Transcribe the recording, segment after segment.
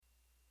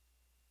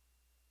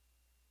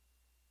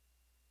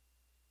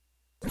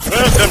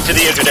to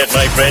the internet,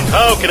 my friend.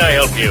 How can I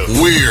help you?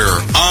 We're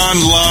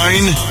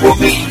online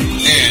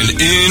and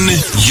in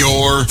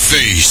your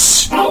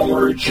face.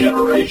 Our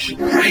Generation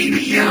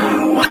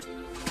Radio.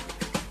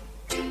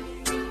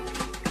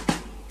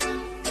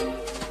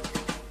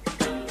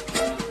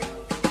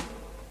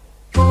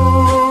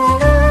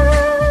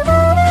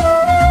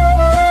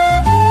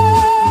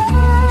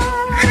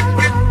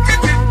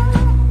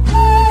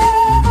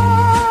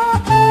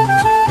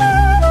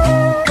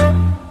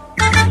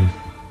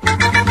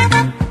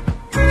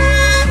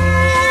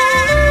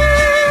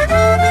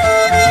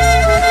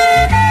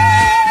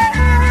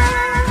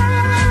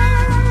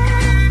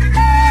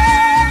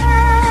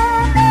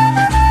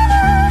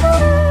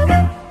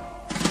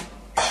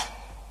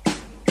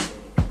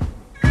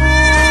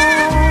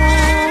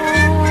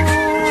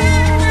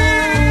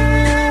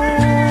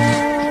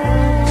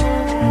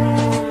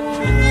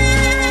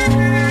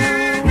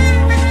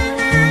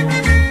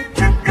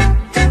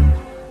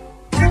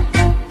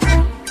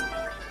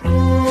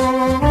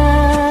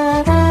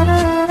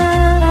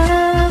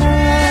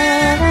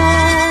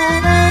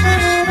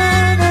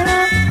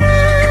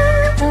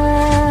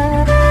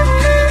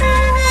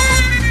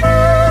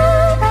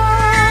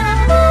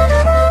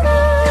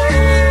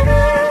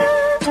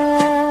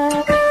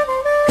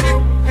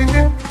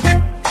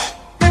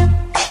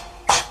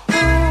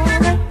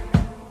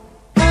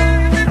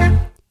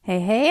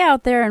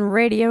 Out there in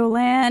Radio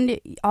Land,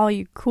 all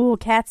you cool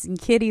cats and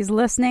kitties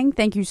listening,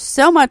 thank you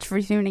so much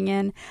for tuning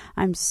in.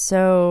 I'm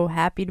so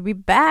happy to be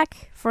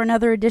back for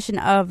another edition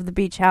of The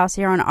Beach House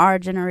here on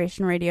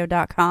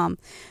OurGenerationRadio.com.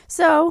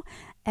 So,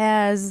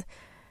 as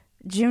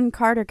June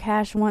Carter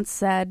Cash once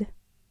said,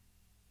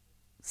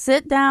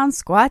 sit down,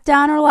 squat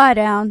down, or lie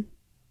down.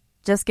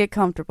 Just get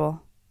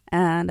comfortable.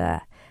 And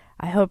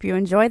I hope you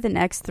enjoy the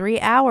next 3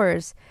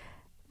 hours.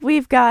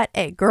 We've got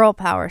a girl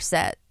power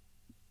set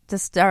to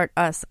start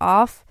us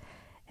off.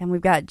 And we've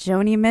got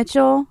Joni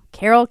Mitchell,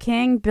 Carole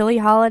King, Billie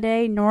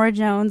Holiday, Norah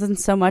Jones, and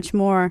so much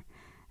more.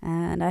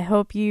 And I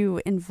hope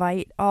you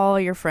invite all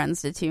your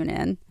friends to tune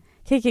in.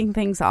 Kicking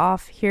things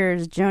off,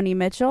 here's Joni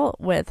Mitchell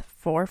with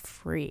For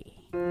Free.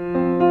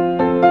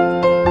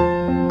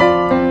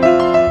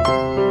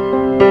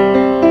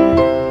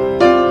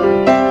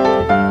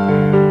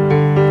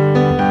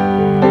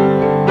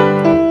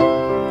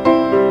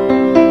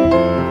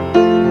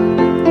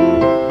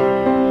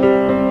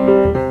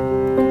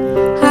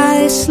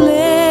 I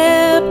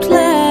slept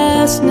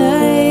last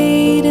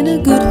night in a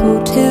good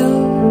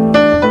hotel.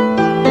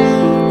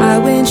 I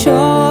went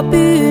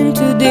shopping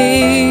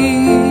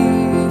today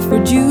for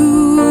jewels.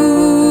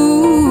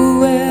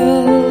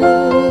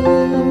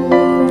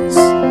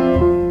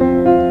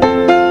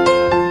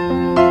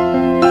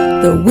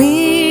 The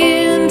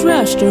wind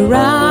rushed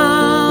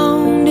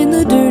around in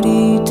the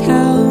dirty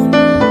town,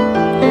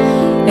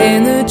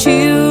 and the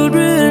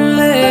children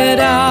let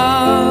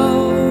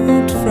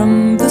out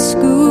from the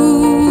school.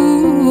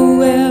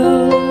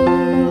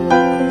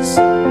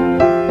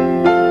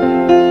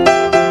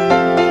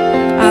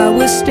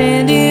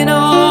 Standing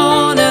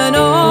on a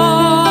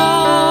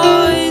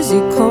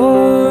noisy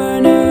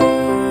corner,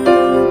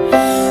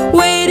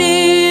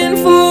 waiting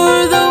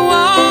for the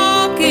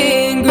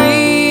walking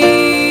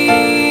green.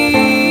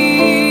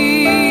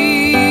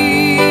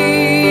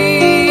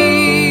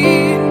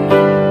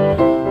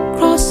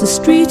 Across the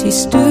street he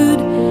stood,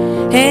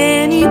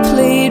 and he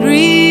played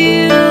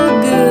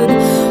real good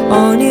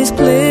on his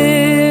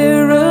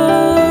clarinet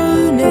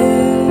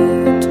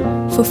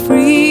for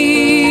free.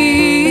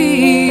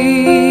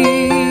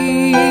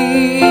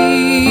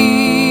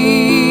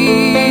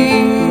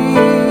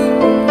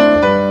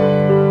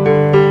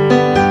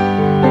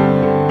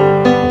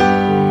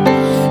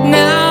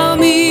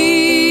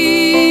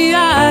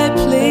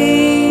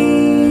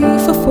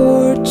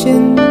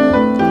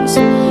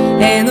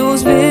 And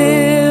those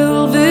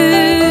velvet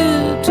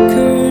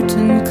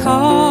curtain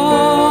calls.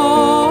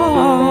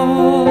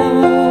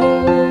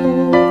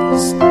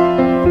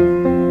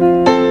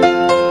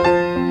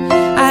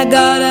 I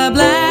got a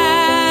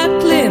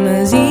black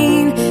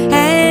limousine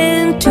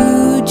and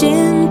 2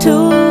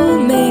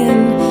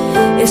 gentlemen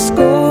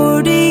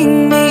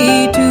escorting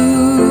me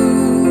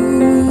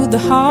to the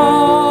hall.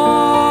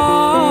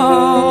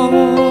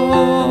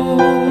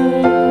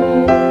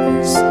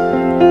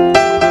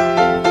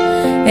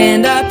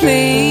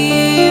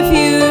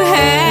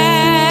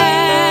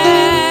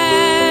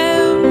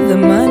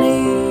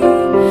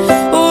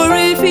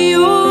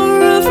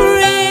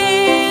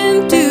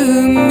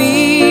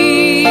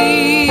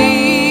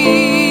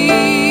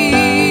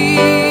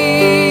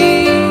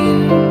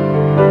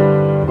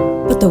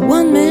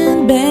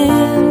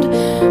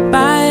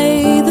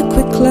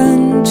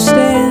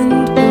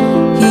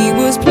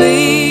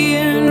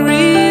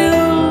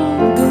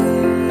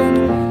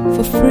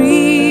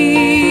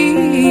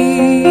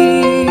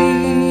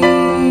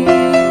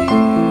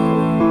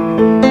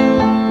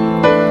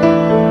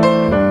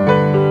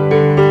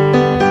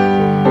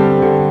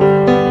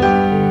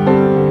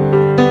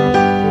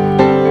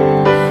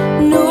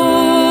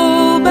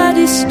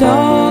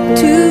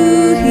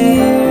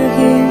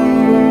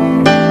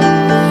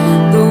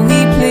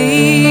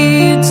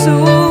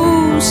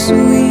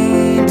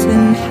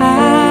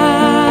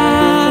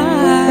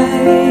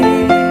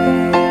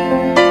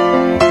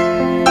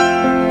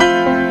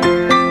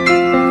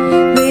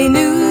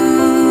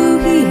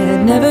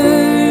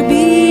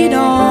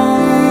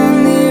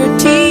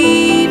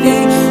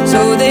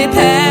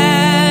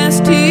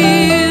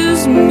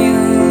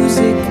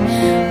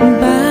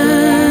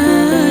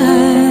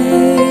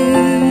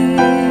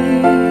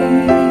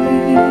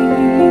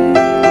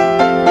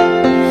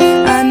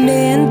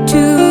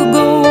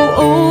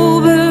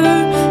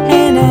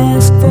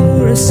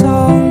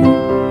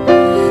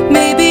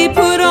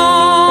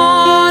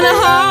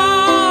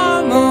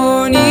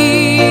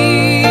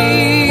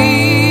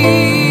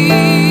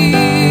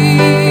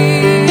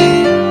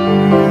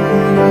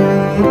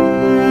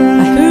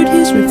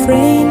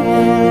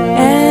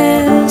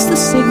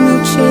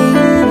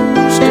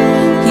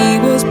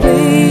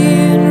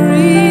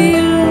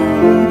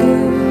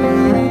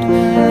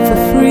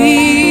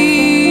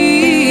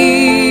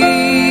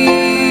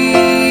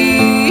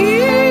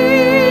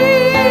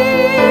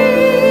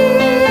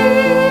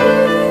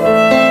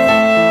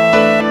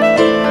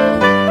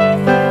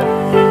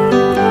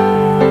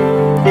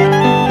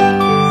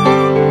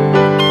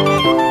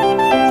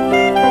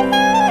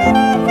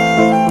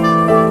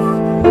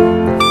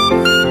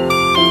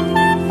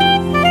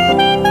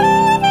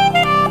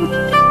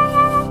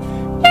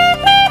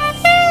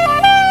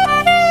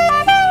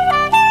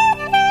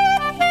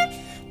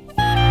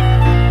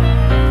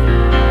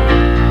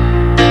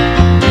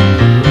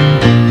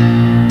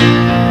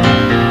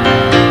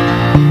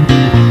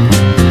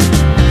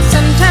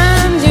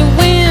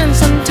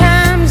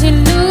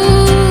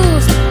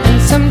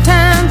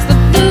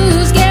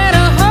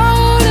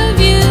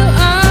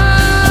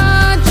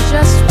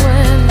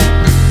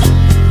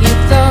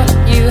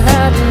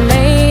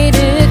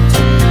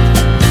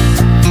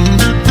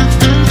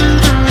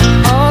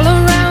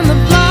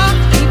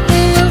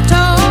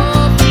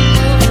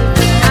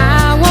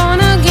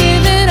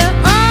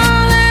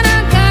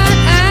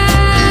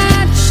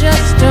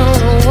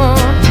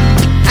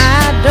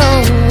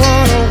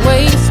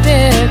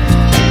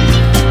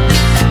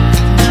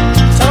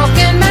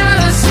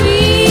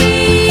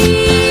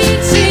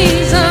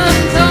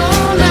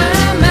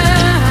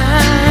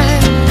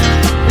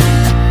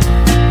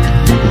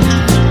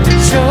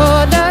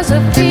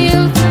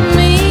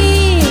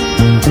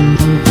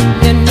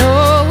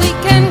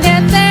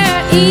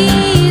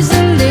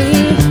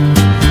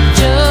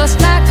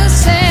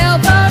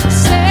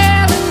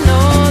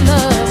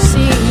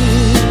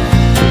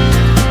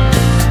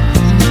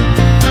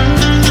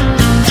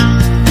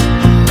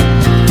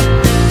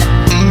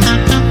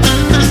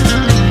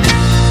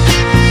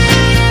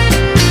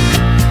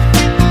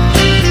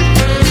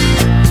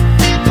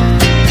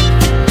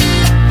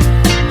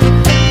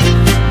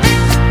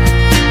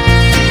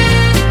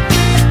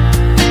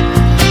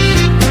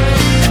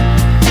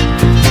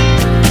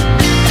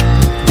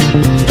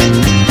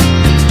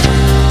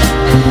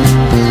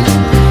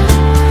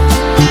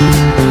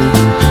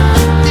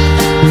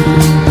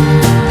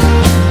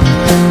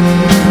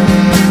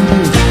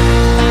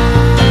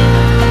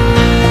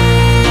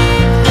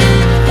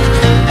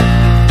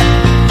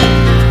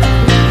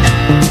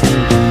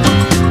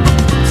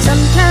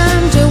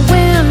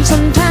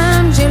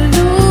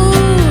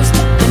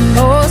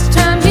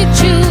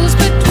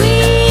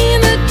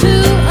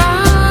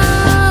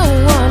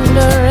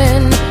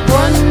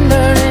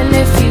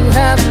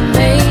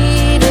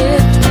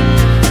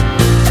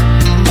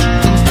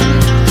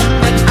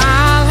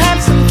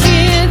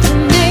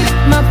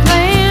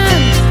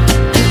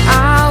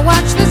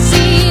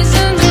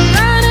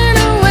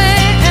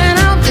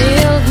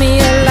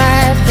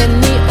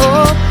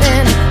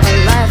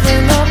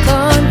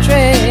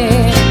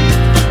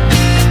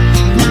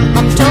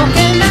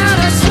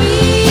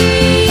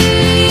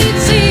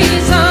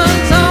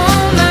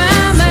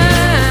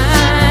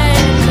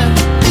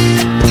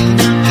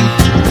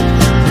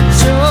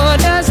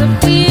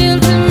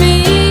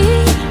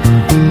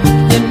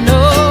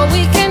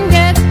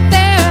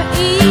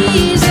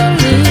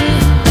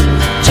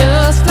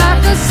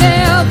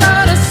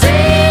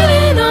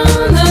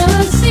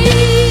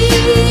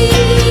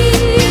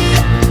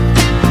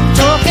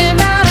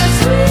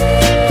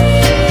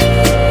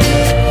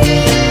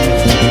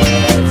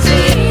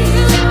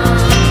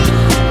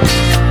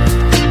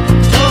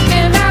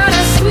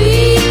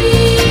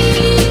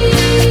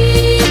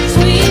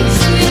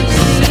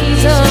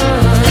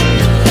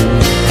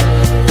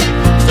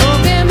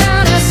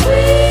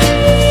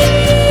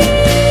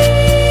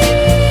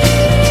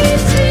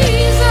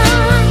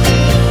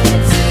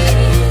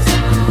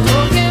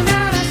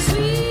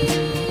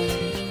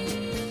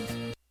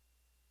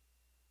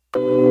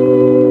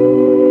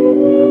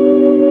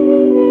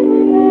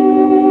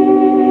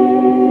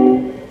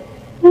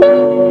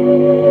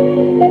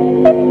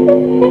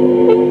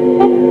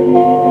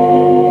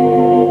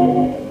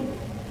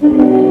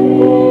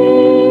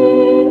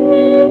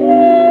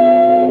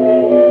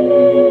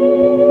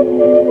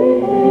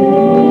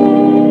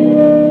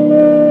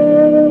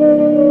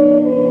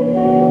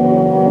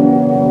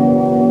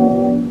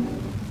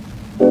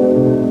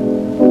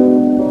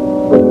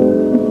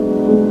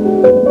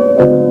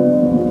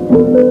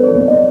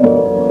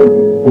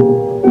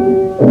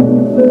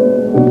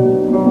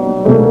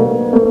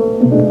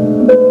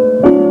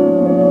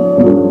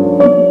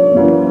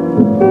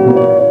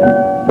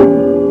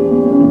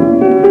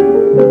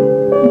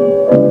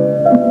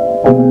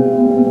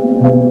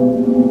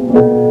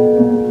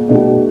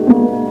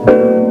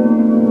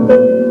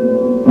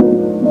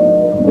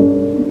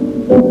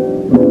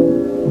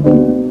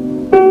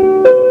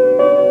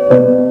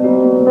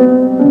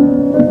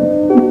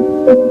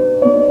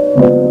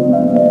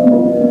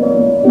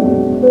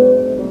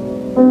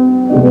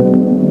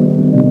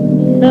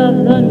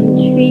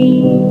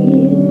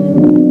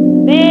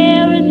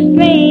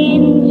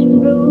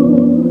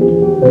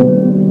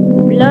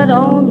 blood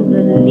on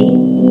the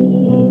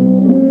leaves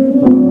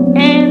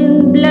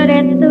and blood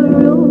at the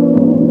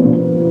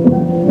root.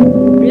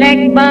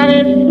 Black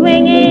bottles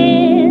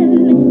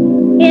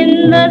swinging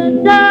in the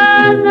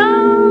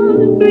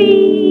southern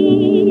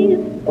breeze.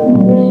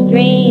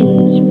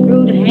 Strange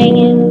fruit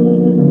hanging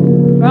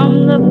from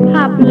the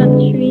poplar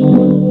trees.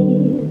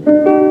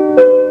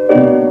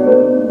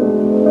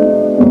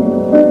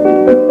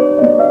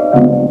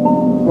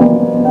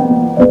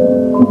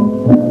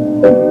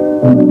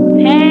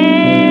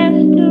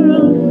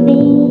 Pastoral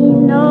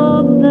scene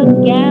of the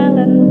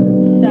gallant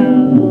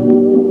South,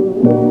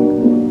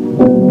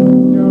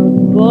 the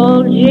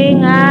bulging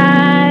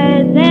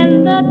eyes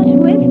and the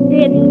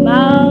twisted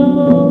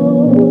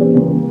mouth,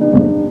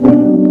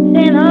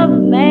 scent of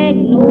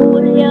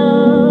magnolia,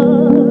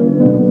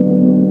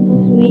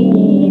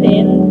 sweet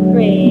and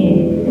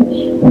fresh,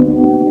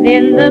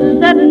 then the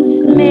sudden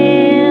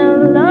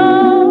smell of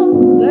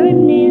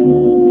burning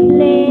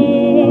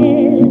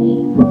flesh.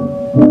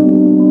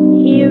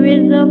 Here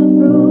is a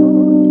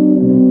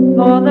fruit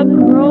for the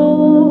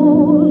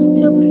crows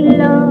to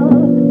pluck,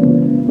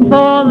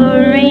 for the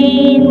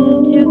rain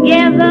to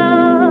gather,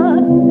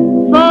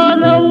 for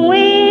the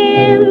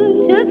wind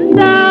to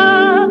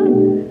suck,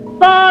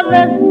 for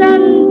the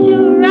sun to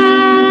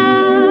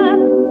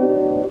rise,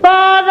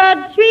 for the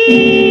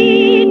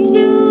tree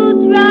to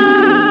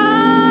drop.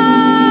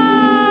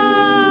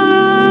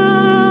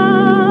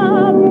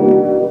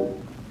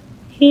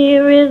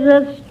 Here is a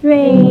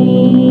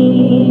strange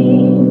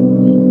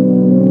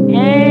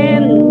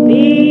and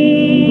bitter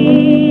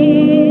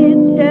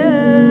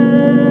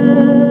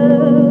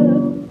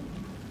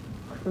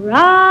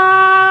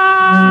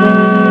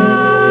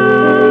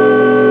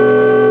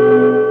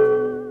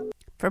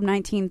From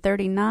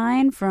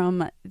 1939,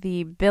 from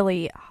the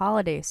Billie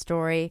Holiday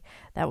story,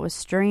 that was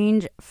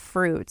Strange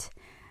Fruit.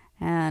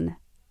 And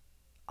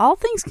all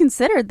things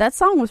considered, that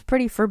song was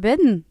pretty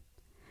forbidden.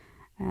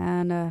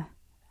 And I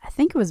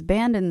think it was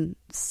banned in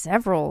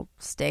several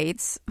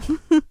states.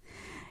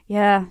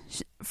 Yeah,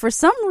 for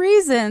some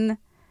reason,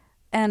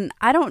 and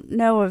I don't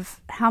know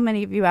if how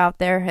many of you out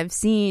there have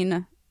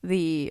seen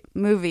the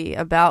movie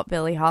about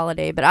Billie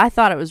Holiday, but I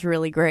thought it was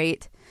really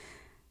great.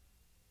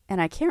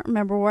 And I can't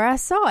remember where I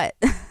saw it.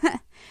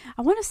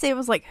 I want to say it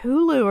was like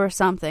Hulu or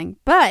something.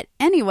 But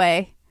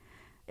anyway,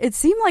 it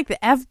seemed like the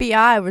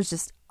FBI was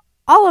just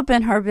all up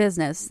in her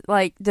business,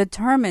 like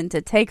determined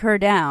to take her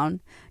down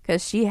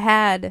because she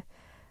had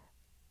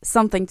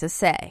something to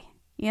say,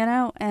 you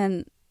know?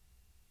 And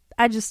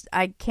I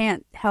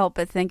can't help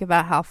but think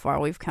about how far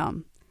we've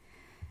come.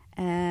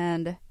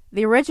 And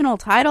the original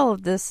title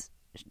of this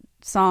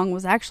song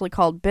was actually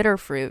called Bitter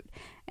Fruit.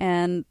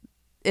 And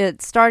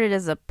it started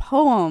as a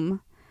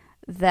poem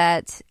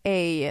that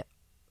a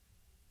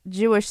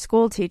Jewish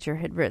school teacher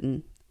had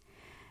written.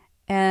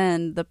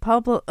 And the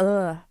poem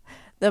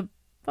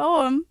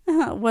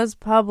was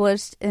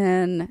published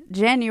in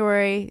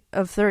January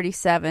of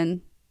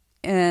 1937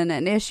 in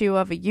an issue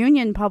of a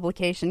Union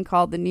publication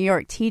called The New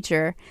York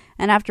Teacher,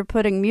 and after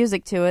putting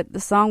music to it, the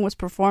song was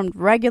performed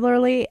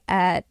regularly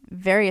at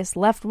various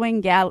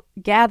left-wing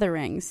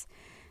gatherings.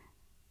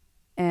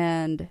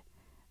 And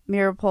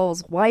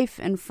Meeropol's wife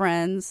and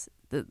friends,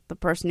 the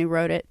person who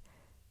wrote it,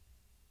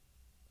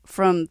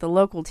 from the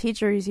local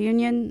teachers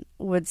union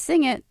would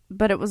sing it,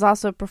 but it was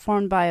also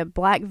performed by a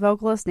black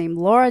vocalist named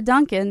Laura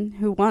Duncan,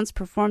 who once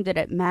performed it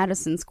at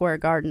Madison Square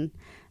Garden.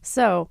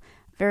 So,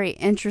 very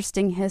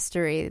interesting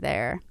history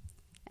there.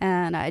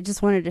 And I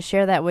just wanted to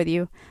share that with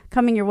you.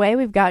 Coming your way,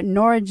 we've got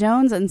Norah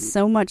Jones and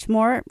so much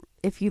more.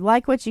 If you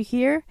like what you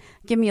hear,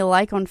 give me a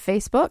like on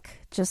Facebook.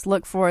 Just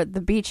look for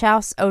The Beach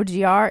House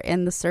OGR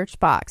in the search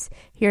box.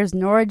 Here's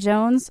Norah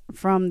Jones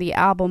from the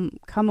album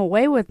Come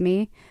Away With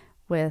Me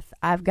with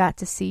I've Got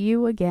to See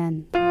You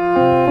Again.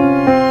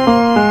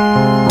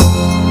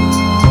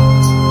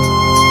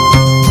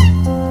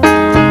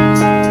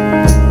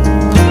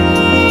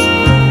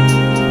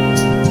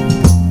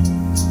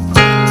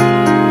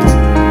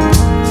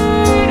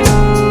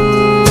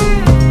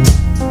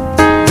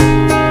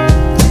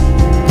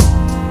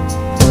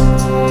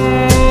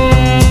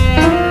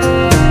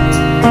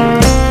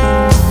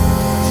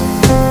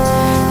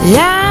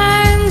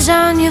 Lines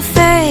on your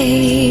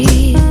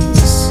face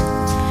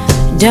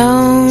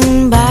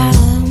don't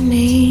bother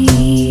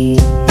me.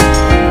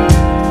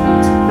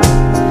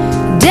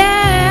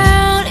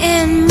 Down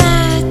in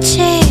my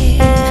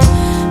chair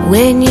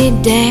when you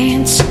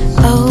dance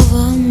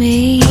over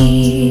me,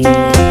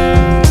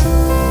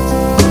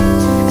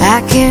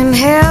 I can't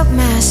help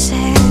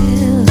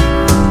myself.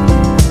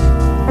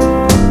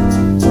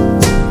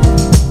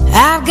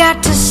 I've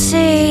got to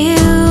see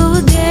you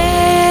again.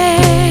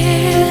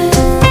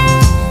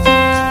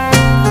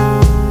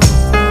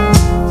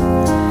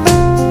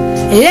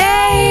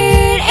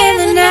 Late in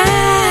the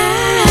night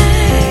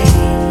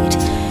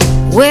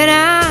when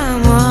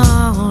I'm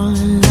all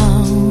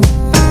alone,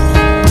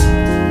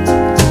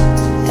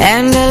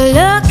 and I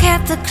look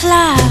at the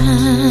clock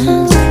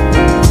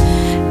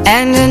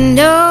and I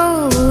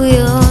know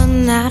you're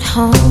not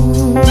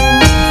home,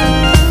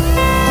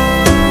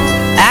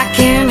 I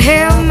can't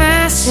help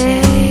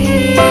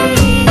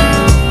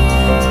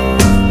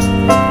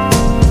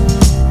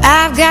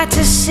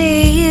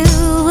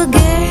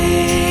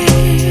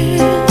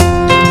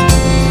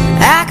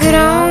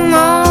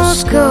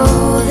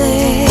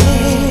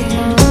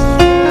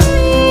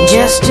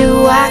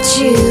watch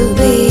you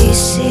be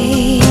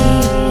seen.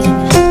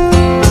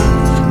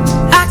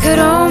 I could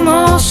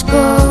almost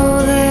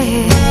go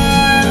there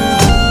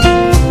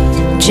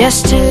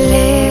just to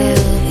live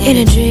in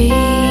a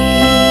dream.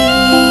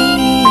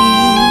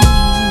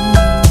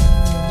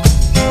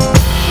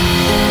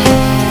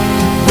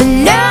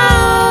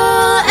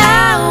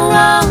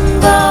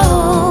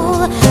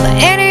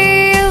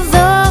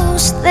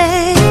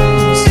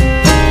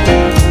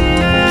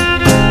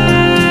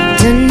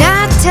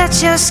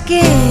 Your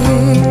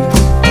skin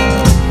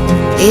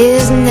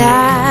is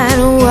not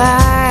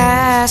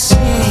why I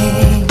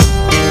sing.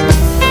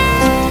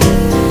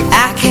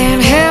 I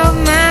can't help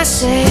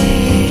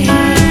myself.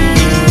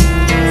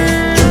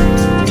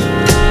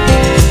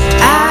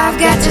 I've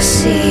got to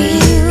see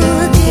you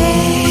again.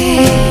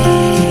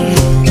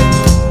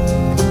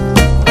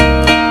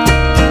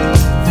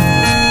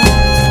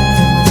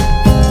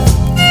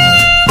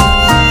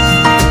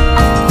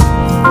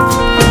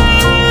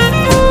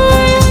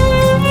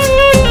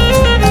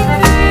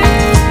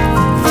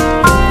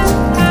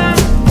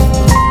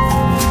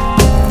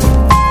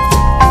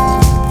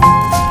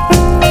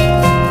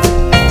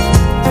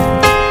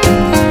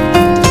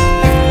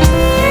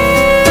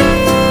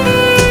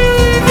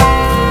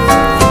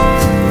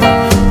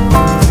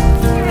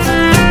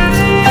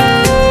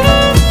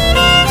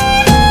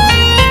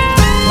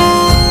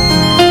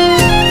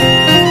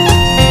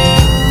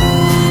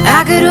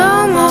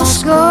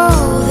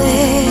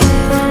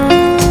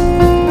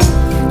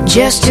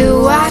 Just to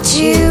watch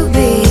you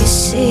be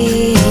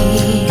seen.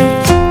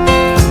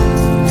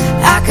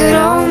 I could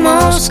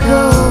almost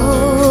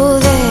go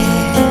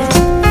there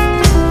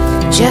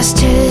just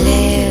to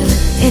live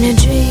in a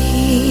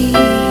dream.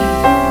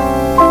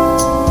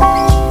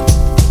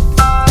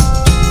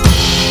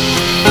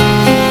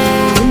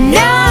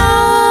 No,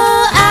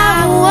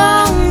 I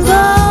won't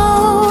go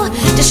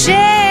to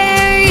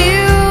share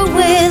you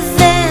with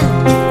them,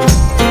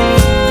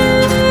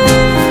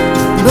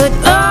 but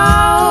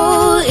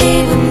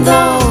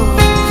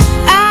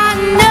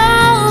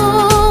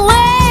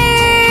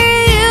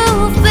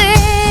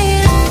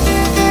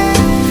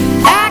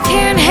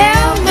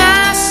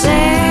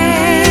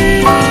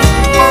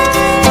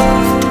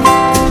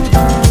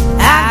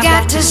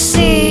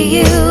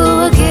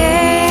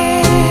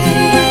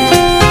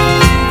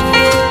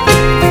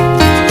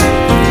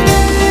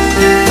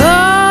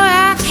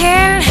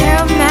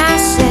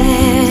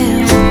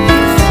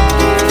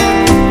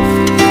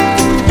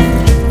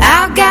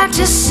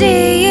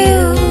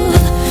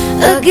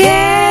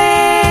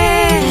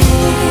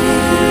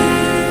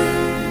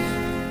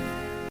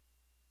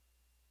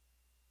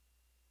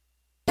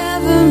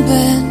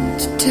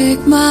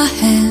take my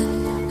hand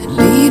and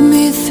lead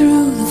me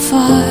through the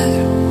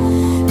fire.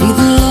 Be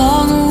the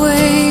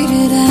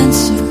long-awaited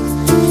answer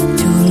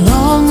to a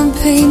long and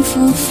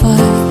painful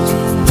fight.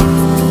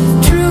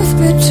 Truth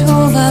be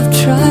told, I've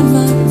tried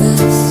my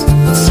best,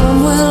 but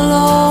somewhere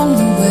along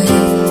the way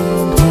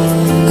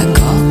I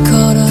got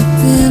caught up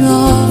in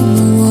all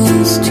there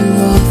was to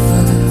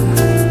offer,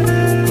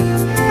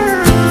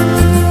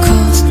 and the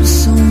cost was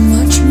so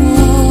much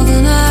more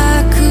than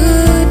I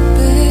could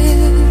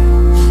bear.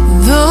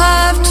 Though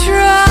I've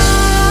tried,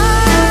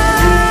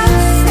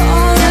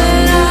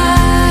 fallen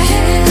I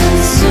had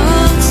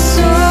sunk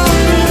so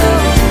low,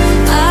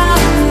 I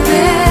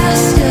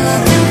messed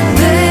up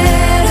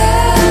better,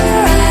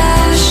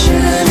 I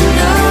should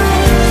know.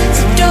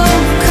 So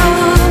don't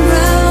come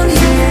round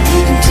here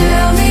and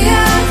tell me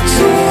I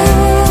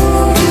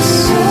told you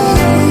so.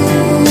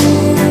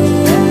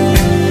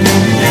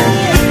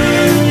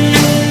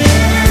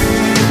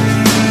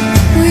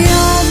 We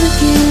all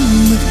begin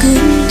with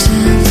good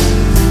intent.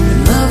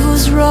 Love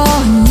was raw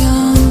and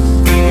young.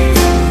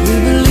 We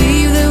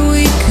believed that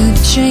we could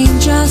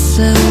change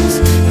ourselves.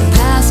 The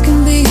past can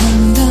be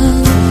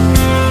undone,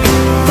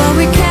 but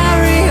we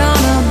carry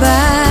on our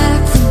back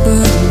the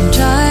burden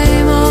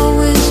time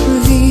always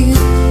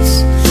reveals.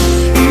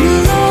 In the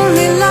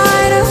lonely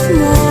light of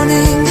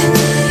morning,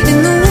 in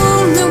the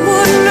wound that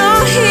would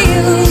not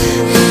heal,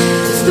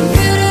 it's the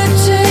bitter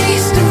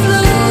taste of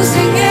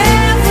losing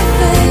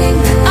everything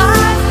that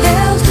I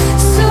held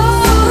so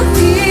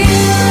dear.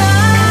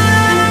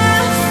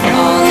 I've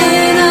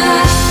fallen,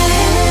 I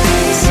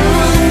had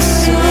sunk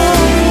so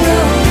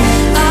low,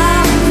 I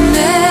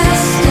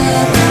messed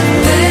up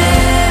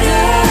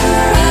better,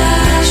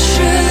 I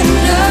should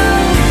know.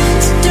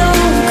 So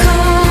don't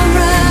come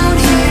round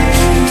here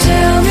and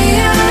tell me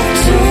I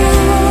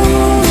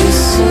told you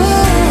so.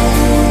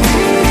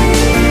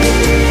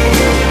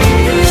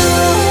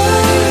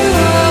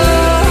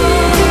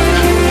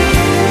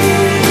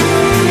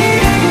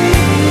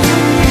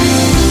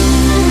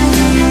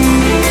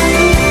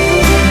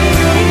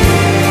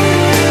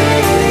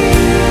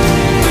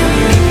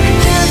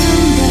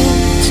 Heaven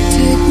bent to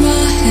take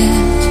my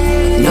hand,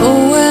 but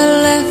nowhere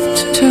left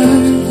to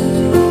turn.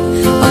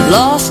 I'm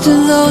lost in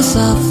those I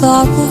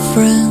thought were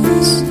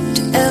friends.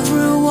 To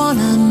everyone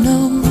I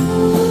know,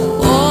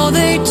 oh,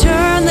 they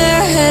turn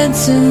their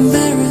heads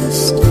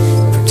embarrassed,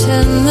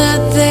 pretend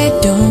that they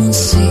don't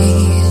see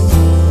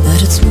that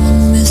it's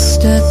one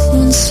misstep,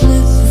 one slip,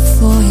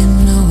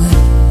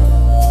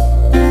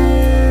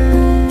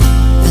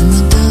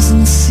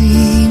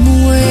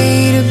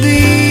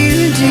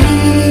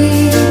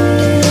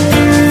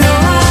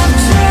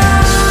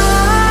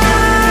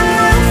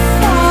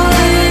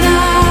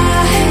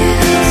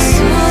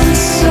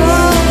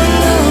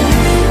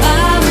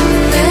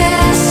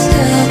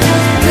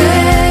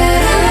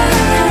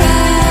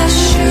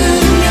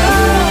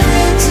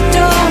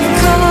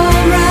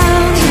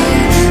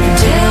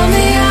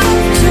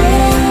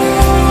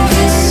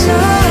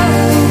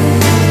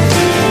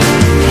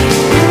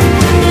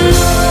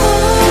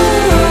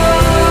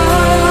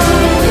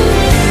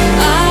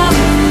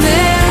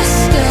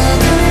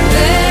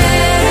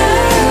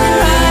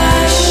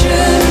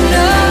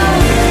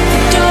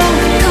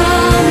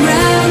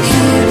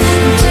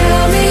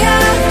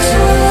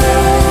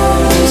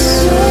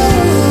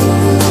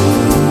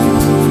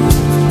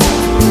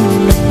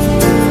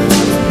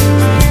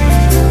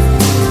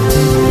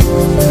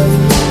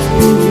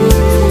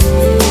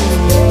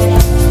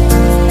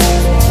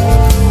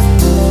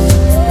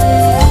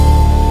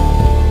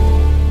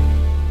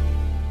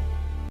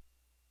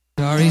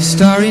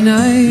 starry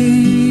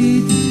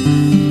night,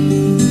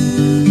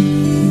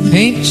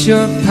 paint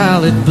your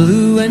palette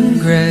blue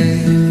and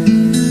gray.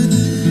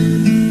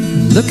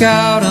 Look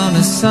out on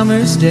a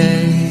summer's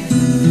day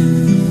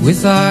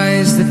with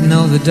eyes that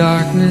know the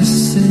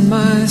darkness in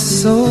my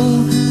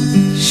soul.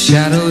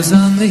 Shadows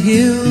on the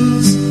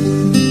hills,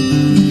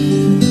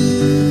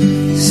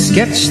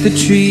 sketch the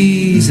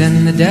trees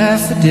and the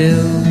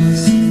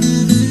daffodils,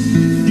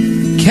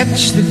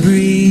 catch the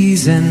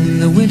breeze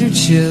and the winter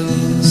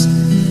chills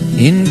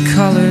in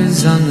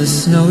colors on the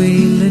snowy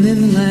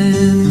linen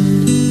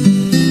land.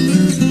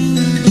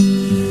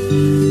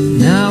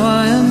 Now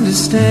I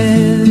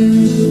understand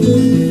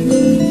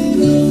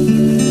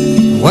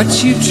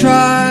what you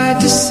tried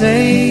to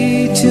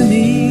say to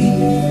me,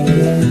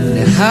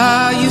 and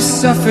how you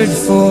suffered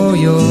for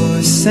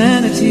your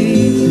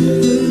sanity,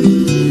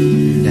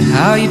 and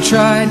how you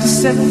tried to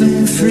set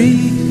them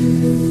free.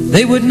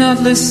 They would not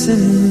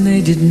listen,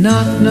 they did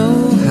not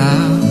know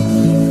how.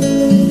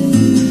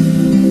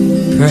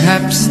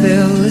 Perhaps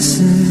they'll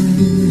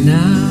listen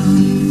now.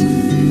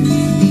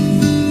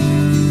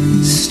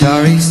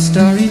 Starry,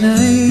 starry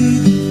night,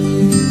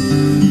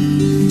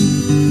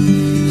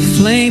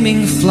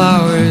 flaming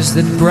flowers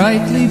that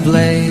brightly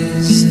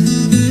blaze,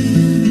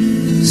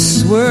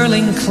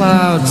 swirling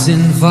clouds in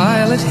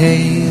violet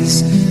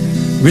haze,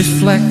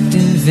 reflect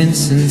in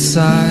Vincent's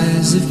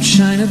eyes of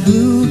china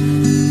blue,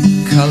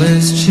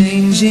 colors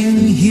changing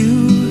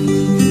hue.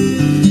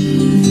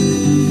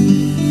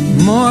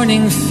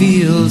 Morning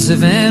fields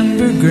of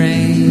amber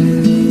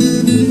grain,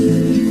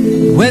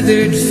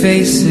 weathered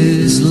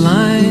faces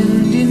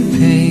lined in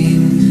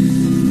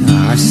pain,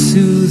 are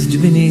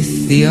soothed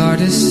beneath the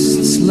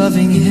artist's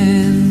loving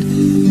hand.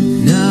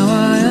 Now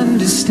I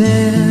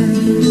understand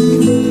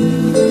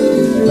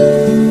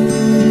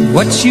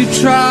what you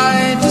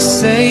tried to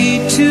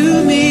say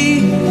to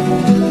me,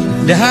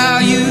 and how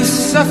you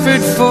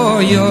suffered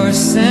for your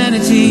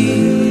sanity,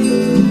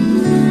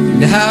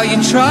 and how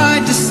you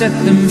tried to set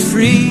them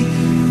free.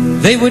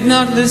 They would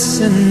not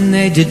listen,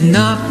 they did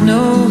not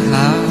know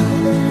how.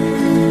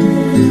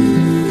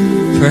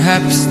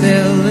 Perhaps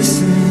they'll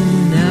listen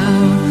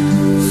now,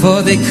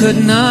 for they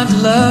could not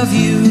love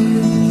you,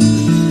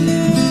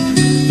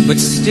 but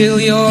still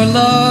your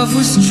love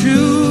was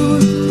true.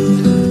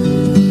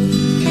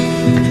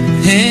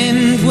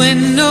 And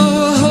when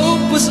no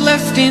hope was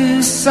left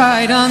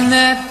inside on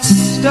that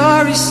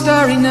starry,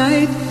 starry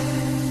night,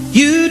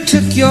 you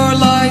took your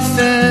life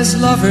as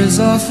lovers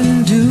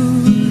often do.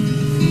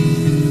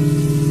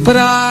 But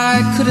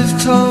I could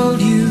have told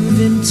you,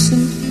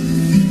 Vincent,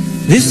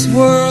 this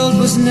world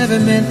was never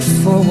meant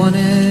for one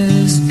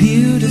as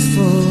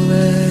beautiful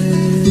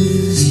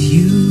as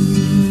you.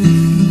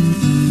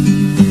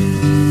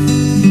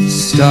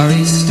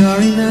 Starry,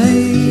 starry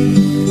night,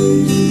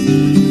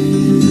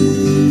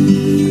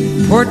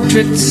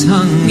 portraits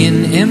hung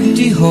in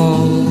empty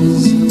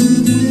halls,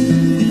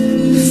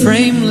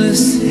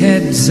 frameless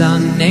heads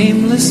on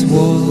nameless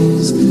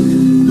walls,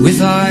 with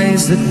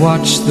eyes that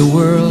watch the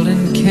world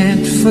and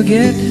can't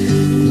forget,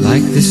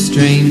 like the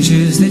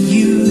strangers that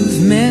you've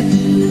met.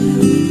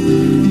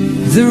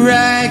 The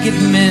ragged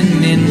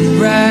men in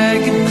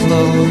ragged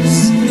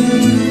clothes,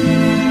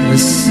 a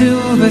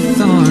silver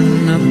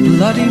thorn, a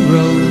bloody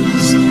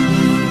rose,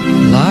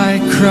 lie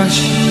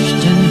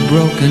crushed and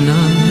broken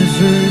on the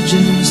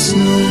virgin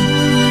snow.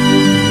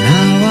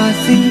 Now I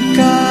think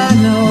I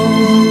know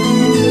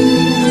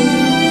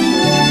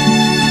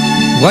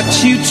what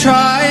you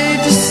tried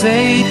to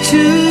say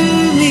to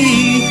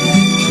me,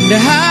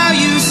 and how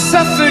you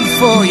suffered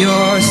for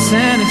your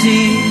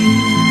sanity,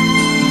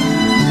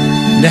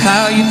 and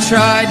how you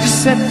tried to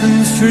set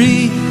them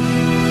free.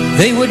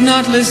 They would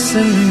not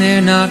listen,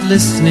 they're not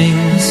listening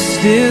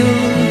still.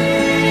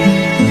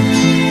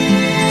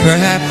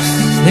 Perhaps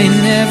they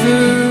never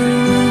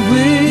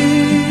will.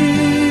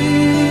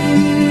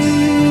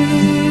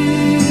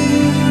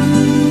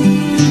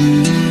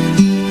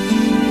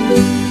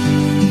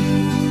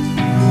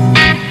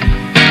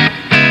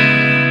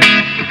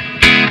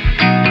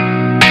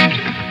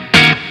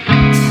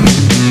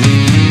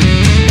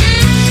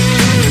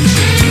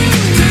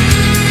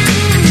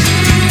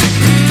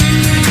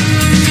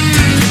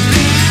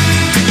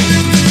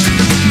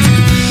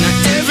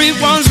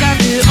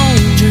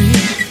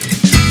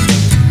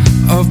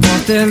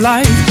 Their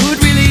life could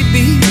really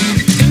be.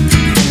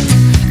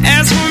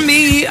 As for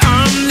me,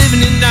 I'm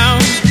living it now,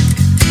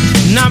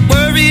 not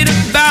worried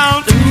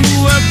about who,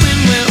 what, when,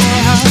 where, or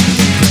how.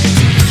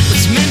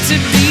 What's meant to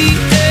be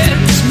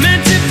is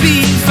meant to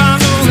be.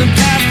 Follow the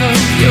path of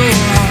your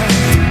heart.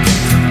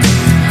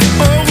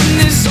 Oh, when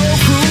this old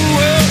cruel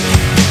world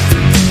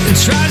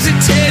tries to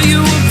tear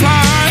you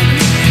apart,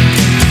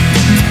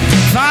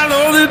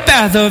 follow the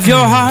path of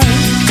your heart.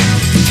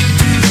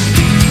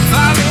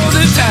 Follow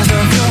the path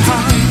of your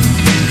heart.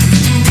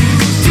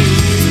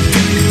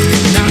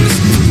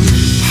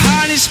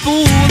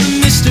 For the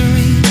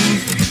mystery,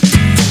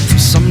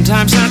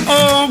 sometimes not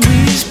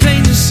always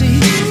plain to see.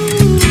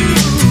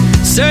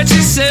 Search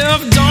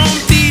yourself,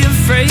 don't be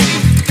afraid.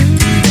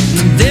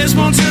 There's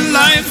more to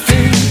life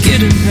than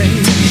getting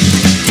paid.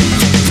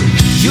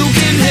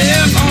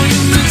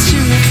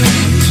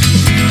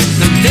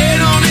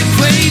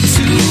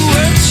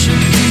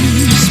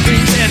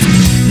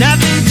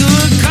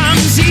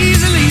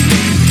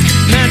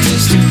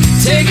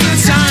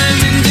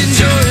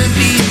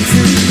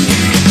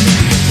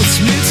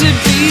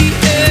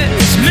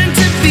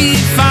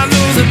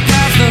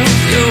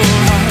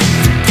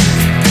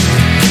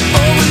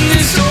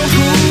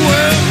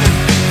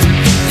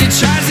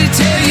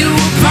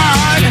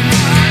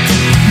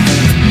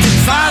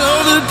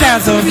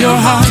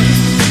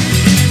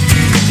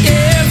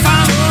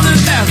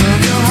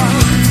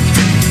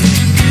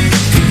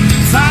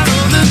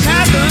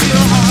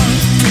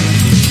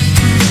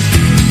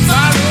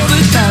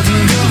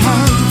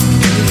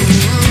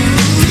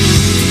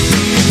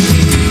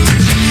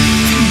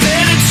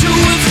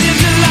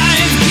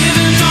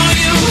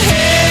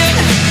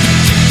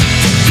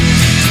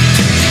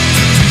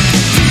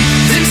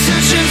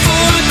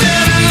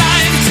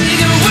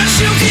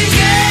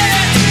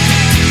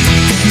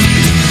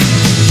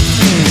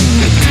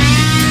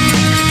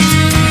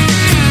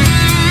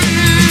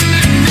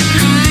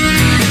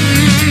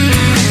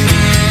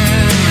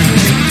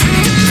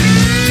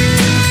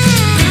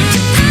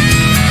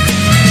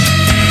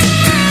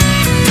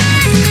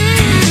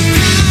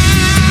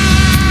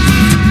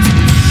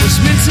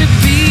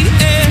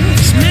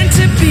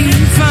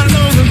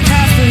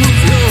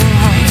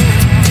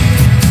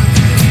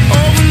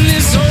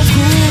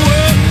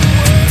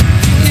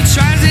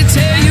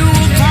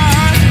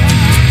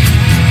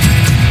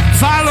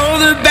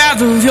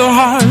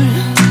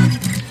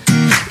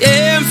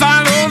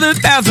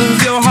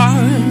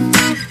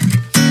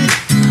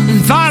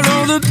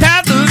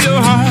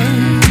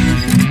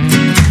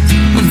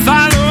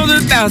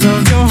 path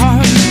of your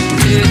heart.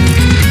 Yeah.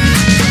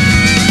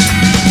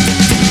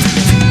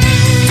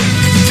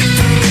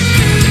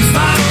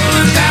 Follow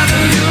the path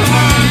of your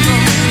heart.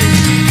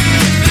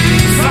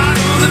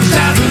 Follow the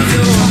path of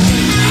your heart.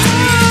 Follow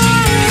the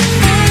path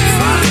of your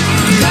heart. Follow,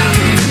 yeah. Follow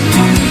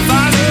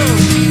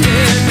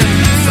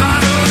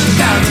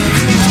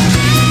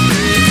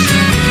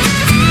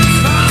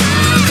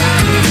the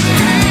path of your heart. Follow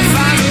the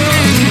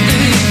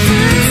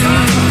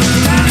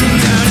path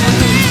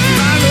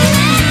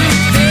of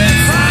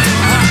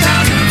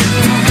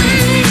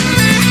your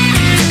heart.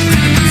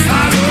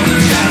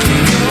 Follow,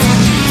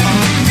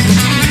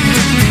 yeah.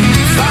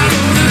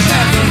 Follow the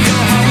path of your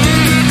heart.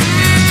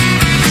 Follow,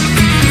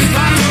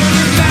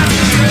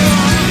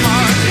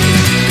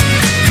 yeah.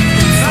 Follow the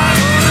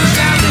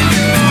path of your heart. Follow the path of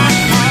your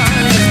heart.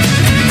 Follow the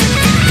path of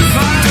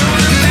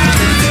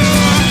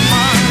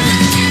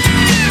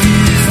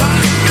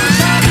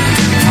your heart. Follow the path of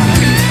your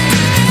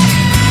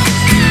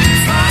heart.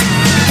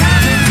 Follow the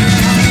path of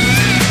your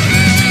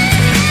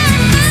heart.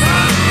 Follow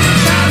the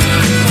path of your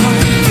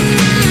heart. Follow the path of your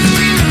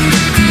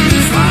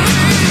heart. Follow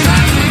the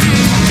path of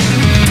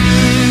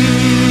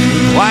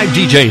your Live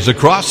DJs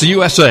across the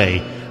USA.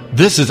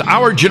 This is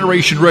Our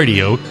Generation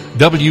Radio,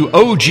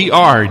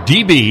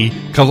 WOGR-DB,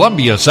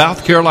 Columbia,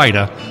 South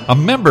Carolina, a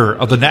member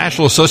of the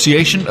National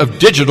Association of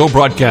Digital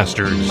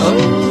Broadcasters.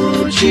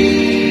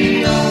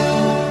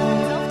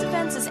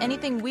 Self-defense is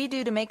anything we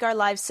do to make our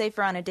lives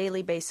safer on a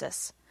daily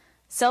basis.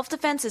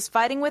 Self-defense is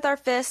fighting with our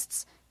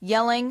fists,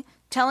 yelling,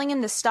 telling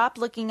him to stop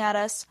looking at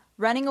us,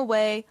 running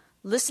away,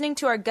 listening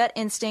to our gut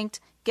instinct,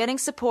 getting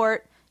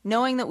support,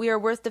 knowing that we are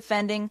worth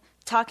defending,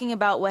 talking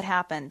about what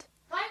happened.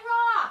 Playing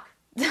rock!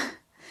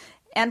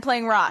 And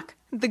playing rock.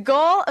 The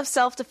goal of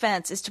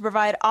self-defense is to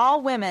provide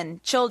all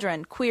women,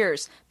 children,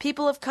 queers,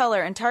 people of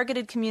color, and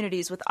targeted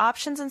communities with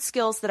options and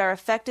skills that are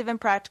effective and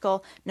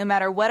practical no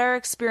matter what our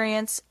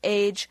experience,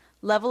 age,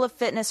 level of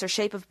fitness, or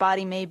shape of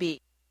body may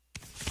be.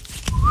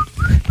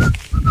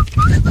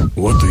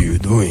 What are you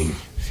doing?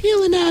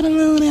 Filling out a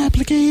loan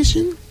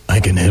application. I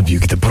can help you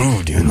get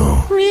approved, you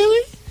know.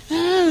 Really?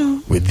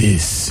 How? With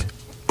this.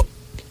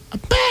 A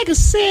bag of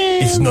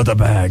sand. It's not a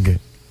bag.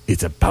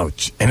 It's a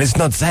pouch. And it's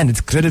not sand, it's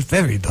credit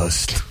fairy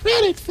dust.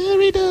 Credit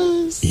fairy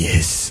dust.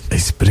 Yes, I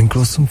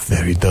sprinkle some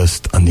fairy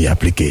dust on the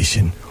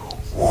application.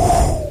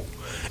 Whew.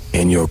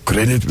 And your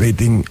credit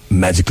rating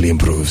magically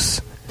improves.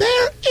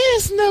 There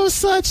is no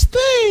such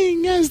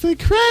thing as the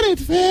credit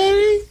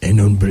fairy. I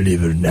don't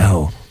believe it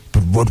now.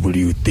 But what will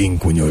you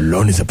think when your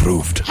loan is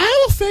approved?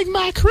 I will think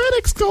my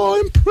credit score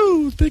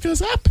improved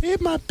because I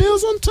paid my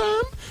bills on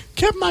time,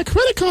 kept my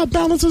credit card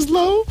balances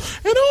low,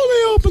 and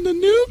only opened a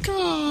new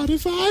card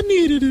if I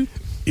needed it.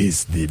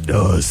 It's the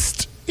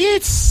dust.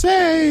 It's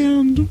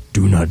sand.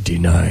 Do not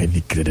deny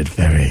the credit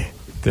fairy.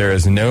 There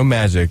is no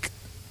magic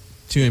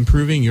to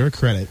improving your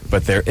credit.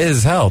 But there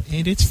is help.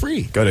 And it's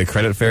free. Go to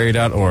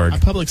creditfairy.org. A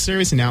public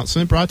service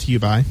announcement brought to you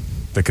by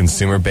the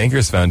Consumer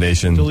Bankers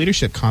Foundation, the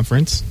Leadership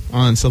Conference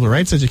on Civil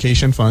Rights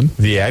Education Fund,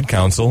 the Ad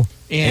Council,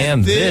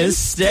 and this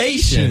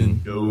station.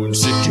 Don't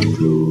sit too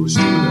close to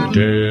the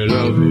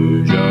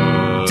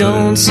television.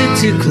 Don't sit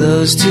too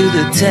close to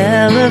the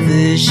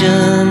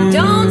television.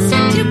 Don't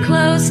sit too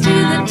close to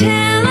the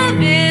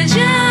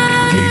television.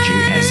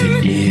 As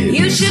it is.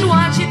 You should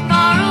watch it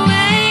far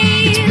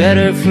away. It's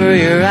better for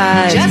your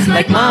eyes, just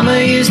like Mama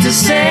used to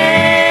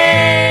say.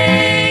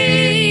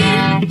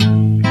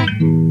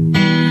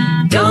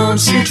 Don't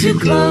sit too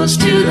close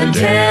to the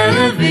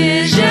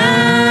television.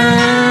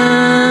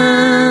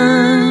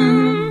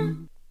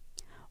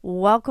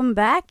 Welcome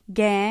back,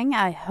 gang.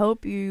 I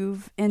hope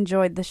you've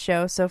enjoyed the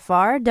show so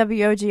far.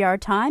 WOGR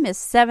time is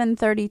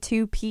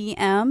 7:32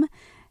 p.m.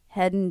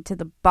 Heading to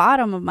the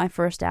bottom of my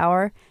first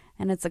hour,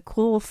 and it's a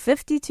cool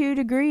 52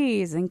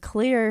 degrees and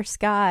clear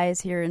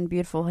skies here in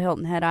beautiful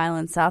Hilton Head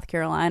Island, South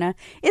Carolina.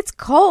 It's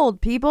cold,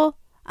 people.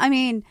 I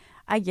mean,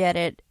 I get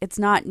it. It's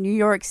not New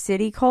York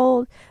City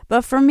cold,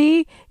 but for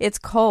me, it's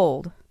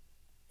cold.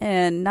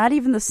 And not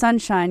even the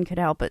sunshine could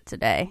help it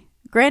today.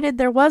 Granted,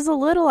 there was a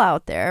little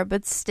out there,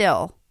 but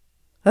still.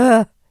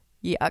 Ugh,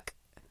 yuck.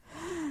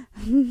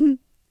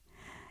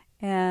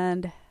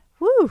 And,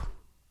 woo,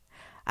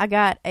 I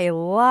got a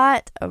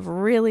lot of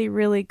really,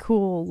 really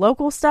cool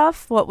local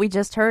stuff. What we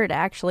just heard,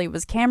 actually,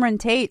 was Cameron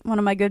Tate, one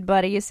of my good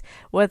buddies,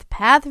 with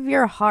Path of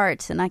Your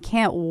Heart. And I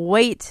can't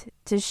wait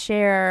to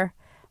share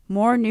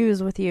more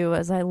news with you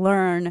as I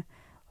learn,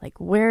 like,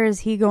 where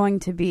is he going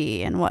to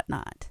be and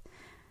whatnot.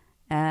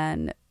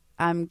 And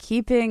I'm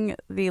keeping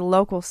the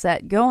local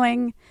set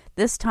going,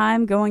 this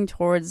time going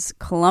towards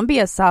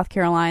Columbia, South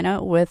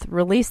Carolina, with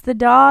Release the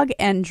Dog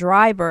and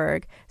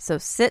Dryberg. So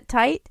sit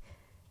tight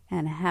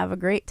and have a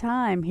great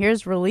time.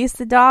 Here's Release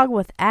the Dog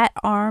with At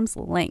Arm's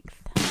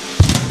Length.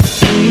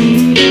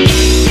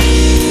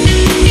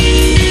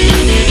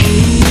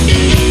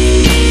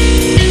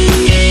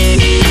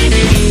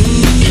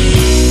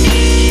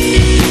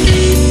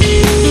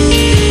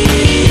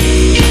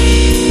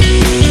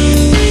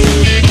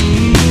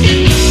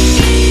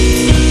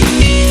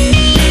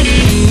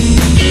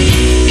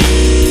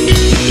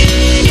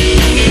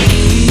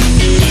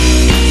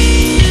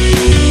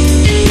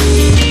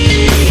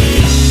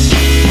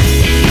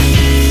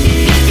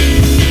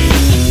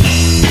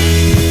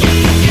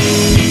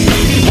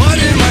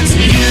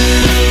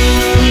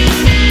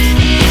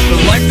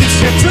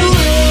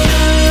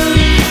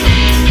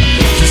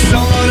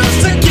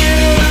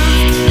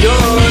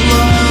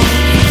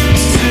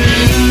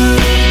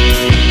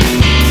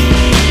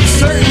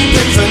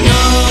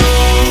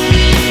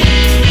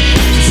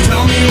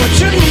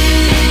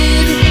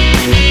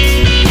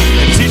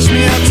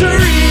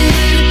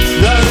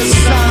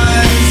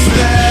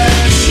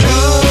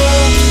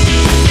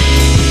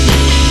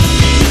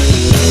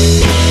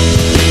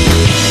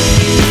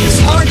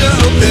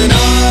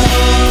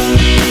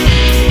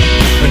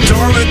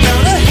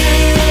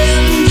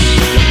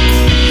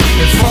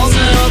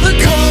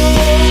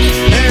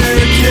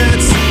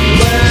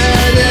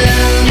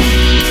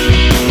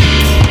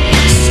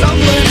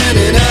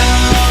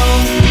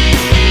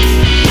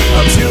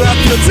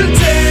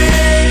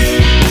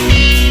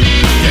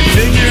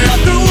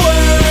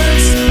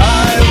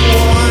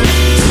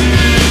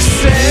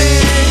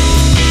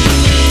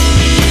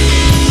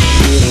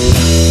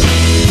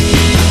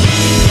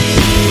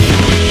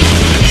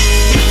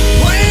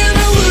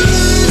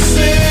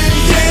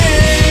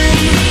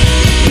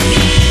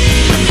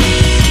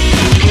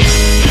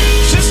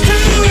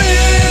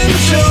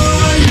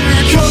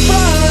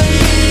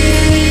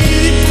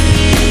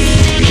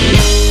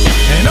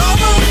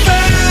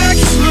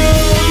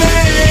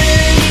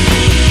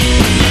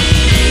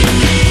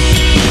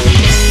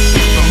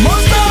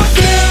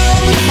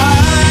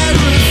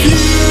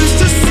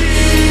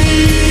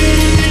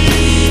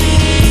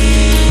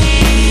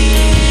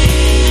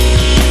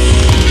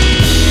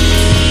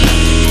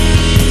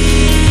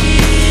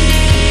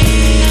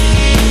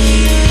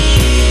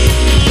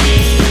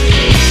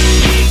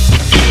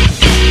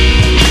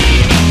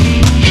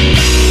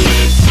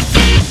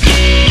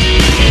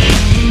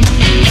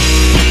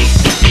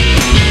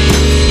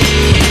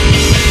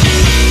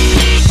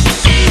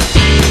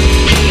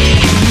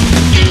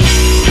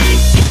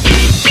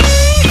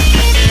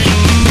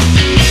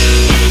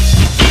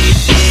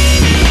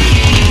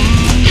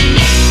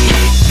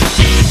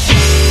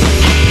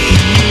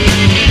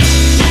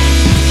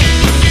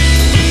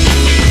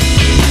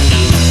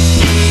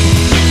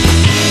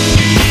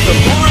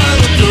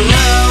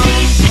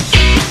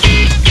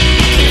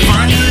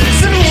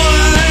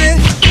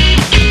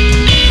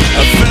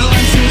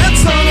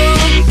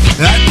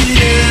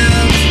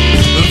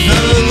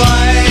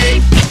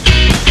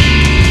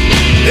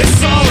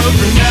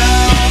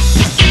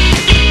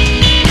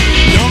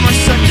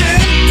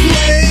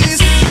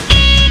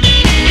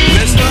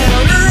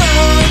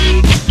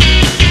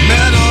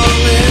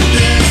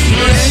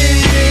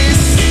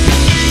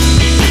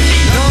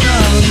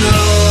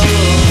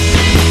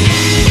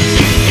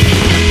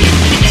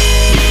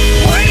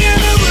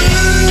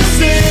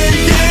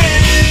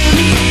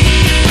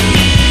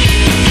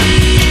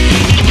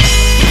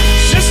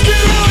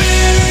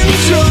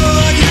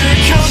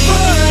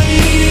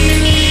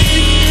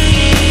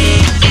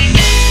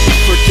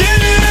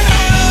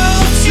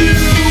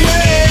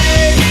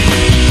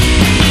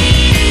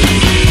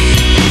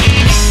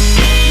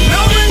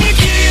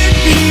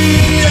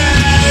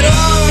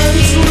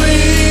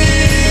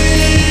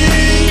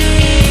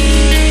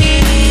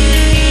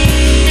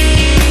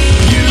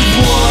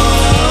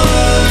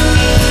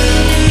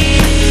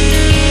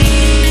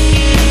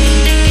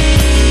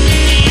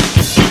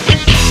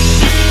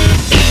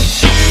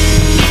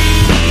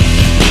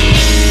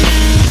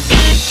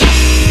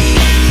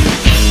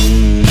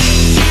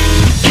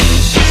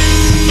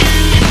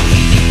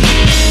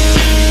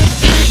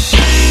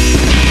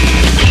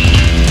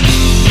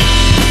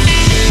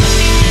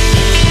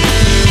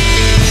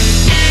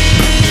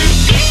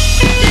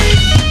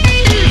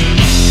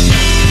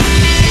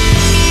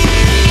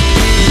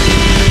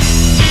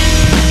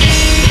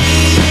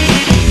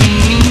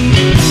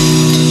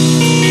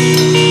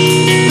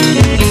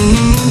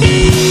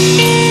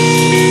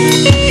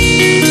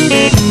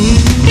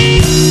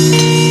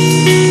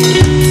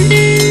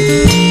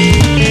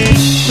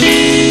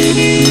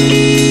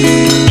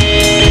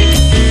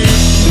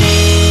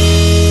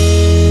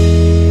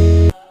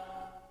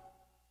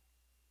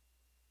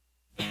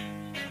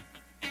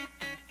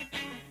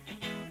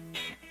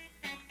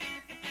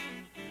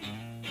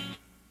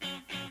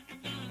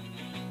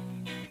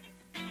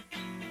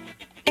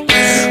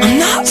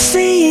 Not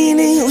saying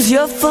it was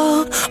your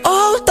fault,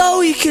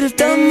 although you could have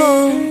done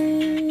more.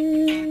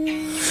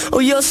 Oh,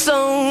 you're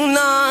so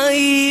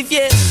naive,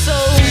 yeah, so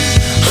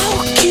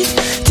how could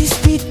this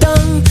be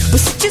done with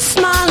such a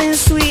smiling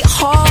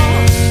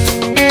sweetheart?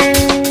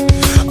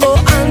 Oh,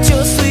 and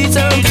your sweet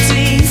and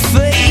pretty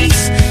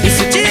face is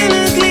such an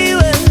ugly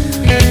way,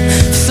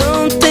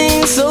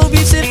 something so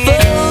beautiful.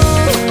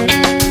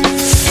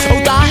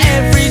 Oh, that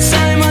every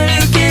time I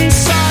look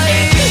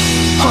inside,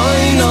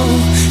 I know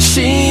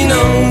she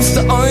knows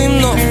that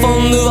I'm not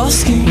fond of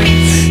asking.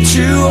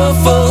 True or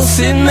false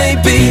it may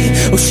be,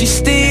 oh, she's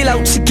still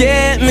out to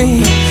get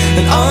me.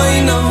 And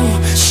I know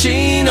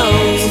she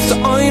knows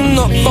that I'm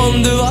not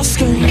fond of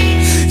asking.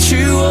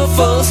 True or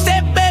false,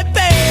 that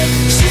baby,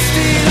 she's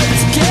still out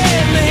to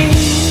get me.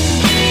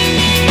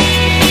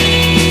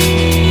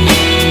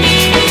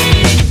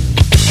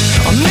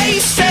 I may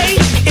say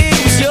it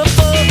was your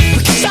fault,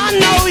 because I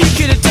know you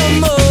could have done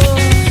more.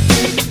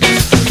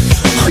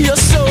 Oh, you're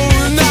so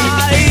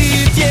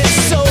naive, yeah,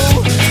 so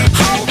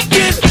how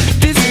could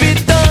this be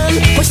done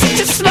with such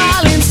a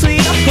smiling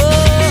sweetheart?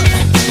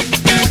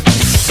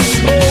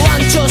 Oh,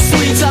 and your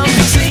sweet and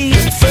pretty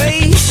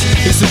face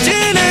is such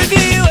an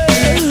ugly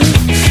way,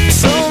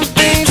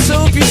 something so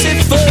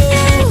beautiful.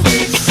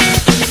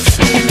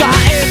 But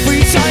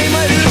every time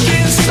I look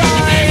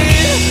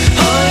inside,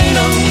 I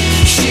know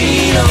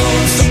she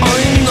knows that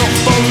I'm not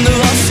fond of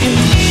asking.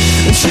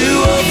 And true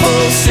or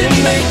false it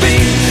may be,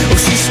 oh,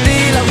 she's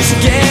still out to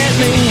get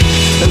me.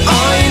 And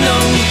I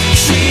know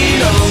she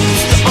knows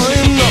that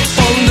I'm not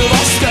fond of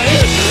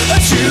asking.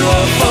 And true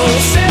or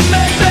false it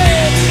may be,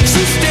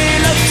 she's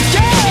still out to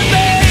get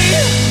me.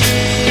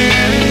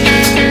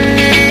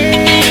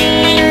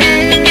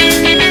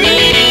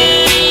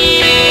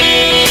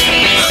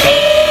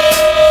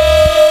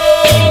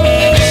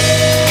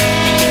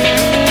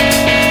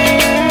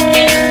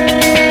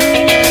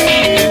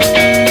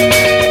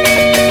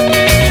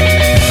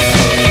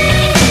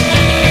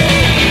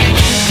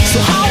 So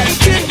how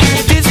could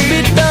this be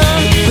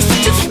done with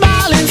such a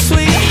smiling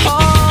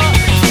sweetheart?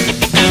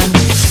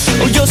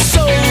 Oh, you're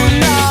so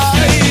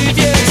naive,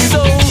 yeah,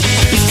 so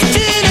it's such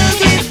an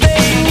ugly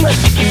thing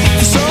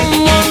for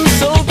someone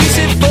so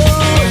beautiful.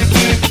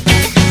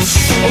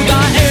 Oh,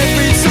 that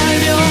every time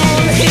you're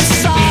on his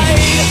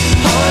side,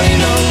 I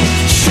know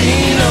she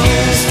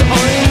knows that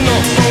I'm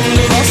not fond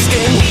of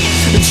asking.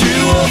 And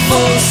true or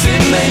false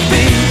it may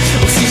be,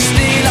 oh, she's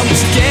still out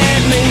to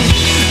get me.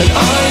 And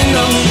I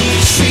know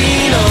she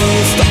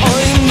knows that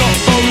I'm not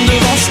fond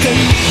of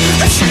asking.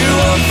 And true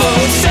or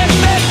false it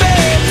may be,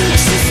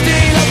 she's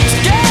still out to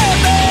get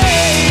me.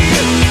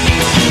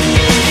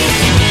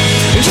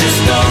 Just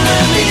don't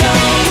let me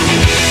down.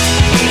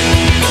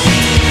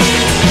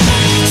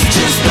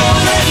 Just don't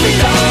let me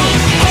down.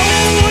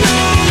 Hold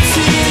on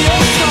to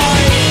your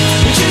fight.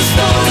 Just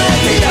don't let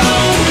me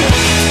down.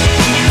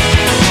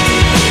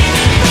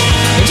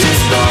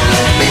 Just don't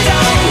let me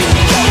down.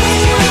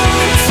 Hold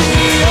on to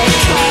your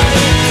fight.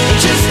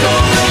 Just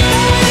don't let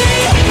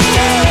me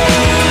down.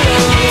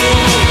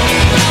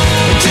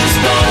 Just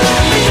don't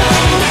let me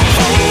down.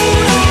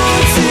 Hold on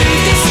to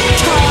this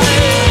fight.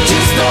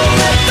 Just don't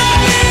let me down.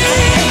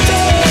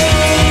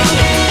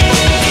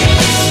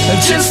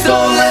 Just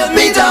don't let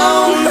me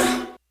down.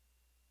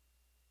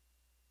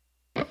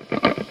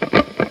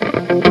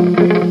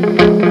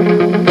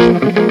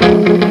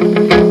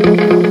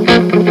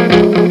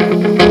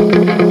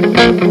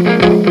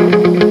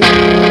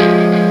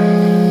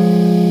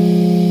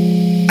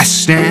 I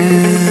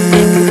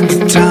stand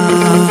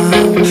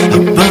atop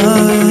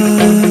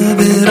above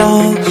it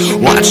all,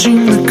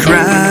 watching the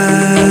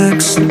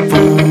cracks that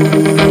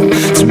form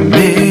to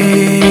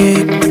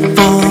make the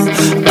fall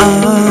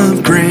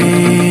of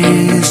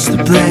grace the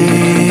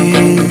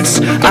place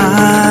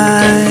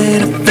I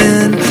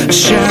defend, a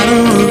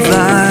shadow of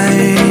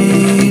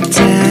light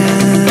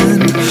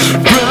and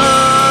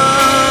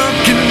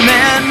broken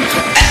men.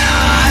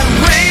 I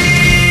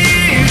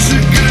raise a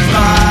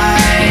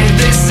goodbye,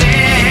 they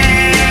say,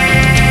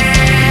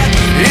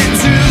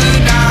 into the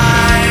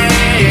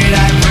night.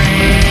 I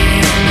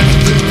bring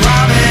the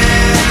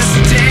promised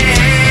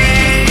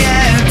day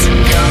yet to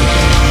come.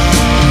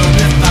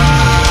 If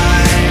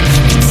I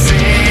can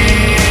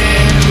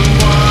save the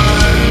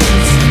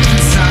ones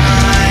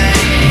inside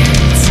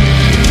to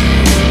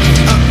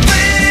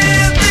oblivion,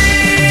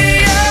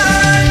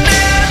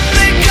 if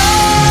they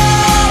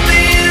call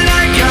me an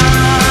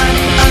icon,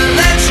 a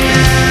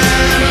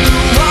legend, the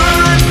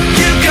one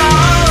you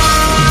call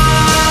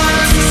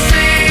to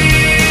safety.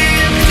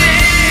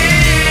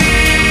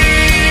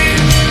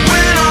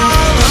 When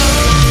all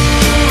hope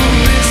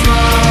is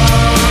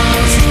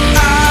lost,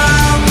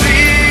 I'll be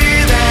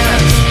there,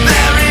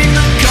 bearing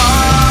the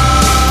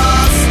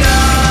cost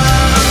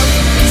of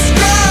this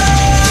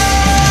cross.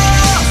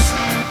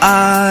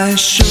 I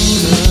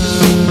shoulder.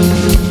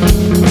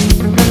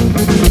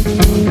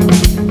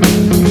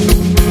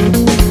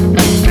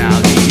 Now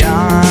the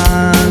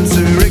odds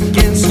are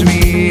against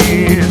me,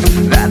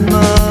 that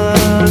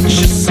much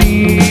you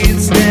see,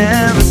 it's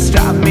never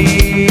stopped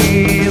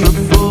me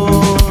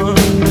before.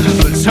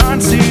 But it's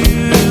hard to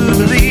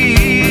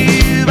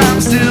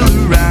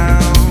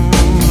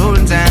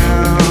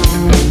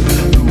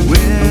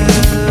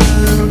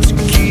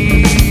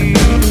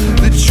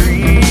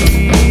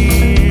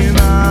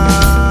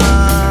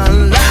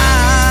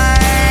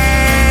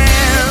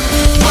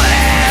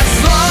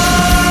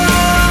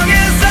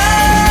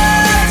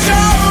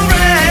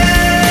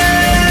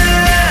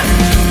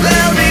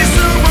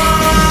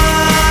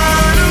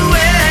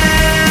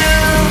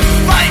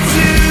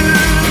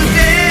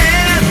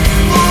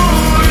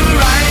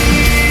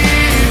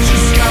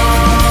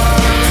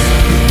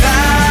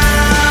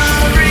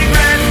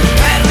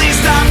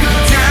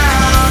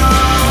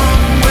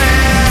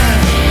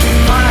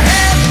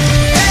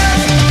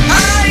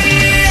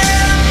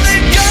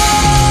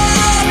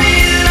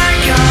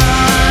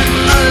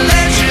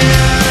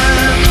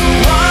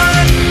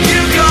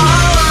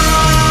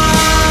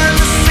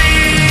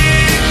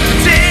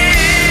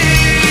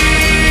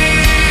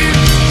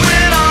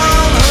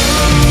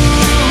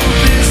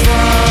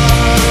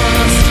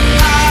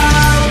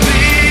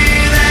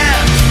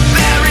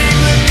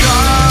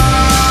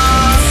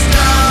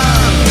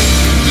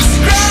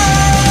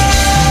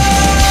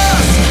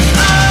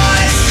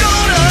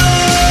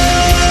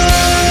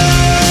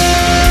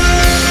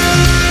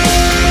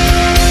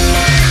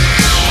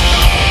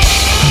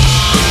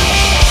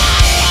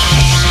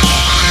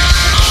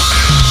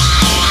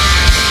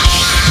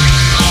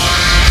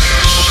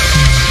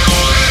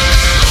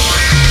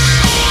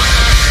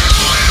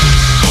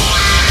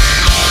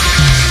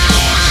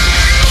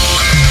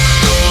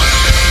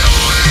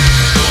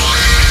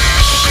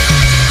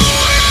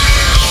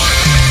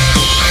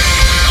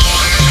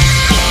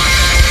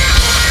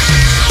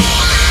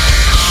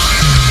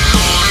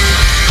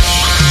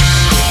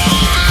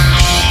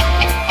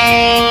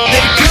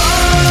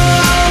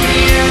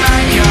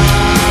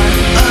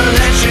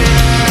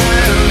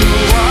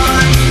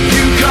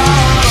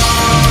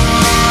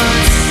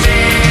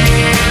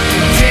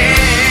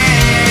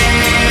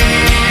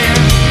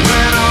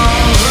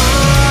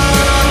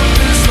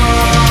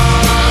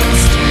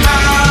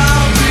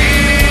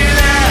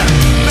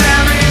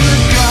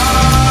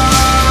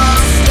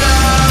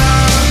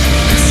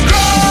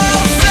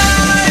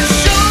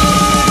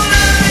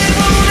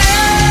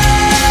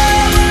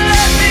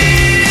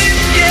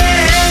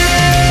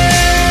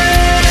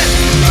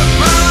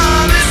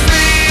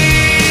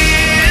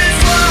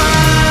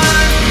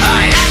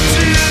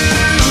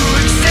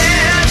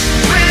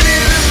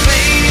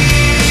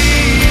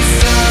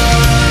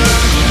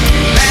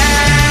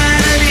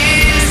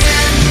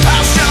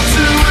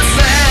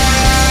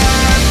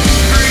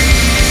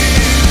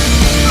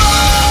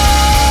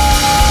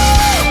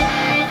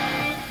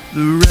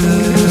And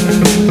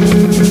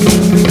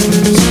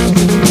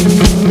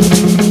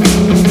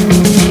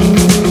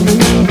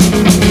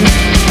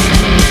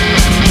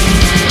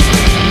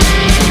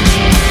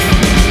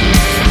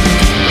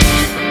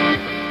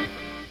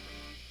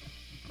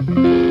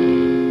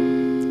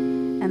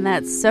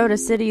that's Soda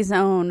City's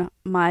own,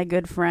 my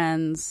good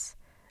friends,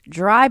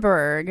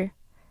 Dryberg,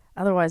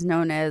 otherwise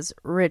known as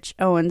Rich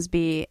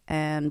Owensby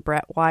and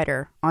Brett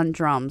Wider on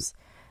drums.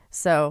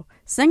 So,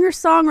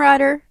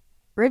 singer-songwriter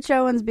Rich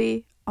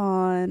Owensby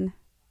on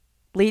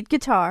lead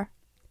guitar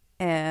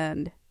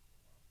and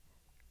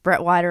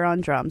Brett Wider on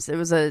drums. It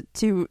was a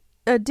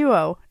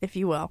duo, if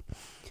you will.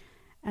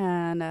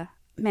 And,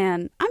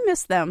 man, I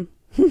miss them.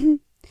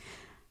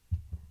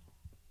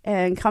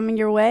 And coming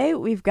your way,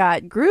 we've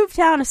got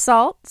Groovetown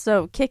Assault,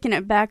 so kicking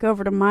it back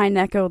over to my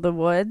neck of the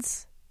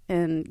woods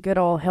in good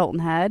old Hilton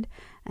Head,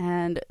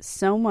 and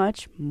so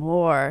much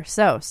more.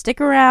 So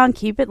stick around,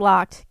 keep it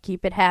locked,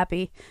 keep it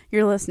happy.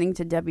 You're listening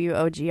to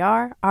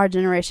WOGR,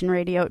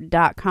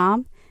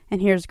 OurGenerationRadio.com,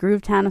 and here's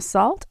Groovetown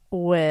Assault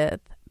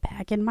with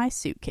Back in My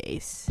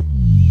Suitcase.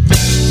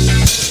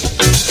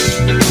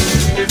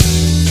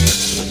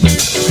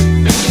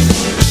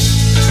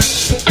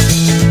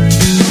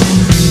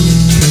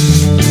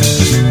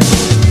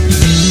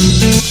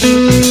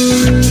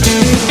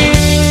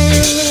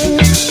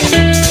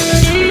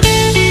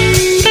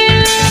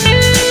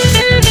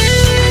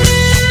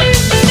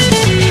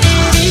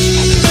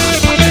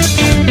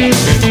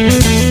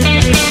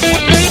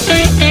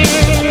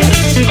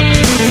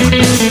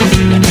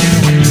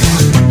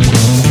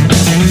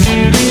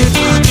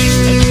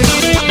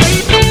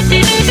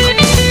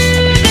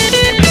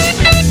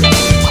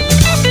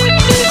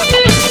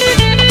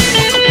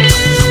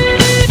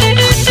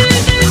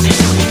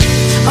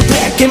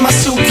 In my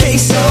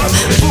suitcase,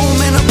 boom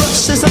in a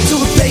rush as I'm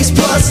toothpaste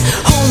plus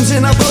homes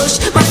in a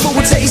bush, my food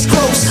tastes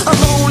gross.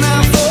 Alone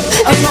I'm full,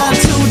 a long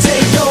 2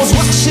 day goes.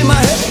 Washing my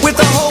head with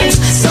the hose,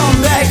 some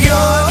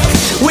backyard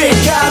where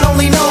God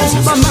only knows.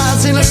 My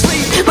mind's in a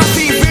sleep, my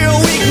feet feel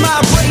weak, my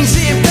brain's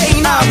in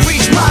pain. I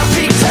reach my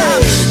peak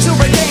time to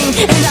regain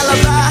an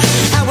alibi.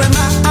 How am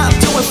I? I'm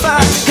doing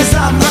fine, cause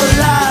I'm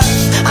alive.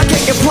 I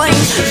can't complain,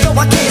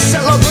 though I can't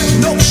celebrate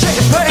no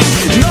champagne.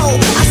 No,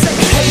 I say,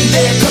 hey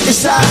there, come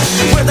inside,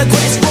 where the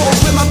grass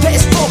grows, where my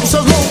past goes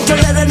alone to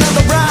let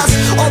another rise.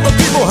 All the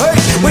people hurt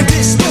when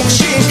this smoke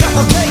shit got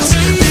my face.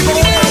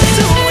 People, I'm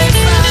doing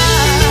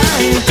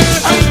fine.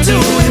 I'm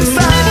doing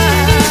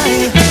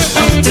fine.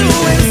 I'm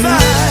doing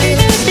fine.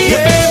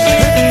 Yeah,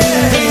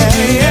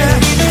 yeah.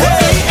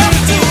 Hey, I'm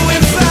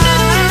doing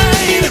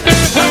fine.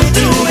 I'm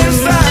doing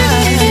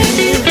fine.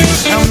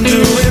 I'm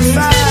doing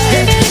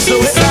fine.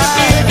 So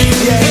fine.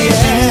 Yeah,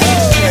 yeah,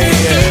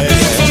 yeah.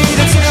 For me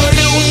to tell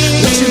you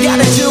what you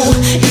gotta do,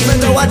 even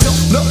though I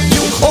don't know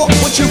you or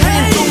what you've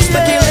been through.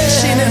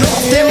 Speculation and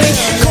often me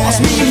cost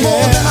me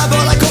more than I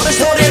thought I could have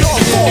started off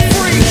for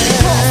free.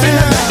 Cough in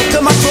the back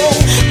of my throat,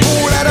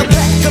 pull out the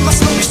back of my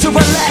smokes to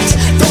relax.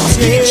 Thoughts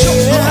get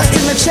choked, lost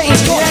in the chains,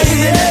 caught in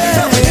the neck,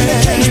 felt in the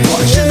cage,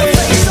 punched in the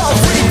face, all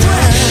free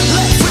breath.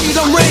 Let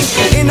freedom ring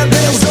in the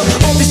bells of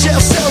all these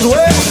jail cells.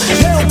 Well,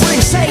 hell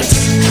brings saints,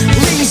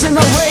 leaves in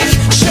the rain,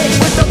 shake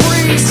with the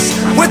breeze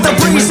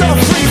of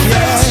free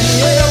face.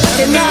 They'll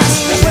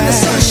recognize when the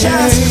sun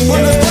shines,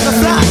 when the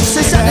butterflies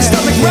inside the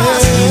stomach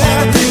rise.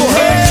 All the people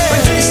hurt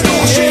when this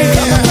storm shit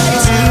got my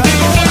place.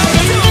 People, I'm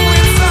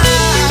doing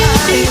fine.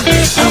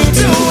 I'm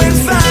doing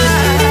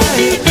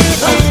fine.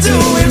 I'm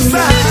doing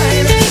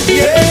fine.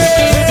 Yeah,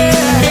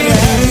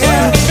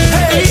 yeah.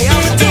 Hey,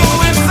 I'm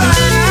doing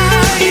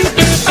fine.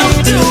 I'm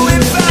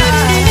doing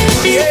fine.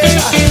 Yeah,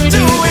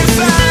 doing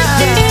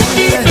fine.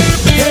 Yeah,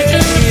 yeah,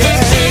 yeah.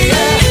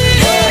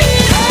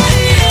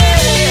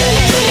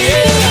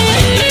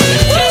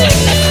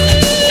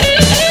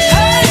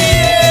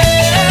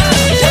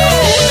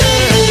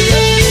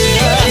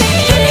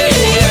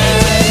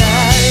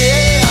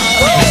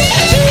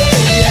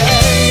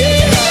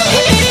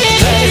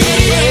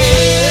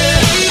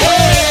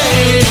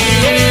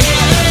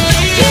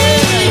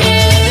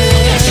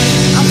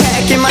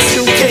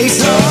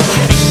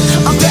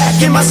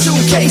 My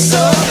suitcase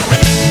up,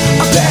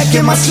 I'm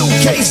packing my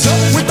suitcase up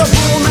with a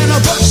broom and a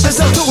brush as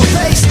I do a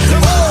pace.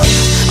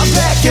 I'm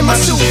packing my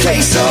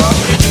suitcase up,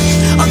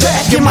 I'm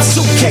packing my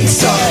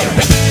suitcase up,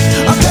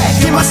 I'm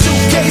packing my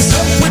suitcase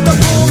up with a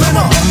broom and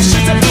a brush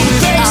as I do a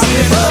pace. I've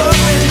been up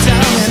and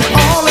down and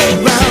all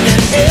around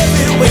and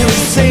everywhere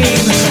it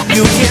seems.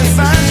 You can't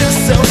find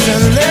yourself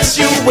unless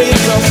you wake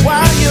up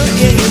while you're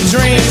in your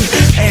dream.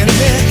 And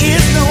there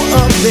is no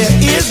up, there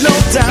is no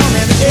down,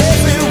 and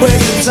everywhere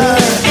you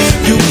turn,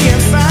 you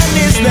can't find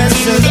these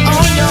lessons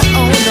on your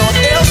own, or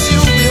else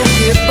you will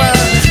get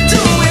burned.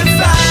 Doing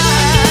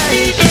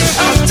fine,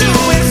 I'm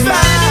doing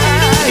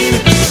fine,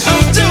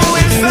 I'm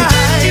doing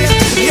fine.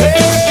 Yeah,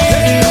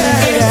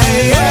 yeah,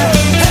 yeah.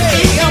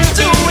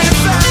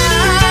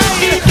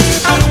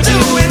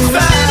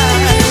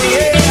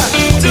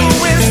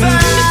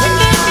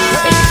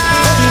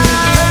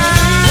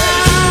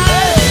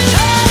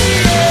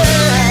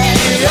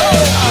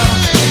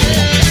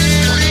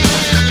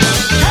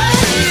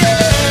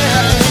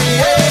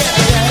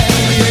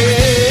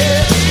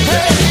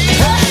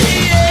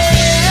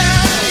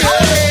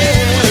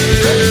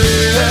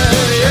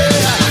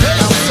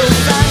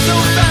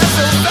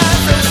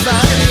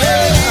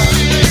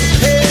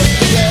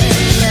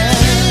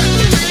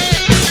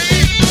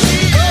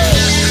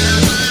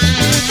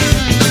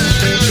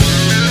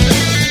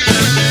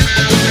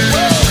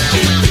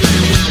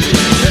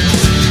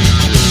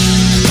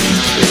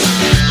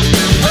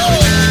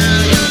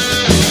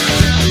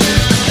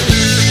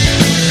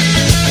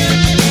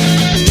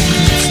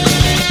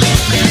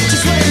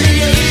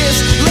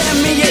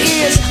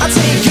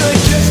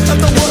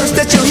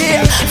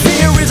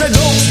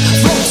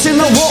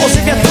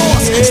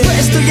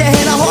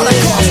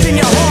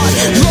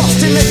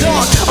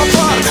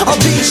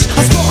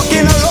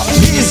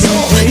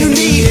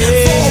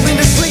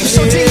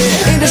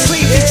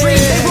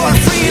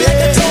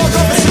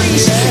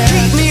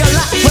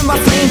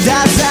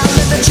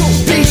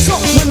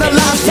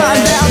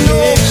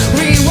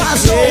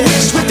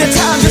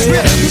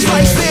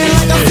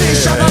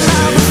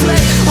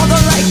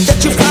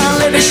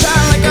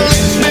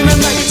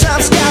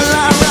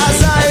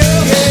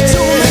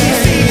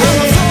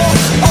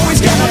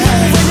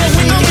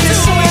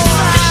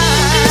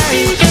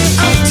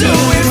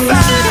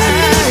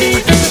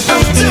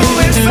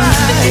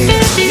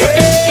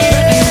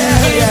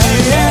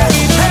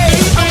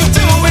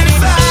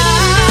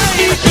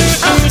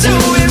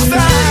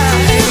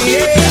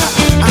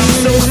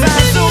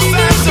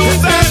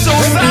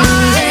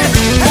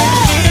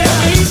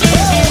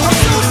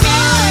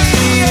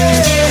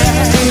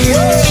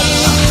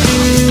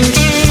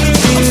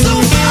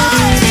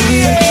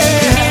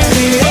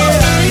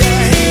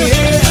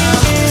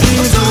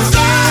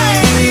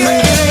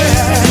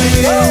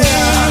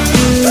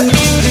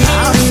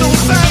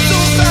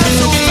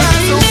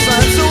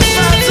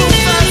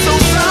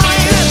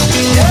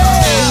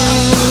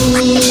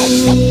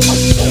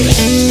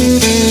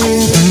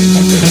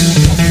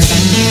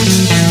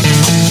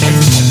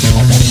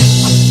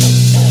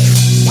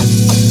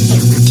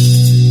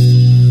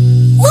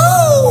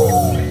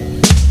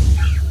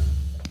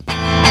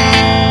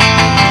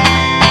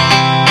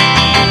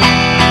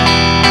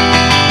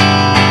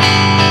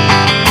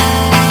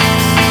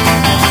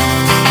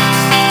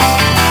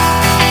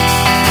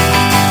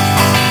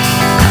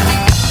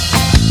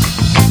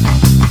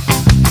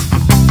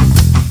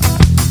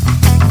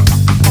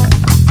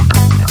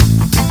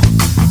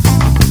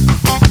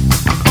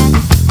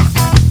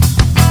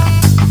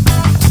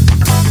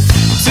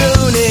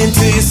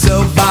 into your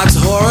soapbox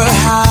horror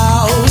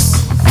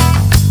house.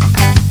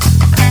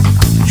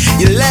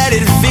 You let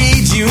it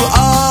feed you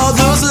all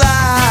those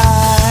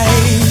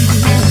lies.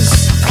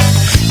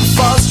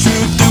 False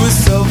truth through a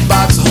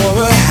soapbox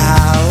horror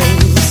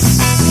house.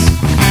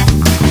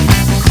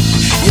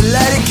 You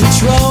let it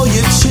control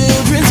your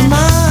children's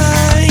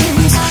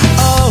minds.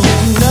 Oh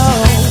no,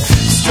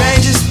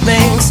 strangest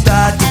things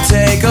start to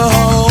take a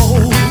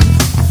hold.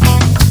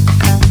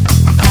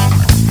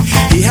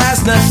 He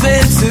has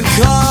nothing to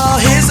call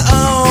his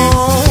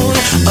own.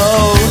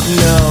 Oh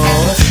no,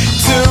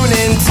 tune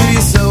into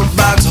your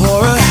soapbox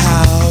horror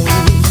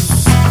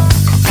house.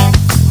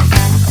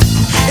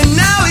 And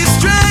now he's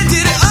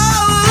stranded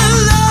all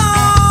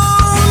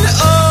alone.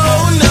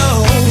 Oh no,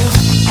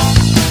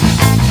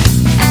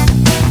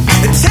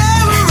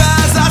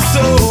 terrorize our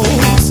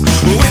souls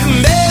with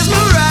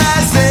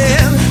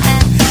mesmerizing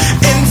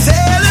and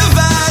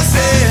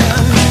televising.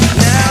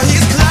 Now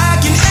he's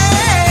clocking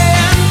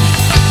in,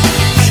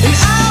 and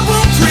I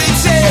won't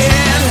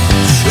pretend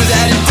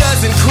that it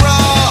doesn't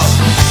crawl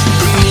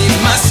beneath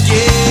my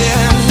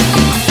skin.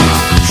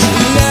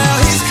 Now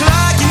he's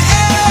clocking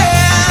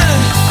in,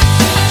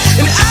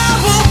 and I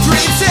won't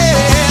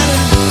pretend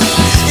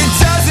it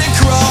doesn't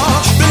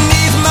crawl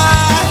beneath my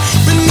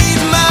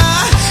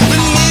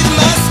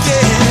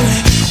skin.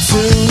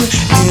 Tune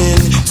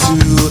into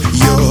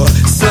your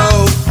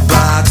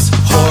soapbox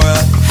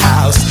horror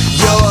house.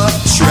 You're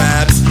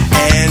trapped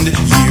and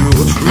you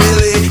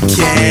really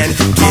can't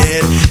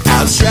get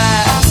out.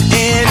 Trapped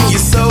in your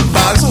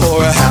soapbox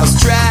horror house.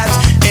 Trapped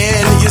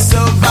in your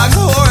soapbox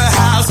horror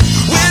house.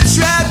 We're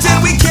trapped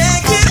and we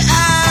can't get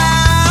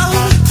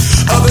out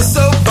of a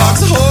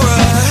soapbox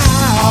horror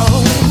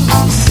house.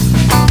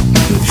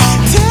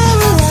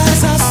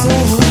 Terrorize our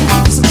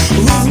souls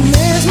with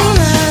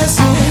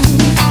mesmerizing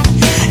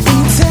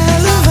and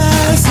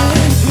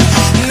televising.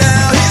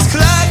 Now he's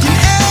clocking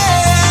in,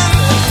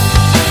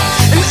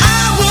 and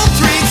I won't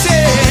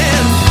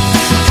pretend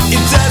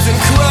it doesn't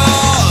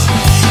crawl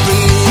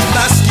beneath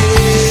my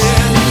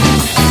skin.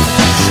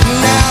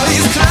 Now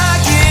he's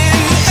clocking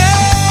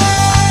in,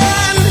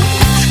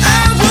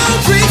 I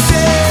won't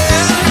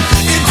pretend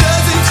it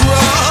doesn't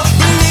crawl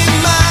beneath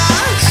my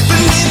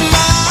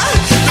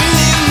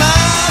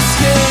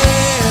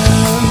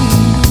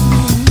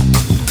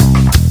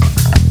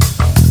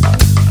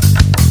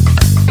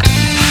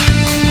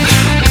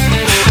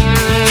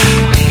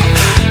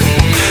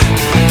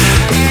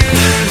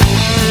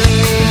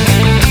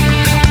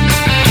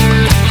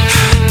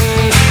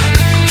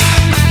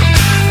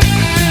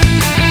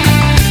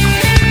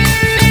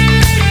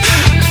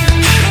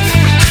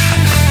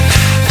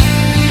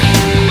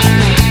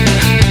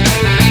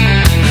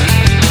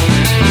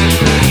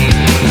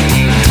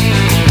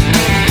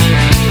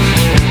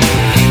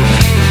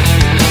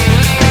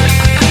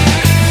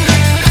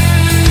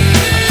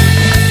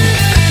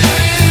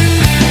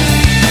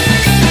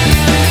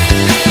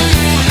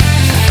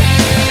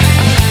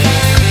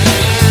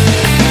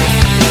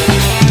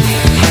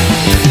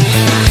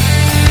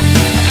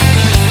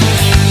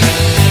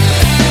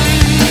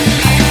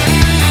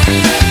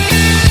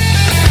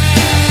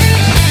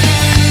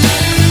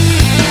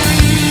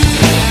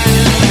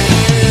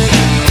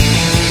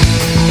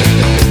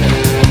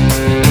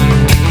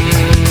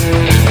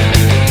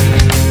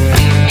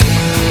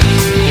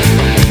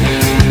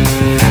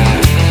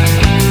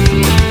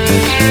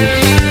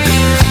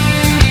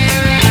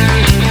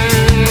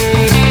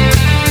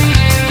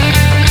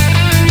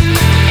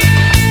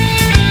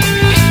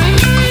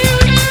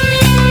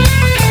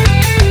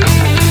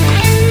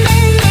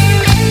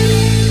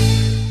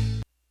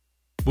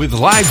With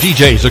live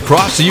DJs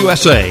across the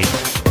USA,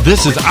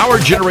 this is Our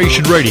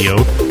Generation Radio,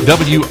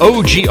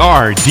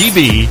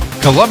 WOGR-DB,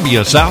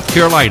 Columbia, South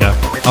Carolina,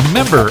 a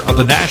member of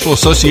the National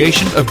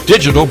Association of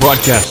Digital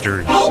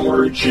Broadcasters.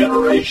 Our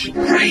Generation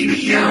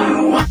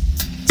Radio.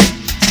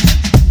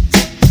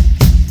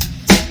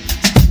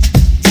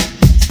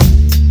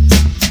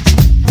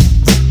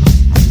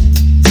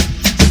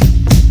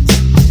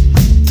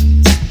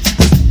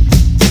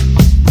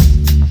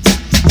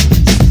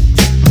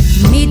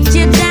 Meet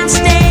you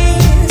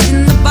downstairs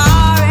in the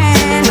bar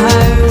and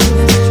her.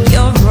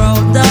 Your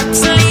rolled up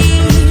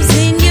sleeves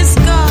in your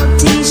skull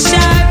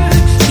t-shirt.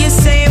 You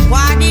say,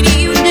 what did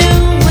you do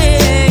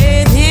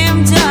with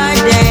him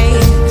today?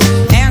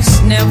 And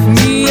sniff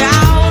me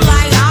out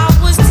like I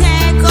was 10.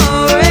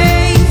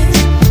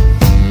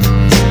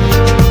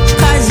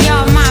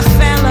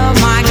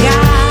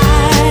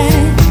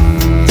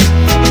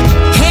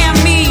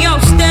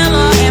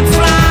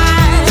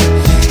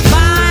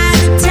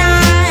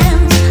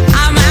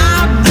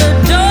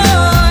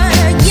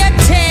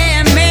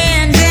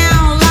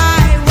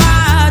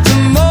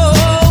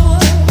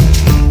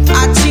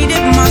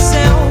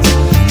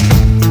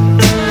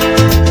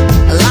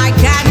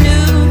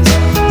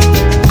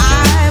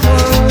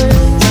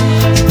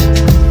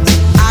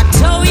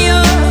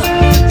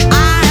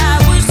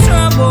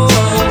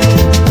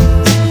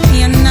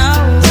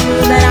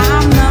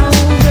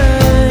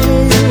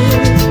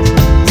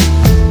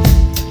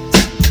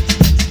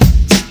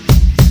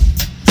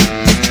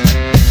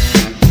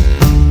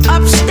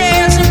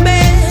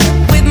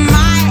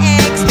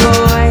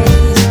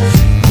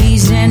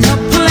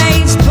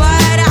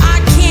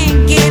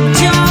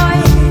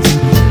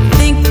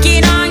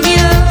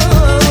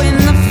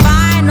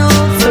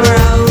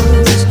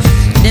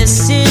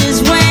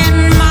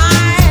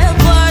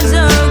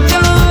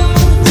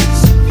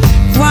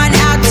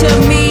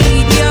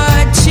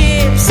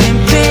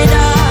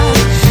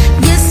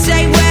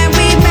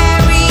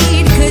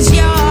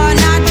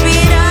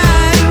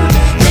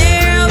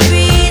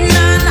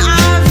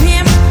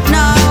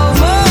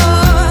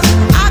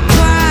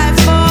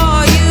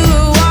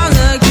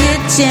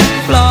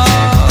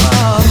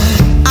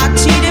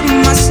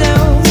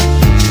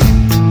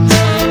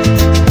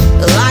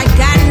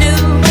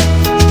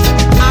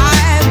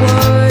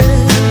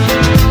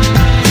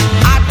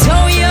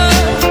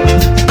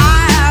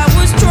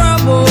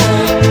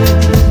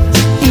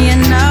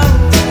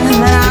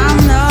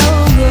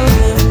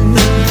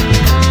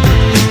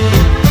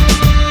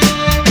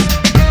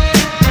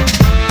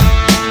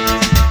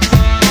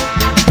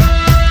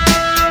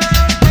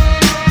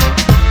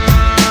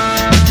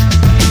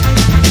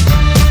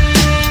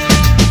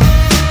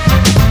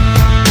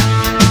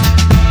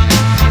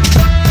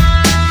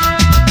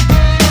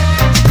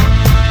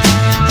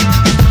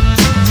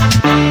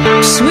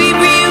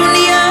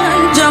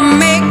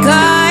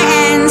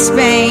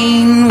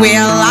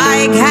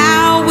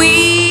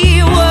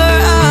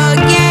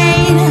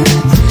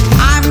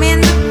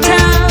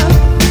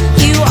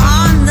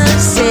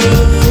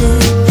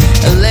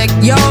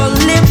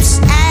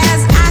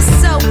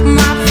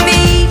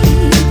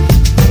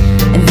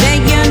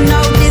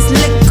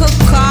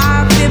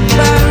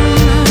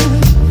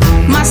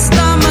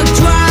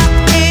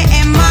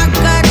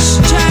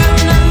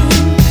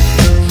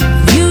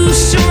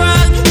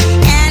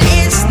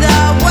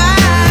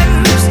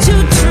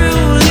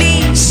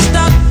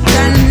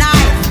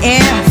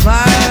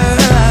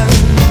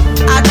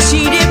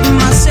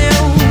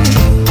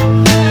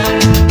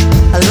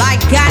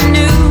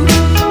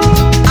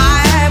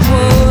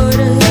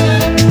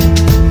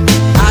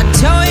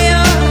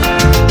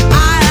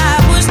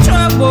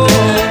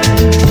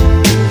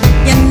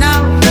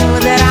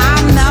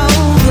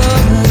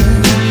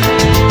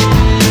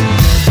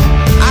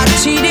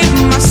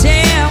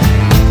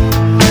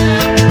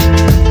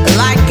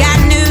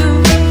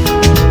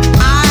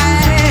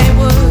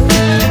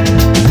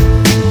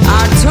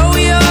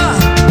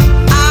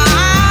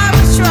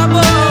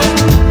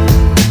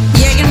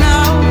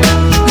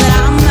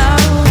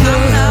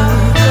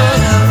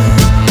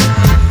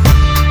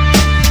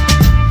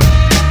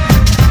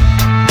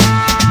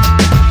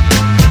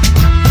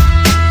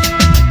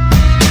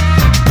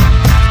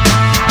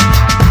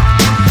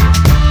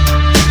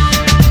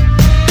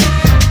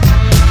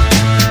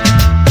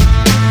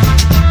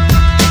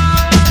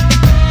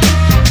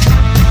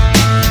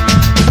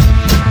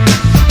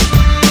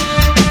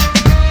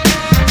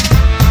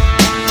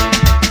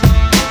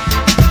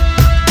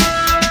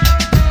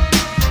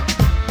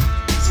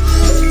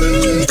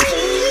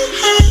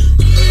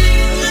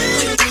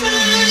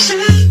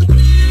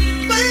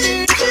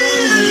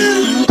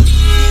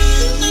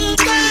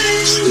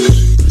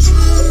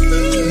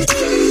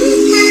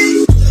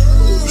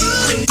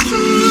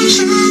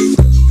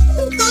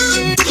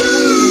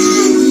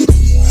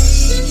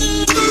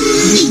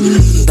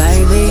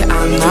 baby,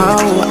 I know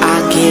I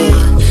get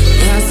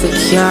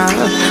insecure.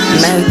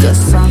 Make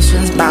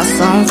assumptions about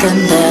something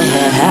that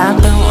had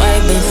happened way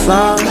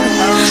before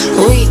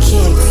we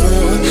kicked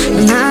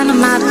it. None of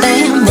my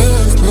damn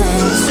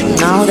business.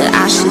 Know that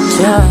I should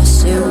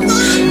trust you.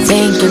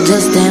 Think you're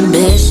just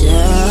ambitious.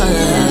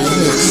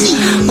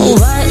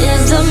 What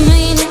is the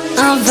meaning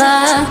of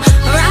that?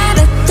 Ride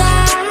or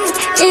die?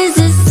 Is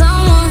it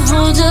someone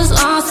who just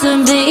wants to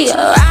be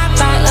right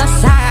by your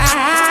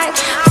side?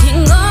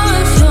 Can go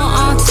if you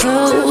want to.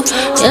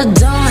 You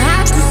don't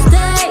have to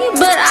stay,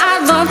 but I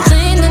don't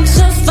think that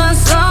you'll find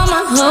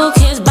someone who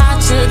cares about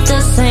you the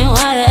same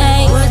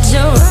way. Would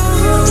you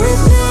roll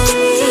with me?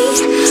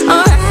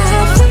 Or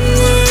ride for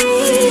me?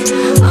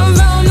 Or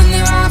roll me,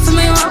 ride for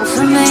me, roll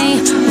for me.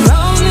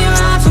 Roll me,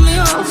 ride for me,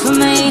 roll for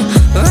me.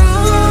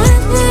 Roll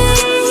with me.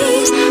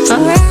 Or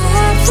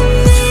ride for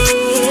me.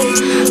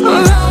 Or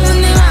roll with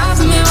me, ride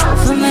for me, roll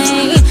for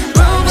me.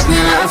 Roll with me,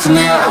 ride for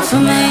me, roll for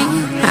me.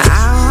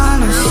 I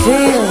wanna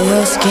feel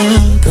your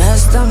skin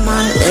pressed on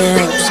my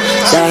lips.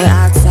 Say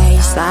I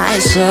taste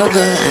like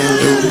sugar and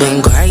you've been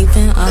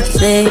craving a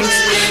fix.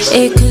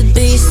 It could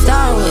be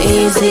so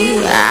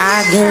easy,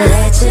 I could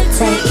let you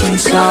take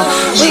control.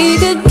 We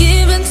could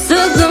give into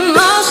the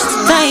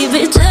motions,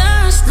 baby,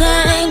 just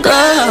let go.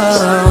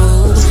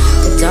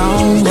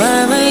 Don't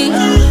worry,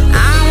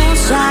 I won't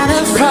try to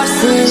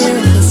force it.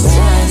 It's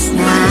just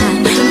not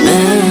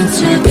meant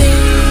to be.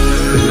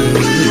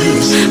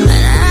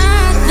 But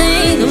I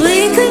think we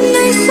could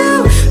make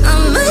some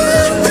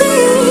amazing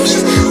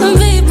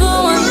people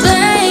one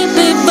day,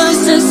 people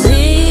to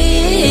see.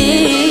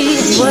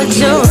 Would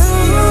you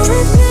roll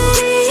with me?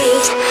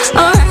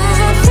 Or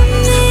ride for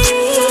me?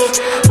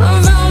 Or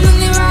roll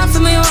me, ride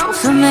for me, roll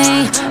for me.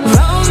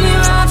 Roll me,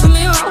 ride for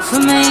me, roll for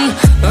me.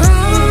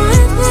 Roll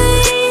with me.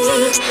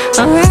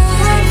 Or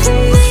ride for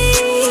me.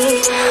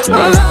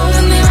 Or roll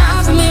with me,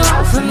 ride for me,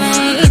 roll for me.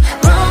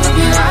 Roll with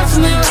me, ride for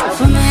me, roll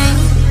for me.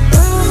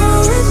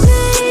 Roll with me.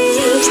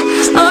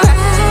 Or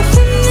ride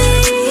for me.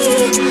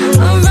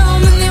 Or roll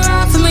with me,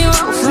 ride for me,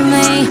 roll for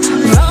me.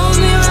 Roll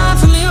me, ride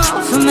for me,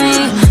 roll for me.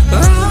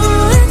 Roll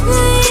with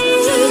me.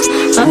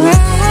 Or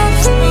ride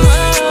for me.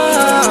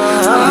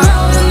 Or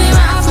roll with me,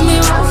 ride for me,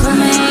 roll for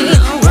me.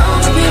 Roll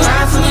with me,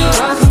 ride for me,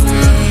 roll for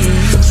me.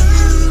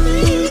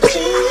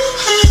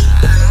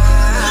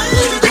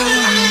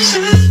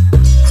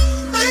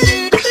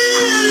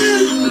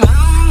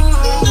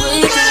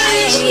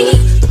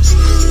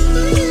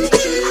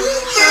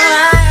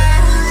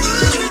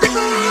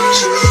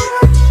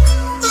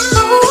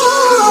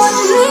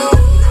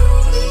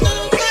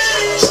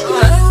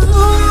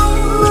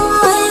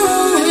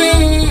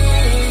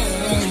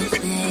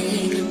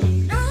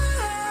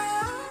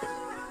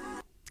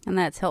 And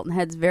that's Hilton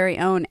Head's very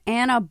own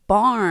Anna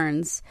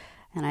Barnes.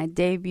 And I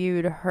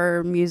debuted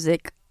her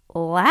music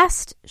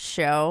last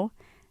show.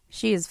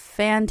 She is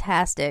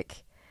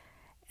fantastic.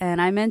 And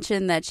I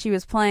mentioned that she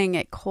was playing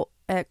at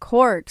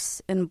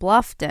Corks in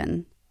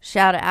Bluffton.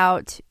 Shout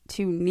out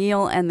to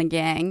Neil and the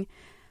gang.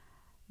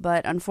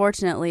 But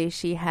unfortunately,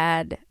 she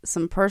had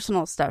some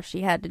personal stuff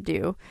she had to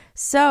do.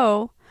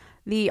 So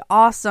the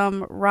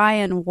awesome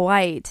Ryan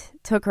White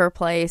took her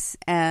place,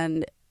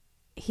 and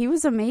he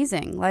was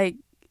amazing. Like,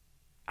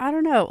 I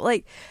don't know,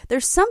 like,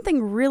 there's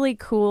something really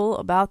cool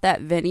about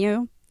that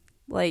venue.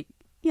 Like,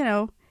 you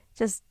know,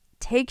 just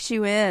takes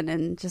you in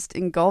and just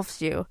engulfs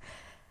you.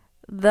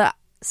 The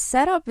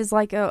setup is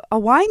like a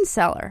wine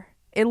cellar.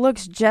 It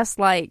looks just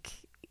like,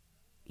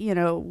 you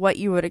know, what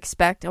you would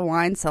expect a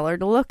wine cellar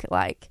to look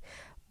like.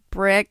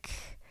 Brick,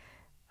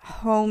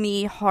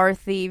 homey,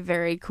 hearthy,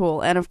 very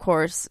cool. And of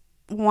course,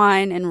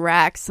 wine and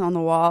racks on the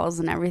walls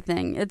and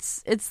everything.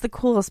 It's the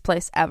coolest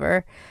place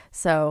ever.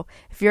 So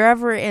if you're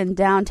ever in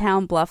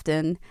downtown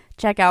Bluffton,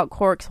 check out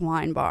Cork's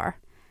Wine Bar.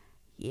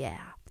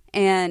 Yeah.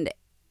 And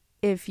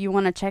if you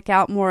want to check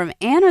out more of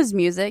Anna's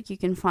music, you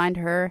can find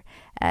her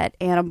at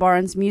Anna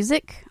Barnes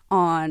Music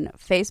on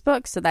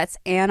Facebook. So that's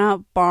Anna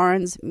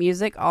Barnes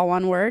Music, all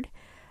one word.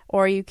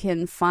 Or you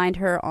can find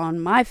her on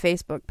my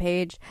Facebook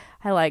page.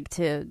 I like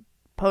to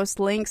post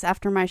links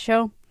after my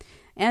show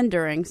and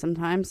during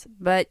sometimes.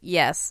 But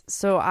yes,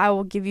 so I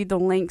will give you the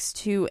links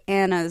to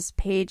Anna's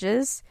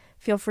pages.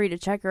 Feel free to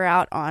check her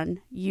out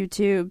on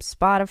YouTube,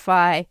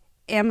 Spotify,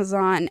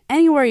 Amazon,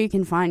 anywhere you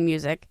can find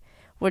music,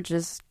 which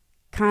is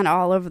kind of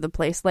all over the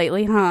place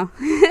lately, huh?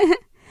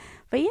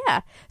 But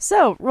yeah,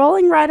 so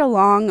rolling right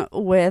along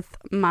with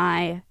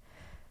my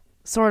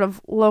sort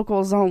of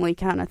locals only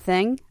kind of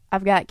thing.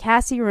 I've got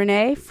Cassie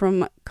Renee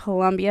from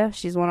Columbia.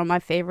 She's one of my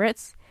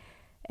favorites.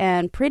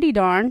 And Pretty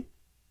Darn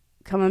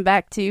coming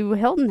back to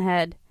Hilton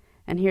Head.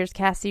 And here's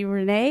Cassie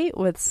Renee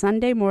with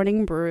Sunday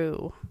Morning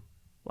Brew.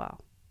 Wow.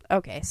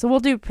 Okay, so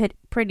we'll do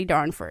Pretty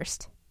Darn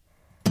first.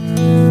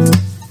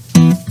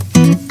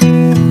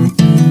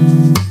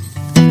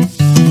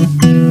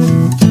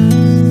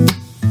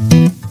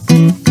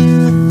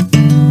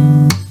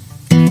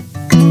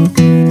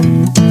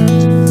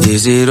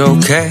 Is it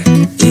okay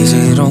Is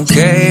it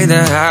okay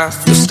that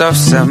half your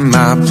stuff's at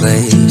my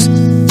place?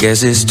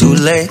 Guess it's too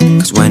late,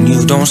 cause when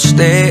you don't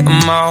stay,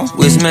 I'm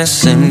always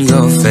missing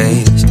your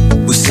face.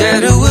 We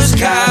said it was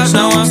cash,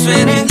 now I'm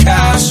spending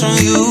cash on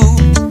you.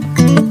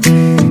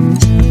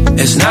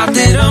 It's not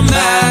that I'm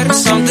mad,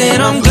 it's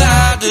something I'm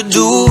glad to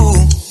do.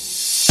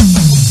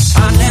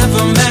 I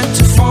never meant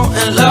to fall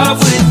in love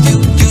with you.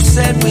 You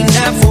said we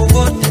never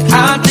would,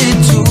 I did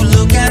too.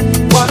 Look at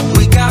what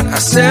we got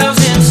ourselves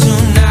into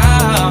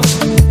now.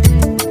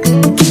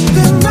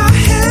 Keeping my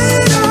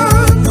head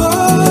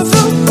above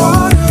the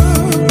water.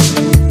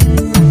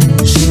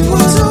 She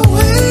was a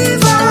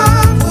wave I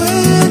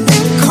went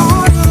and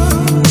caught her.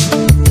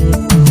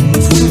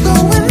 If we're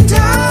going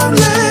down,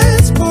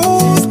 let's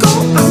both go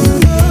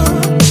under.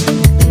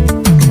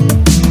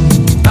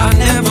 I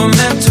never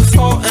meant to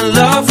fall in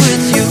love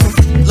with you.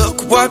 Look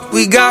what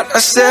we got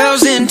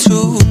ourselves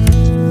into.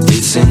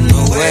 It's in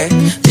the way,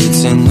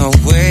 it's in the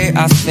way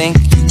I think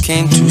you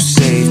came to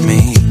save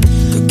me.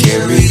 Got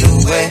carried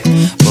away,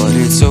 but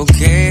it's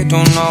okay,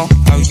 don't know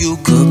how you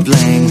could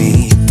blame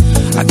me.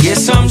 I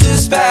guess I'm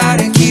just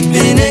bad at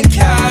keeping it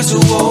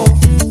casual.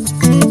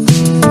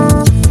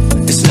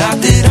 It's not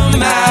that I'm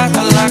mad,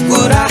 I like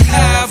what I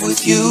have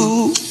with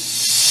you.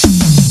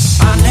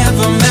 I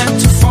never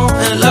meant to fall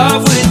in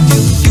love with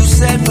you. You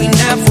said we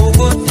never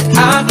would,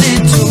 I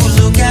did too.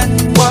 Look at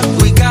what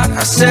we got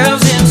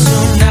ourselves into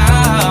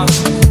now.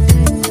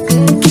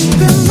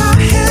 Keeping my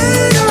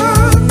head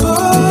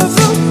above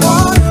the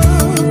water.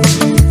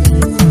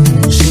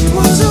 She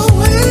was a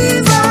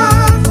wave I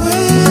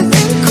went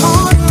and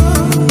caught her.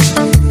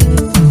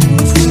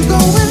 If we're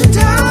going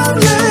down,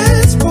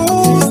 let's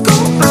both go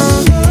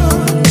under.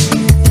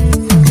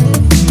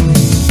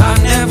 I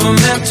never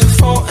meant to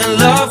fall in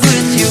love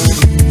with you.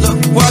 Look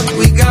what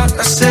we got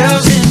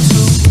ourselves into.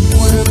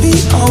 Would it be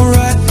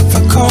alright if I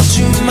called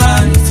you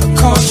mine? If I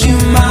called you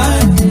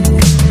mine?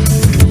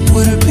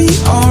 Would it be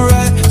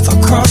alright if I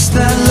crossed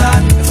that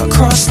line? If I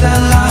crossed that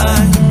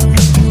line?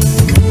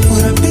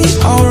 Would it be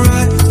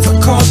alright if I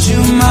called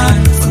you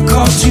mine? If I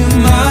called you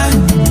mine?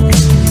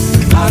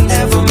 I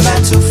never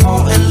meant to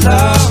fall in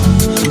love.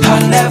 I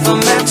never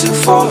meant to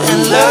fall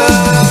in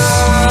love.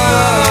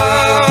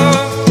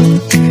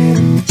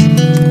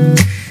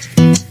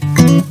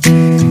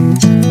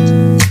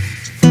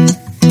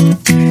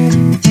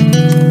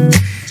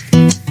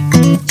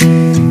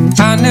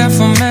 I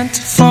never meant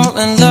to fall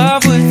in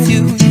love with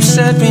you. You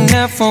said we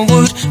never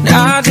would,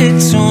 now I did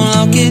too.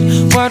 Look at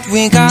what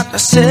we got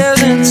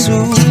ourselves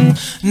into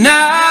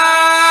now.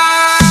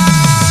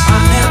 I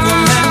never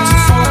meant to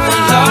fall in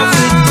love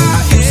with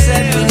you. You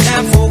said we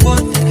never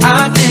would, I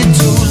did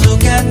too.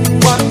 Look at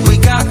what we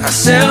got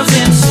ourselves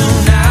into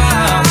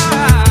now.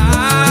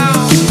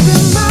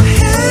 Keeping my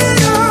head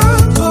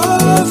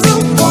above the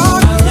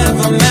water. I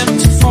never meant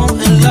to fall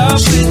in love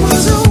with you. She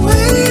was a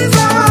wave I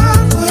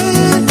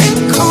went and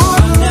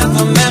caught. I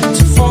never meant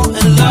to fall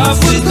in love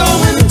with you.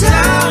 Going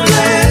down,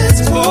 let's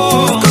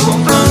both go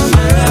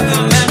under. I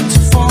never meant to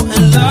fall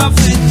in love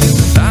with you.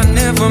 I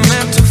never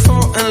meant to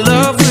fall in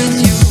love with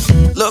you.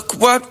 Look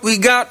what we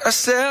got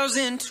ourselves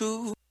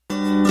into.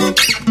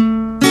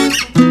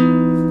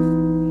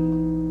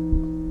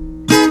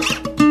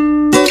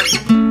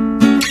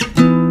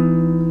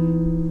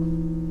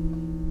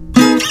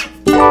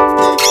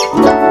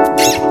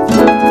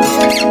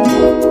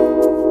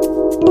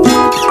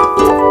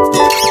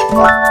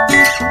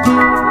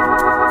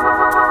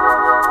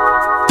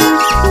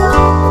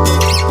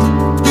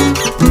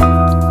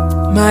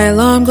 My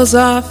alarm goes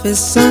off, it's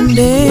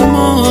Sunday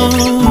morn.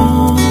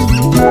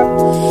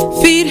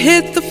 Feet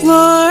hit the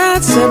floor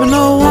at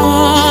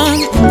 7:01.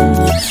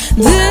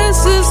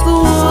 This is the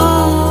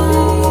one.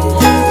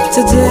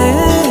 Today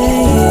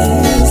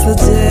is the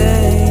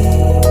day.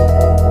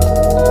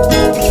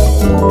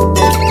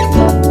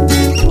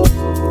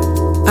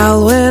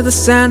 I'll wear the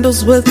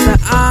sandals with the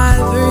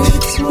ivory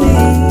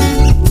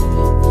tweed,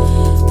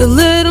 the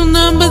little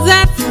number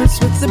that floats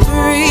with the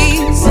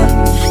breeze,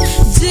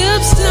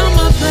 dips down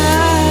my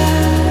back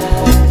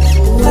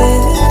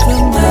with the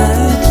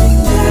matching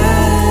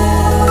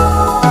bag.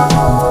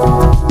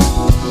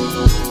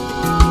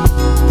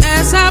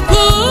 As I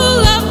pull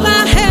up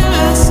my hair,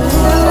 I say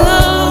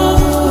hello,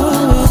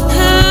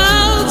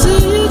 how do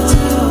you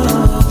do?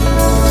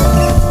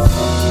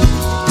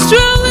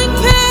 Strolling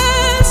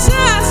past,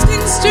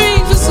 asking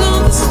strangers on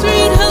the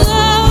street,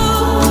 hello,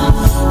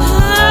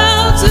 how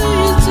do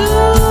you do?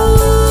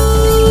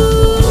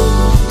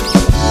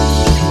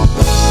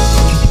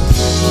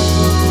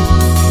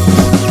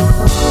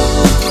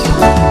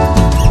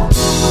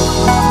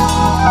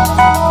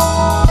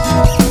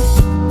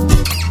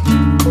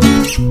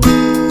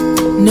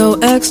 No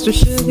extra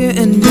sugar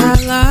in my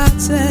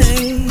latte.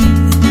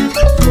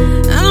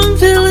 I'm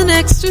feeling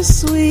extra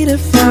sweet,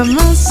 if I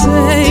must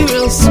say,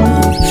 real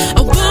smooth.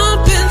 I'll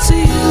bump into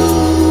you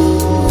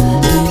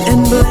and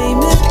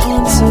blame it on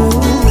two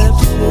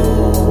left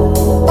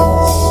shoes.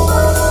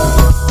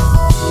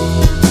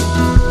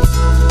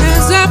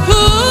 As I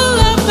pull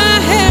up my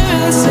hair,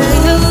 I say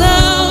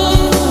hello,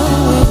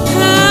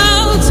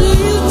 how do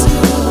you do?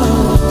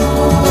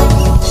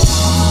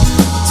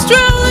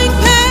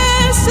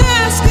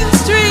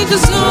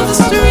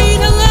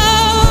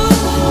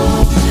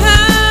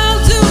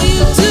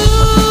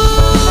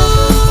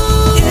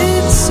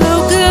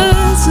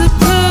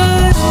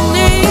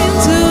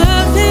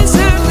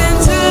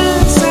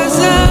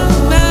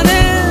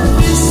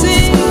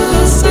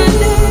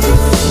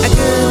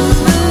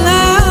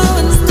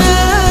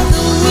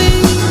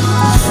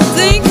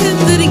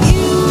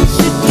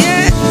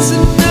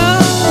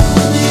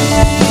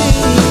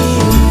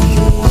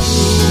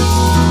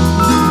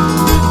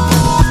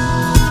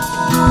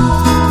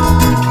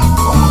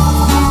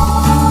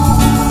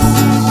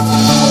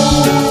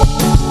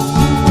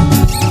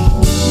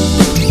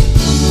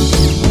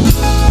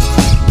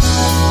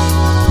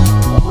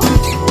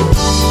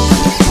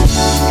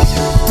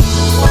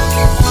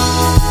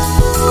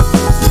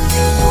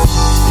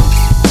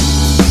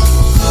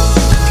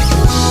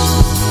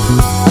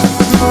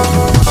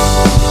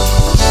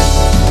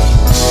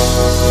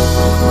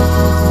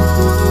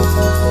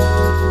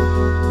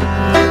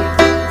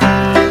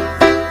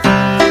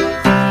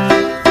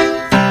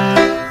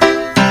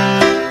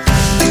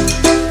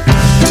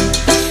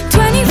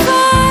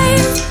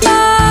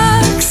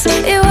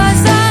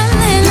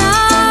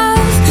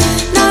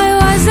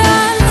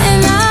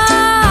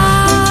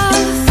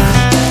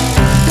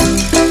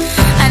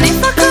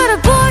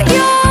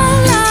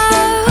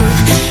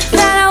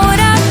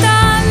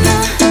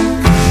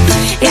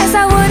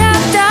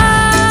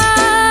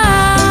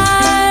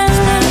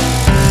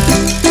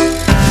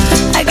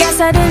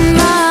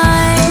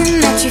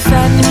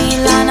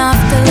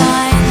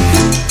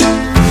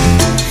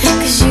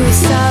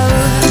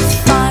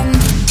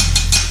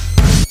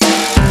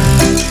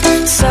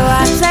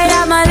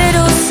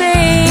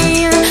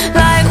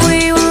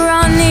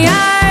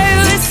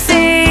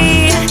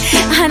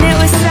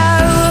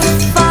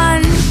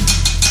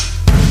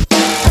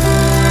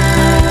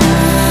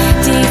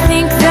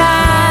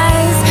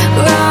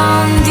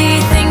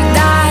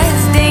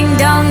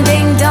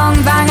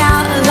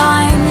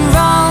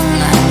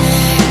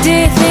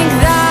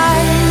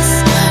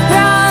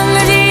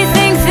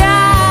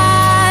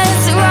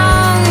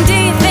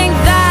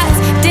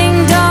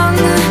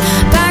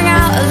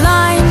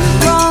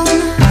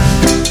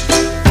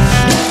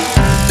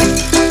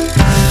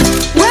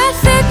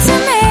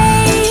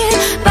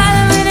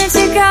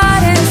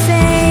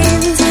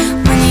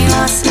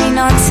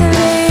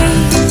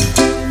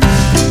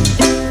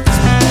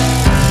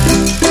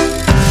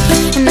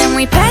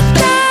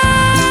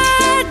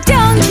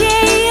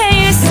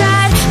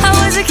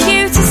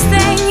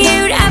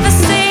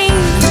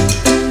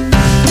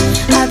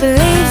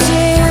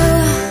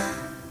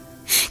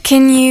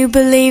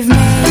 believe me?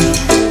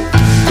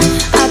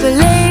 I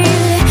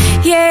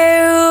believe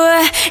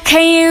you.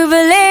 Can you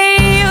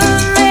believe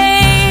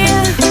me?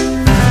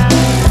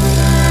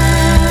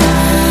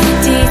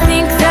 Do you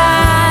think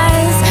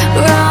that's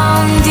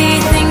wrong? Do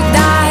you think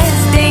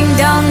that's ding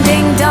dong,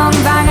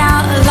 bang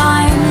out a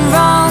line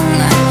wrong?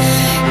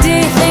 Do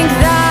you think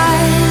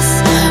that's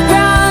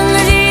wrong?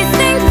 Do you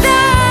think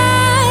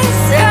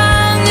that's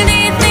wrong? Do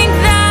you think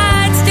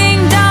that's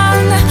ding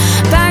dong,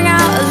 bang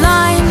out a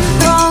line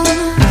wrong?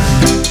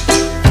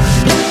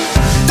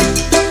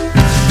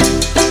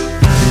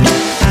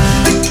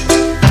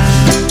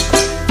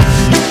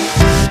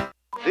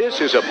 This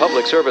is a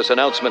public service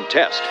announcement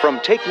test from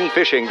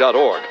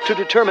TakeMeFishing.org to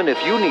determine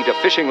if you need a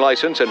fishing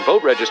license and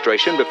boat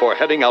registration before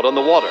heading out on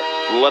the water.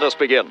 Let us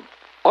begin.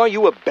 Are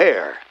you a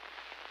bear?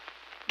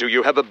 Do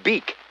you have a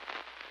beak?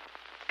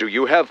 Do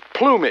you have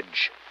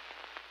plumage?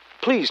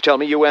 Please tell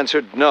me you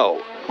answered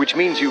no, which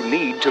means you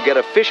need to get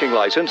a fishing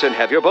license and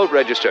have your boat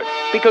registered,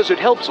 because it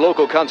helps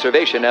local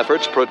conservation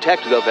efforts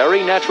protect the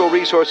very natural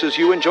resources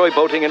you enjoy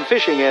boating and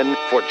fishing in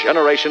for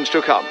generations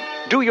to come.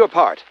 Do your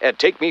part at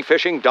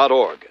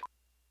TakeMeFishing.org.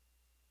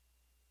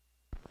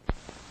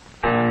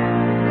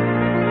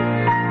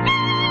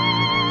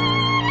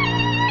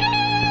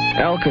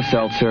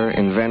 Alka-Seltzer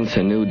invents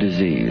a new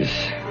disease,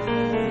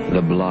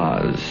 the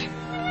blahs.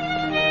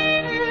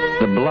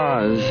 The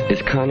blahs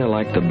is kind of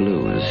like the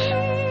blues,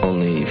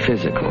 only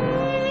physical.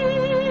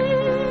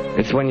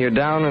 It's when you're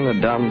down in the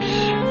dumps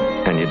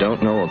and you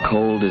don't know a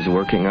cold is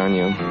working on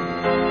you.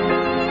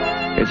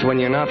 It's when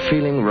you're not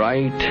feeling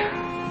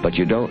right, but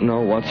you don't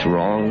know what's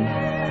wrong.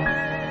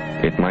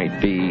 It might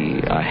be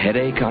a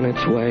headache on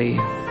its way,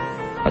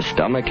 a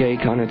stomach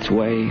ache on its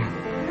way.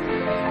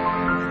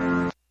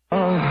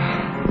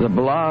 The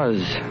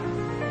blahs,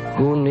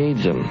 who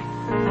needs them?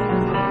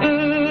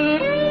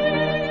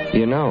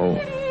 You know,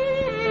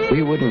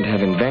 we wouldn't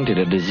have invented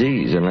a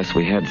disease unless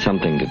we had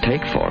something to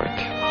take for it.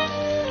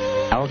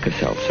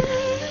 Alka-Seltzer.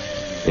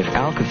 If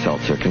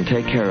Alka-Seltzer can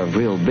take care of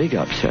real big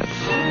upsets,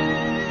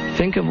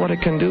 think of what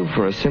it can do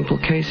for a simple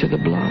case of the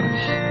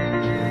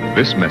blahs.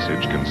 This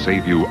message can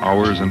save you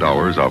hours and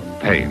hours of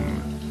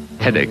pain,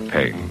 headache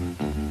pain,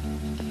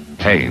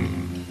 pain,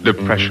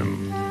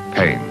 depression,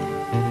 pain,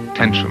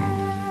 tension,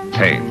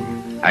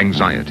 pain,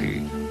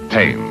 anxiety,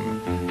 pain,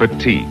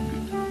 fatigue,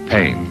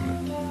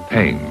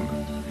 pain.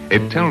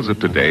 It tells of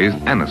today's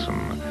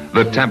Anacin,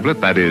 the tablet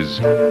that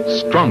is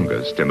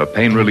strongest in the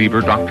pain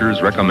reliever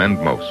doctors recommend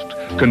most.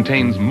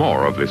 Contains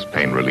more of this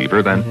pain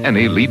reliever than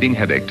any leading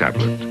headache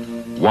tablet.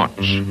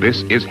 Watch,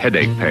 this is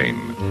headache pain,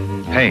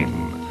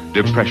 pain,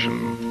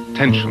 depression,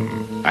 tension,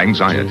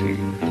 anxiety,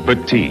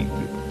 fatigue,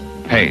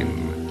 pain.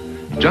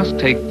 Just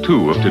take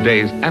 2 of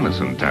today's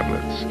Anacin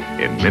tablets.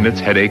 In minutes,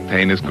 headache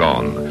pain is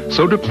gone.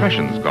 So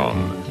depression's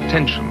gone.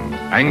 Tension,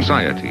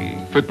 anxiety,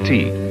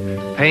 fatigue,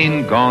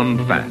 pain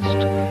gone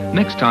fast.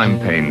 Next time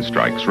pain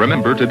strikes,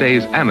 remember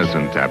today's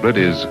Anacin tablet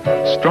is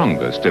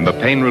strongest in the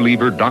pain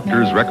reliever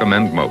doctors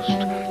recommend most.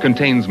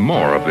 Contains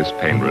more of this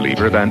pain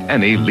reliever than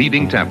any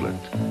leading tablet.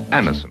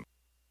 Anacin.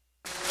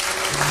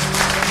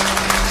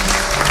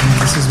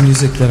 This is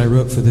music that I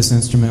wrote for this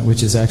instrument,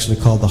 which is actually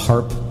called the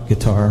harp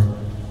guitar,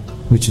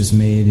 which is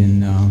made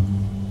in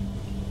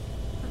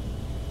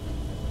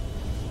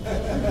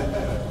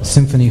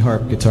symphony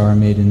harp guitar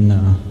made in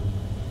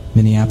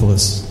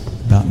Minneapolis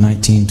about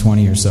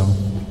 1920 or so.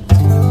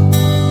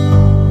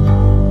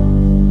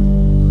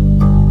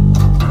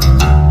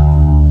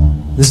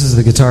 This is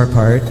the guitar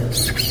part.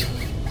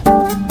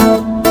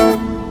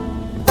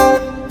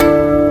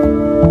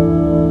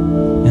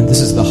 And this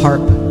is the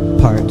harp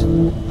part.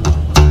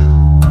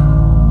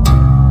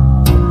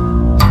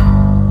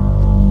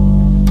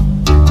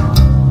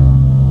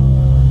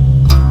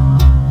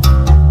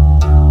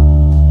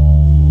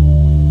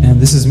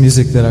 This is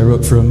music that I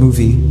wrote for a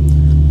movie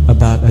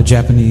about a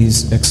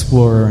Japanese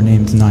explorer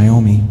named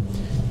Naomi.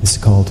 It's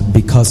called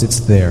Because It's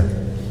There.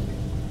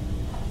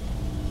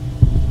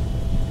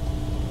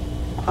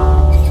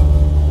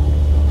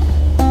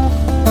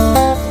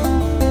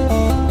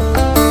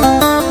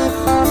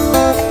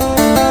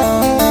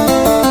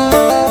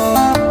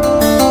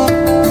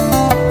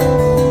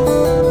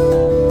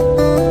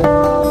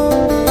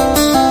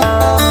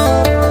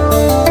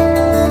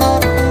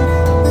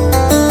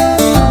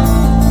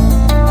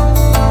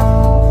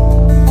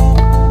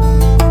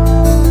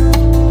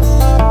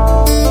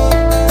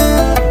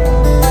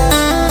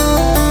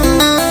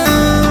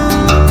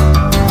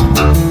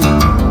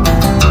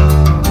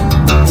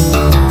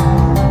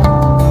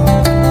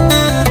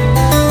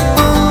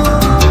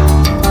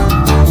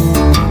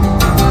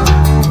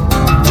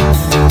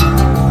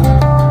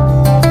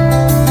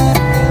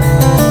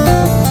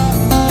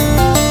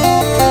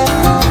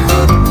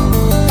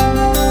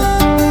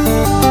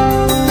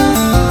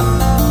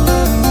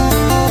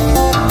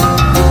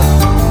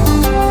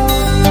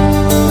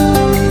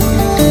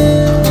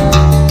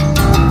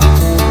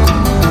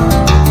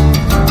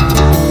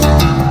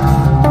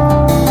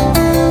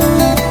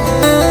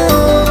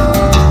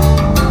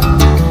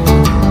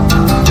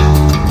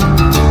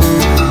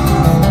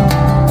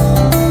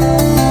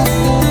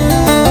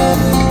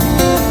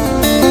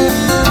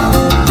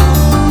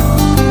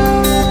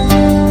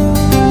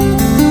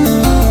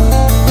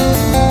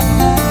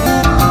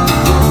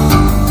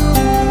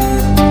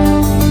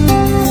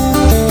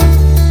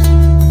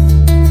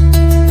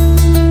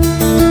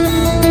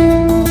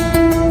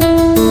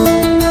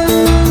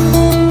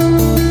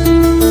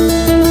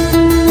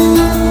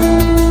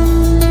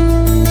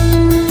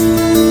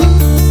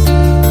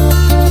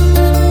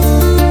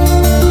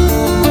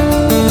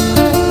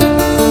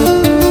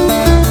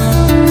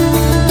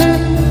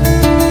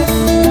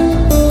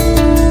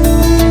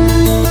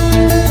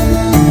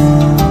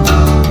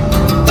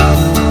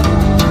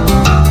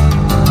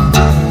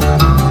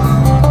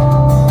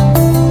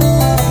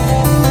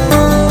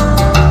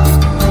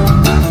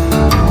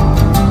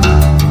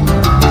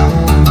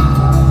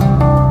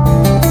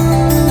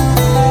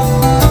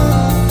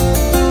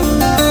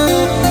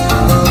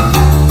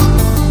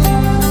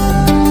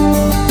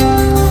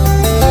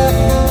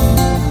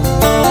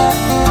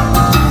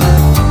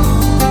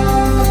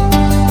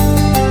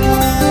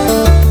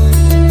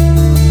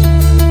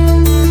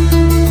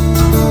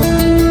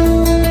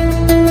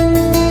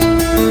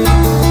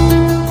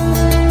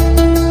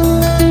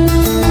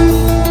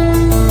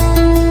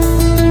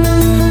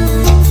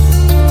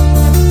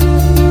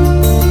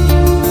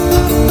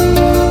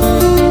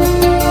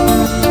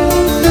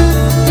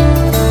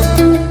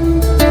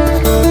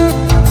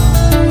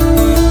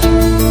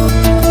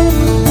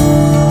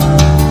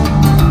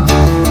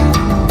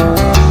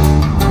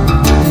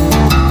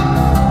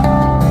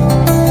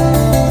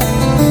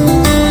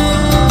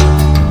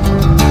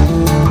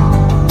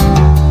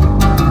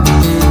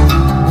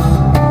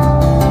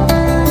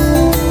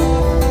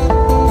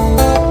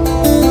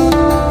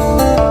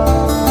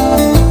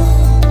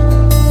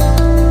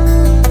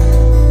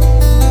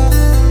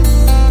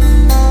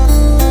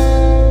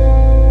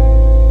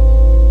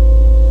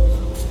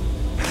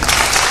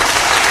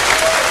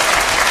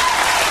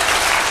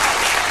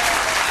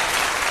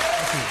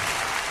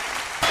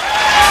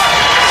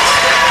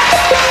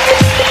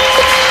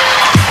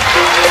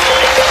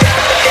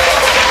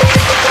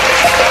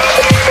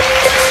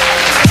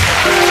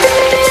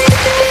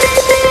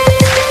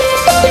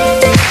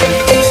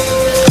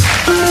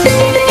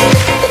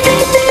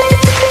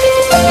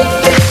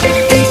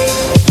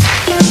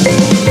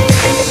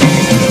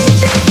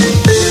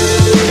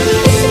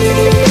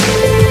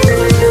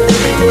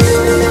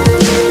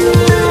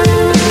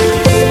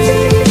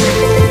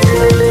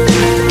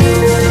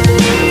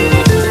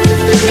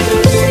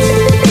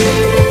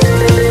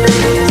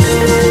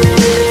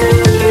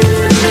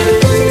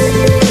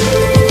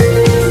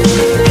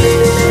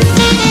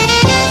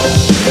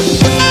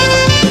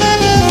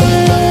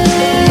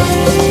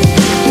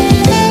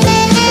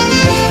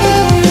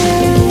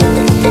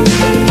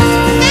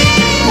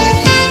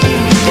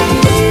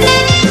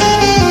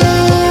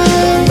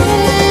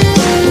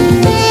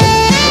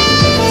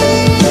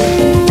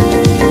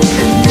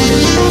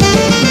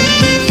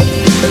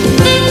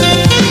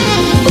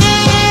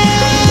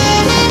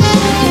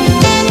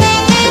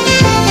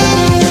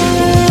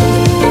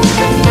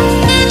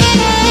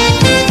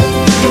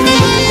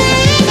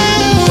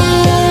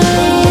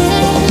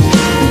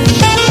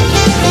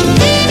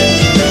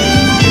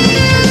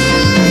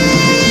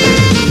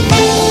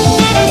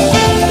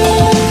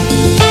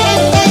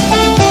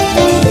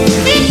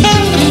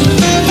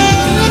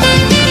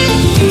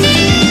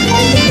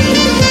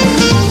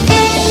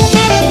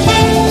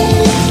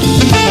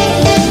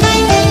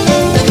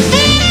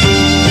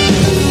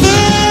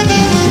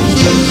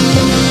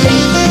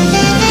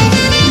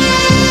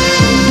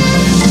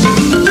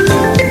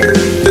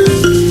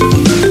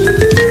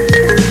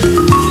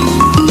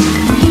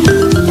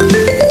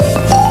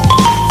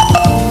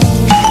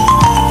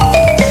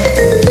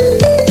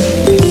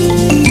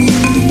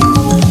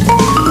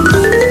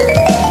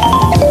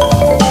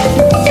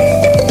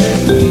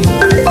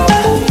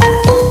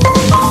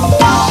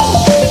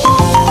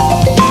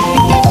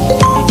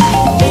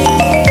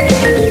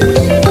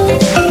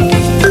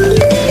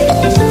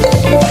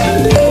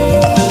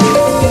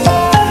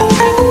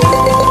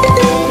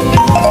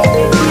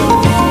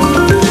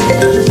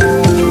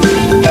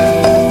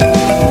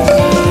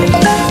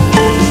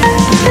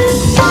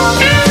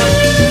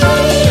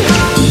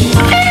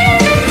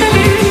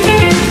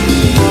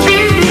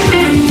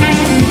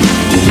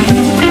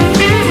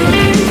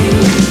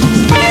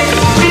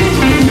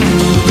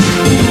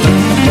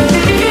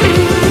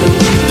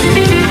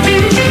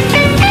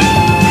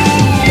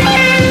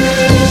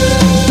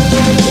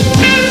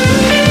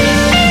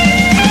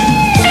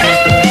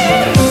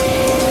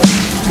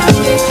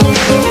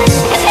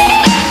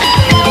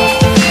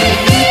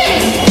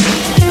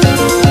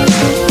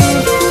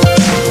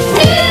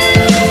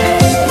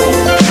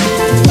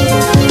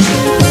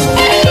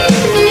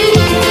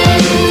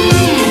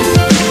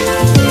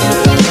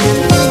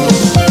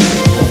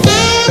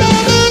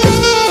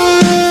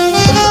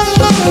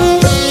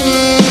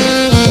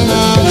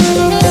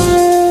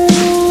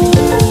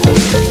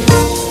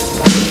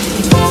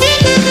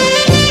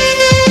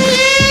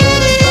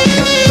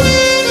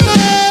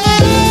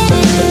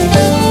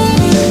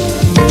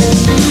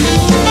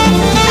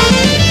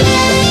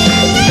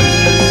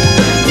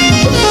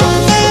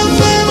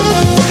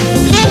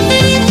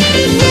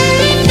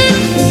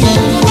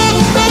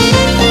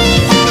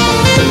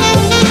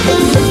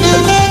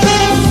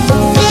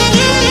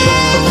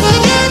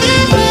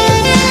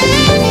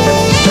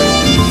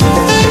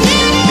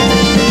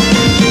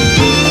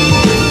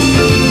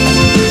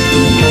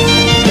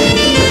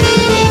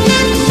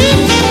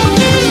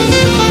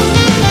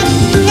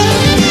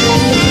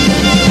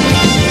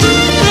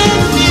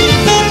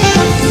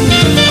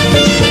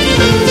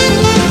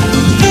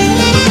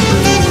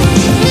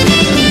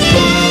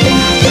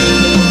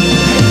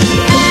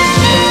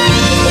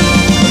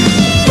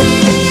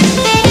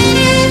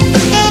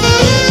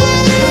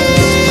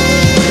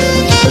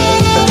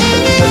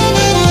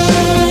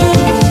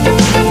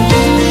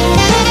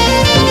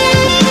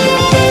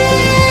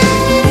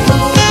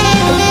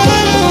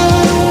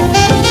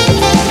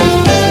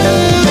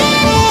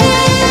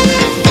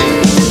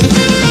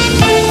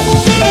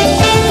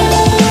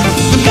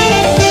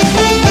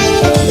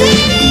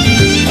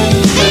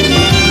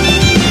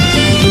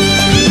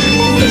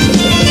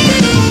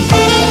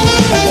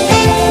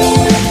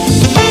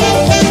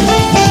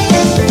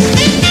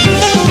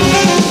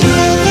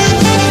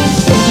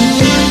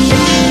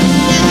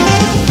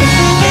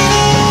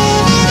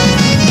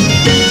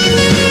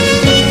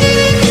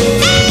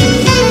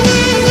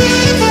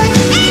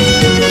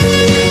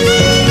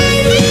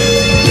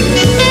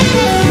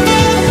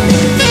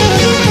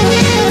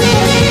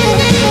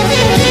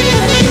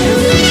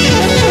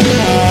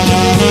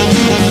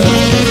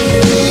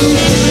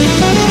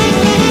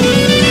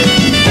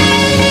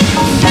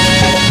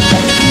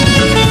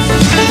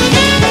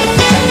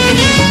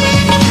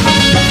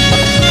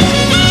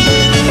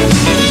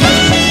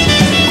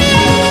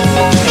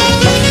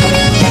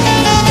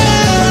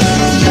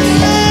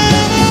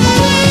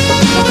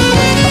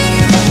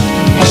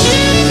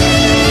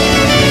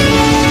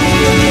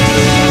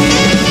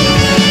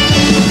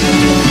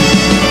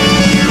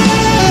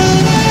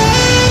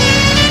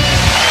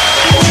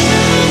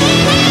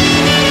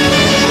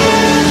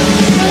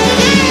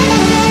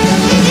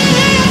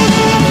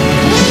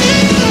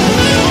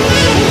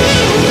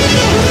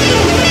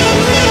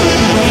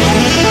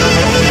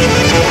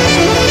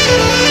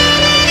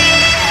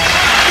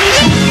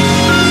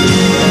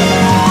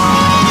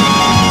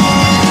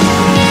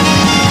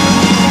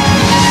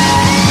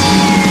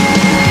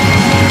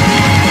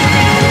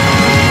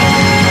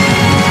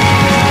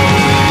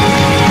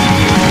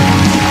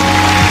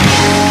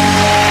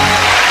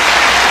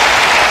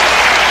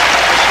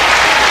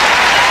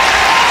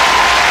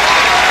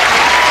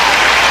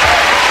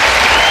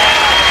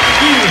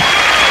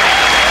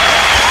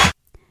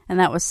 and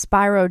that was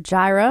Spyro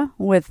Gyra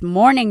with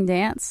Morning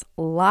Dance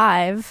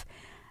live.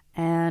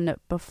 And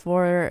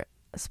before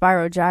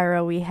Spyro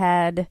Gyra, we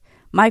had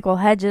Michael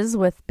Hedges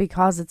with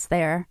Because It's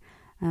There,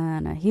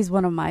 and he's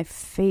one of my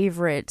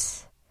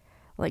favorite,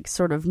 like,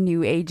 sort of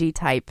new agey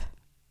type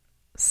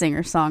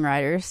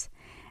singer-songwriters.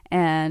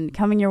 And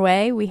coming your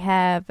way, we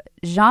have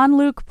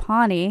Jean-Luc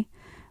Ponty,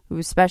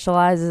 who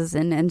specializes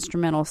in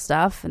instrumental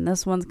stuff, and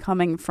this one's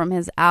coming from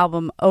his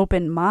album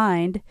Open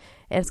Mind.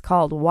 It's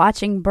called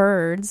Watching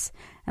Birds,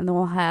 and then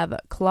we'll have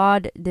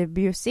Claude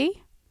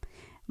Debussy,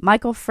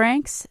 Michael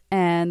Franks,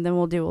 and then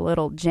we'll do a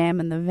little jam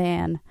in the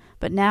van.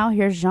 But now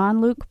here's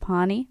Jean-Luc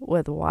Ponty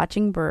with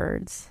Watching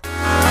Birds.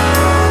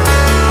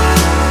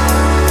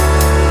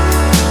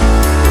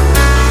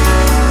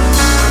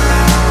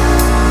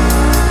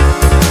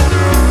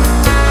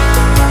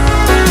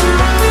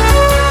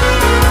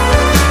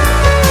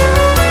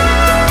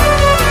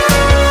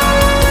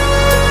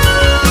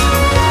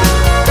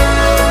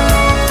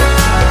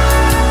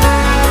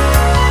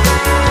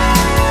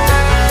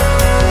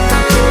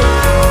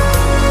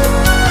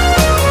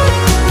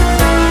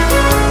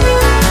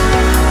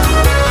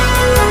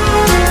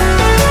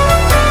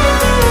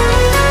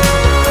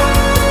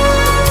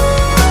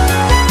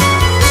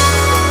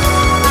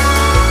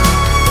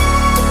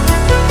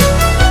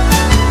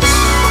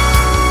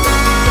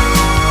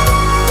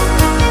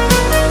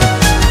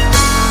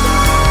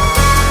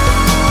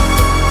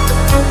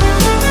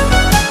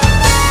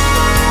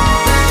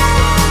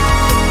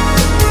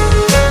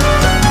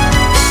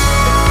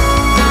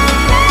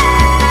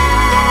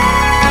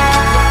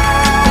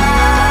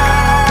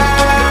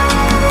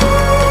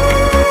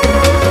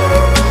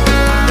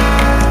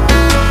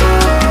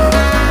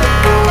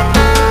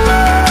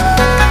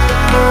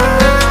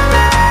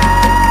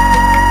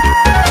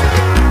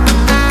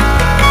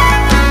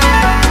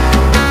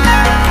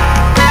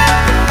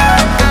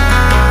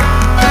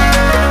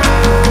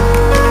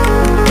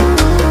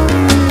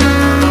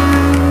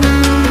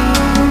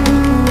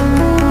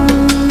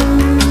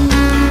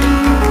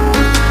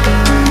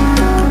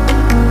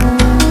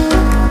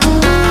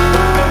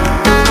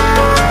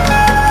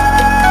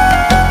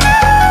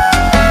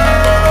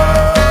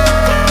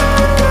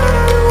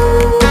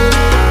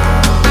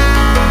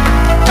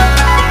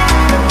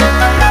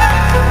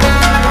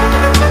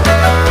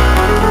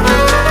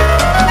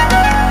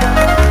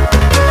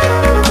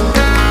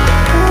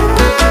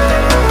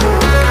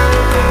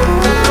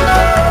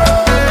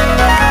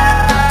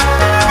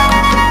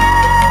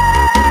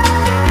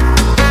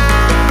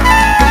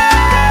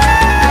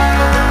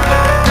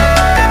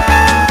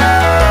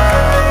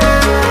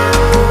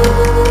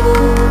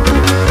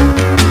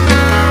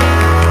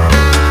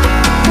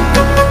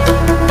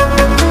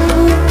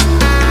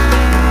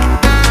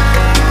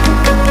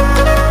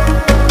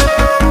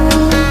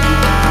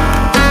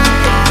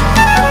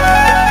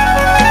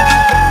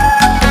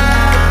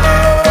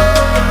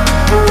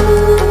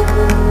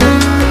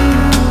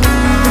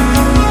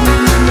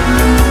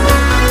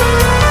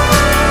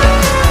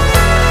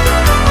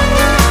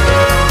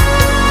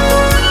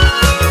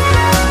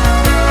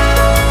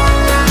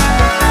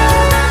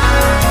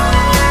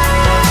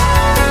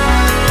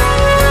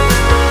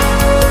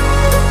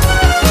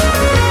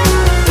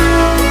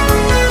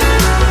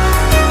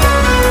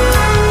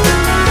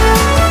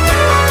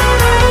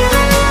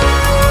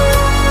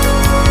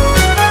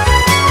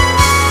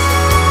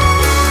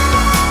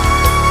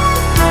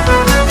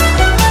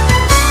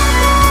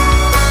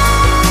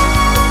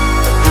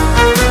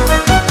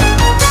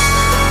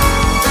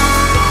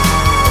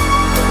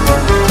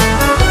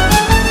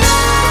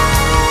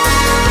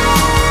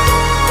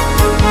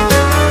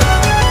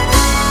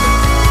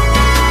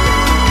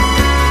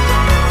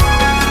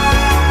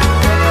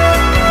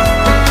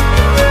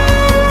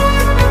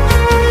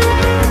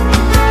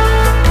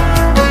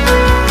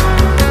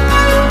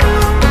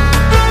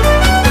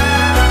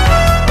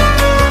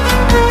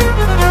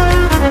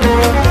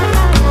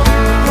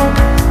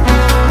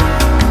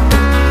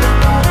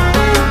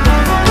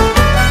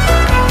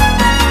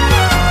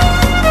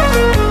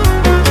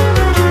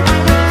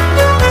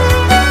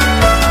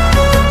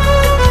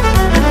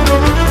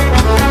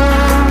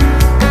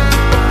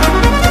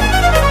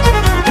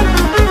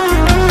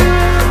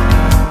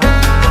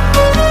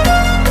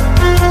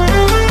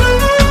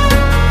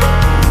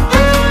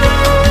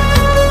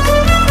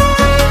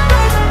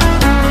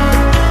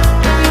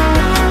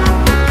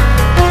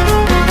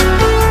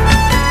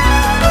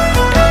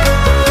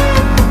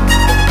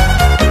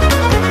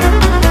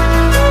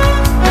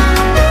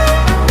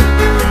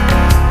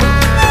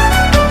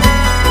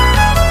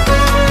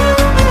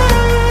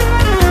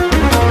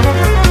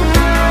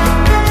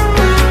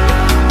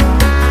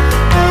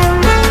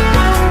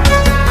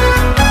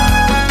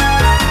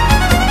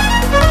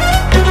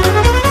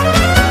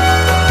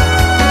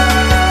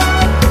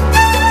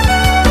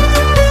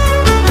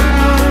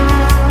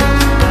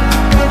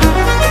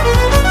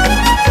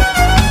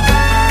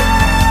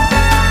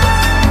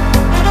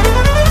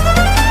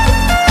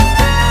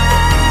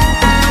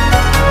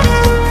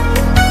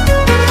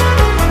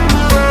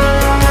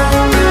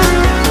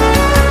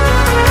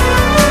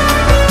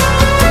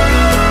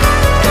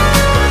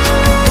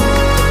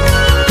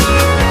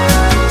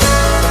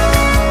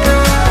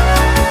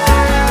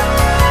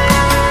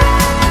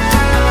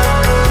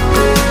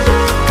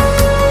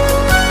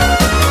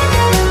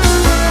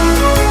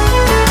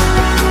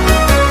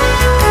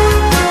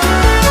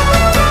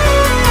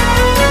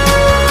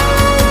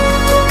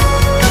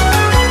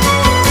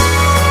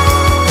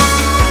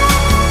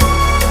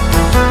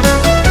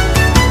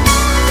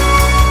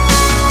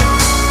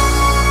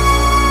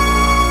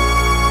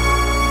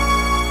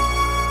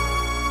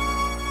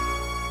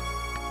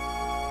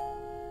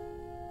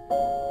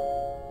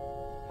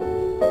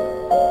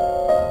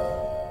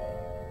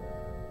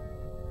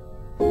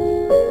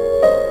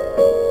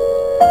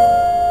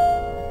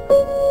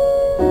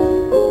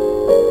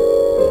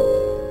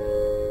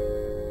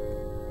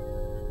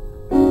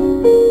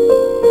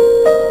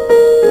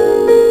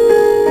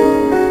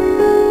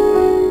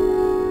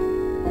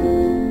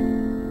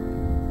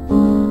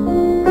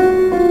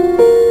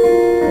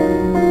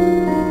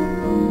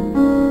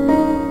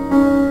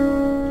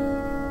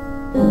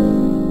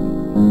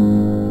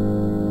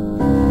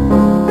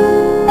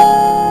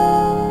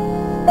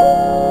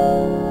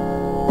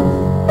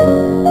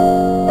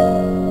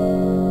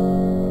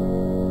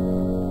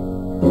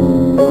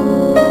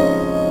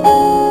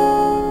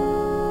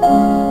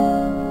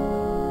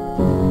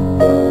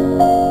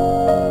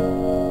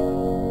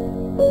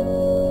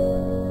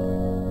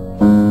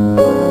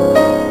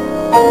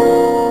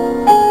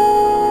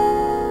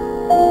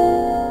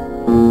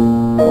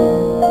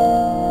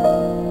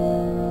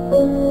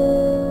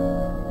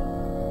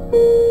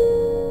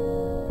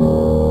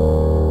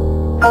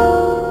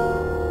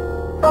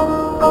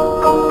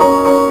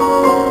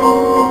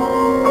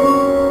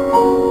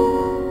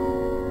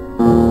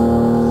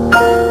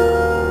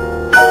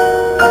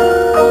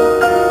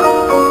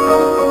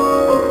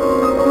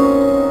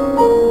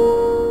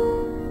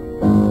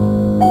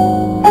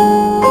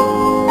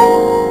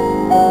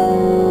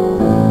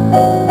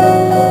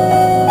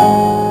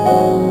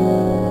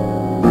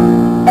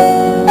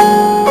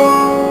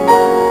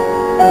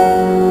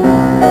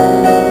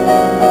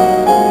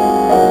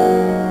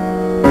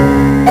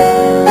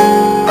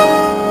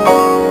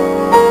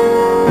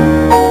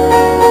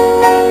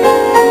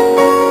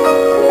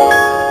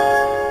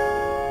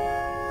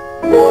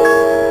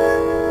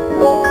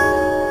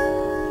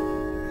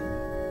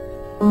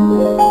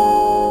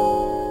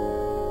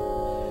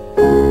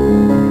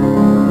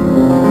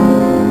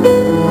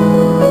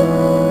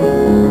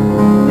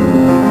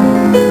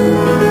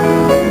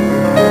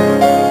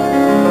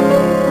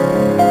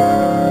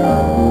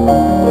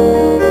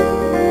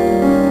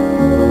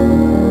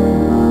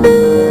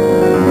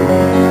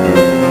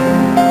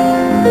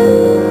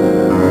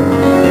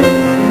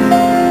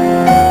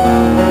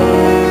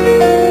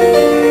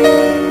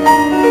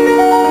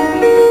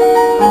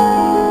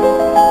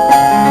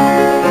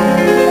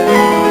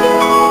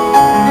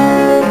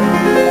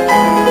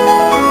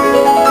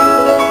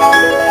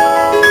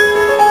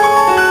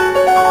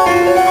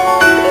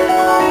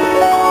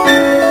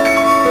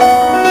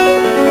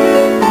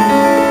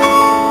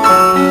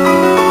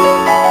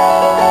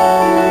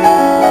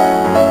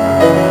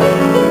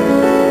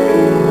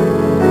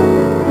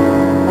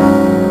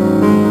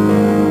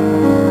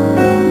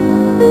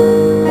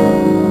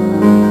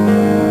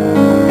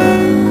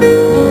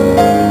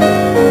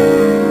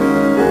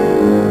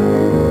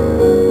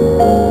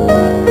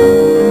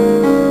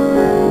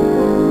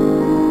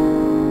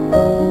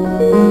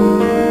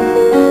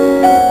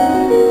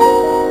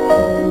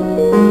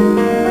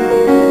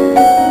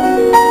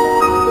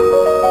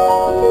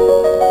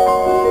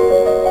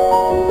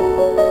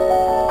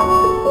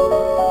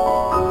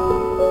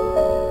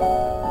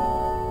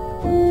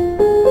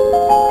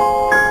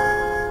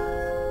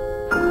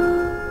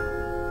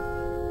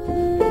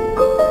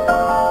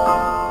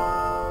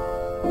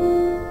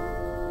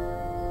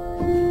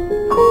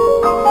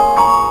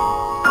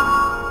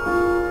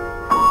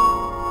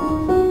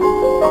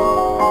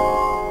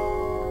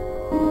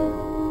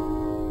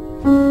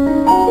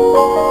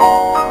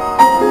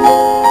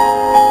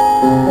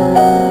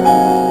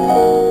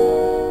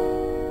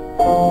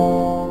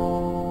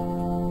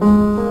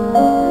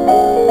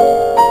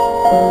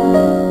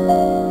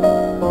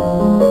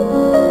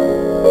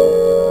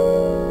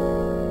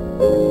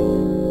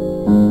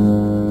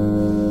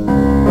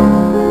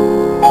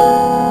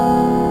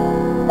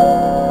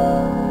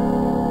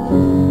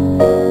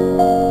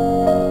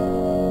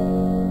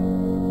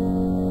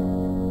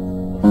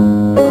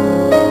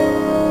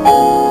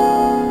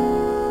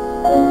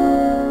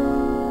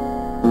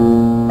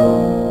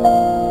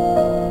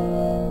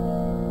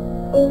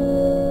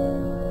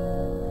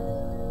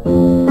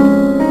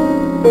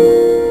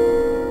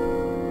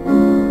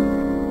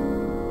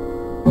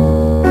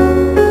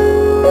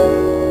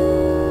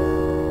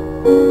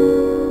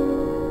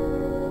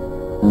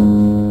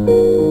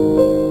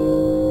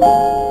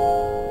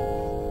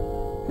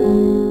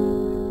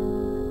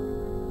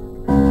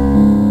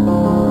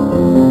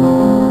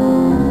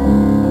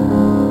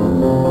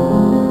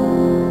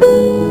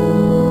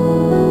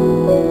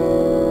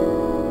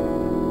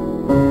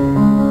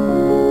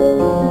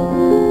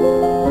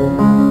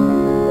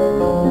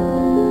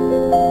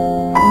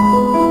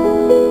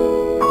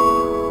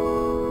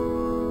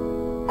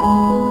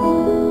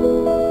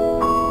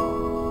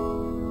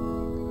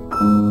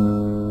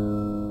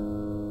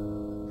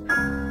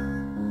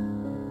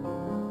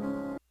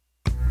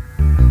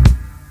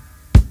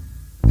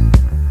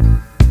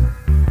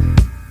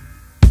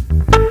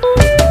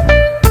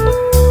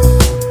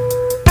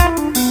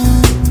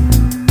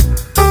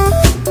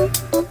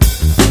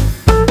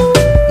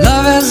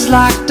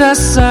 locked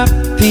us up,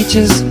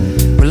 Peaches.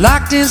 We're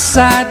locked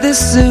inside this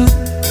suit.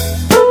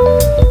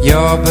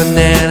 Your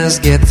bananas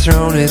get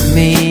thrown at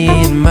me,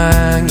 and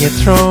mine get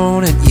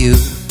thrown at you.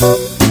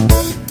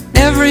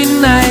 Every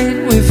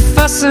night we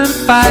fuss and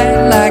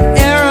fight like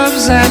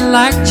Arabs and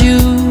like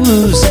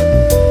Jews.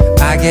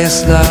 I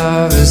guess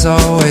love is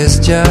always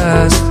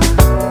just.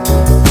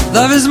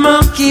 Love is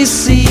monkey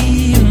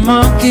see and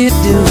monkey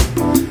do.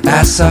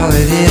 That's all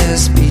it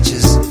is,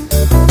 Peaches.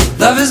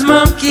 Love is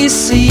monkey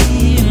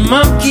see and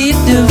monkey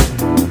do.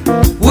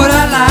 Would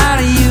I lie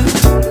to you?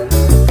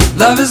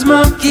 Love is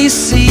monkey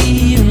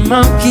see and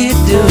monkey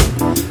do.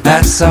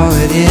 That's all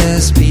it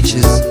is,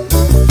 Peaches.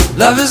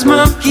 Love is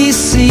monkey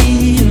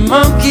see and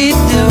monkey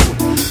do.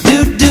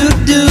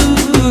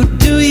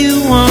 Do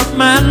you want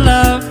my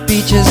love,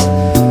 Peaches?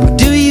 Or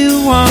do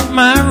you want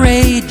my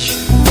rage?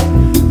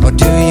 Or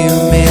do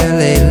you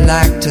merely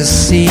like to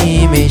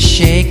see me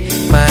shake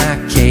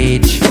my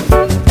cage?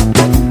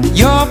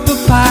 Your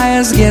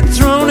papayas get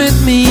thrown at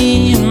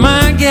me, and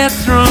mine get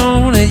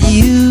thrown at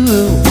you.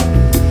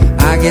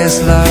 I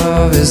guess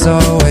love is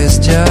always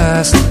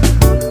just.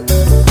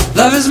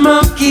 Love is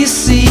monkey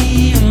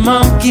see and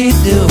monkey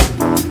do.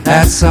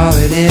 That's all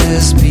it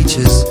is,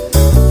 Peaches.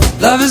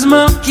 Love is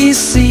monkey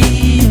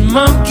see and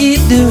monkey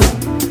do.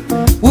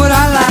 Would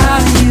I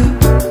lie to you?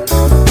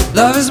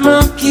 Love is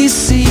monkey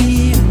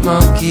see and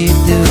monkey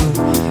do.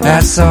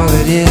 That's all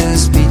it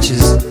is,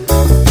 Peaches.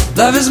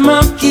 Love is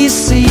monkey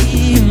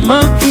see and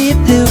monkey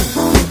do.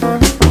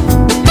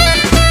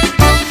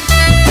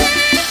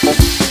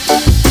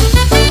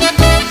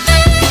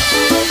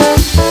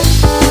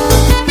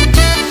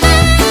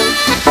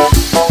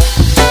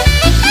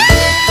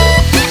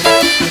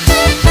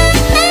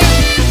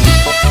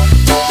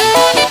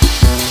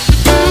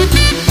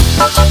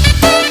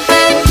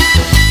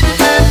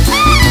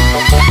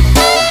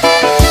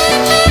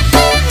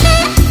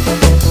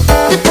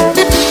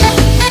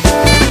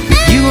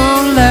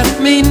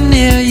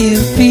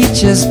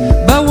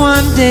 But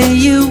one day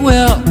you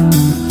will.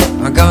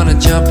 I'm gonna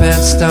jump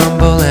and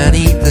stumble and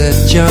eat the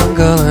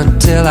jungle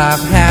until I've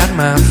had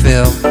my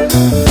fill.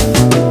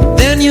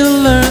 Then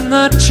you'll learn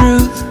the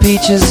truth,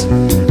 Peaches.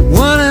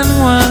 1 and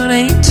 1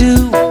 ain't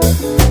 2.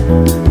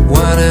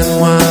 1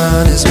 and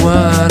 1 is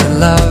 1, and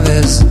love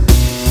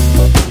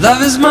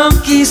is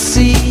monkey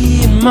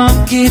see and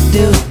monkey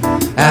do.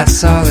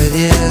 That's all it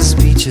is,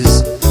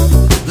 Peaches.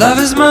 Love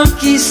is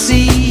monkey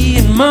see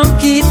and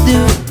monkey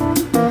do.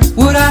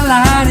 Would I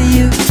lie to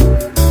you?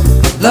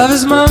 Love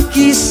is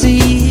monkey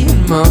see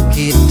and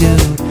monkey do.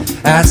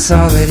 That's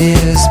all it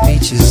is,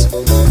 Peaches.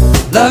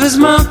 Love is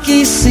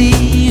monkey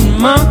see and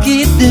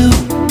monkey do.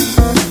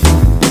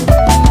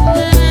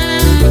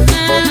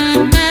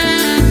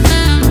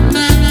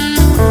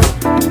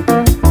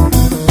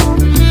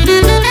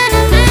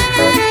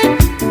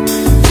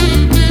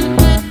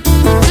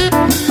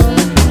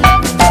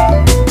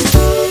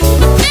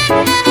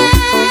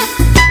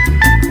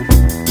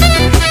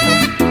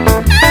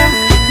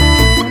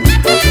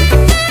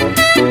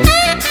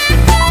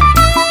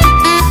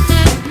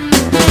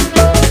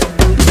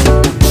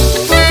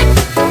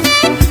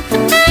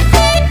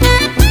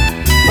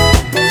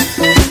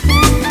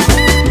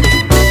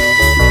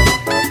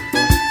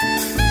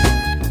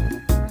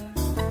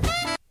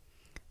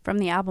 From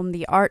the album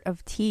The Art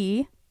of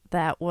Tea,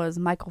 that was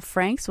Michael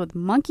Franks with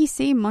Monkey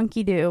See,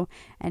 Monkey Do.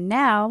 And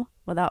now,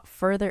 without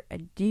further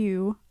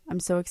ado, I'm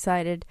so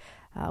excited.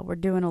 We're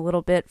doing a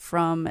little bit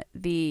from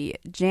the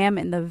Jam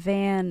in the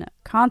Van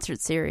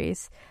concert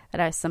series that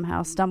I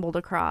somehow stumbled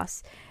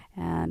across.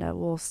 And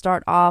we'll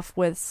start off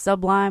with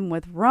Sublime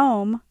with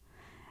Rome.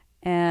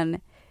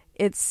 And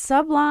it's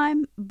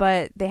Sublime,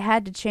 but they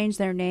had to change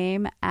their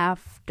name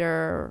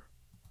after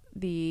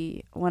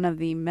one of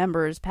the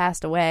members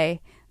passed away,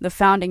 the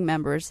founding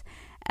members,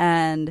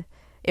 and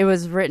it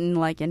was written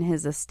like in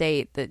his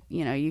estate that,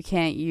 you know, you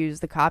can't use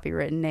the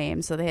copywritten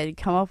name, so they had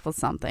to come up with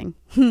something.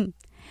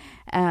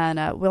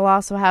 And we'll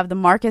also have the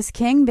Marcus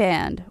King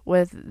Band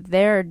with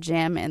their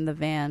Jam in the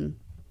Van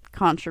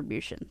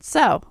contribution.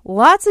 So,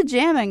 lots of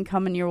jamming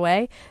coming your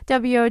way.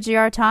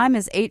 WOGR time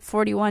is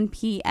 8:41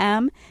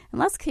 p.m. And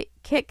let's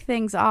kick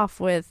things off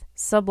with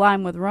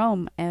Sublime with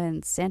Rome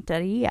and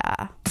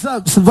Santeria. What's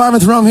up? Sublime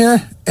with Rome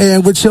here,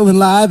 and we're chilling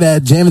live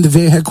at Jam in the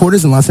Van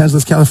headquarters in Los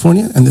Angeles,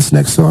 California. And this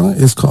next song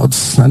is called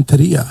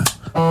Santeria.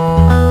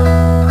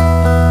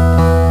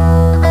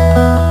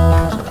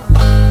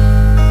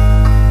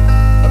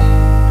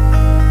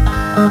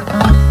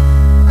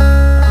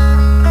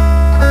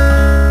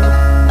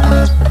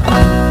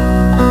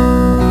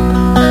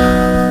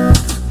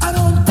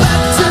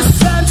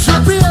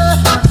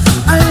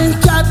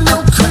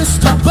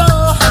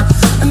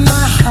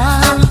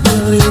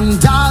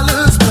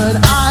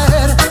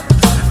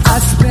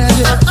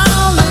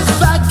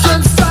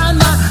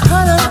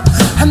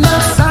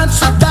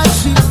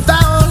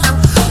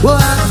 Well,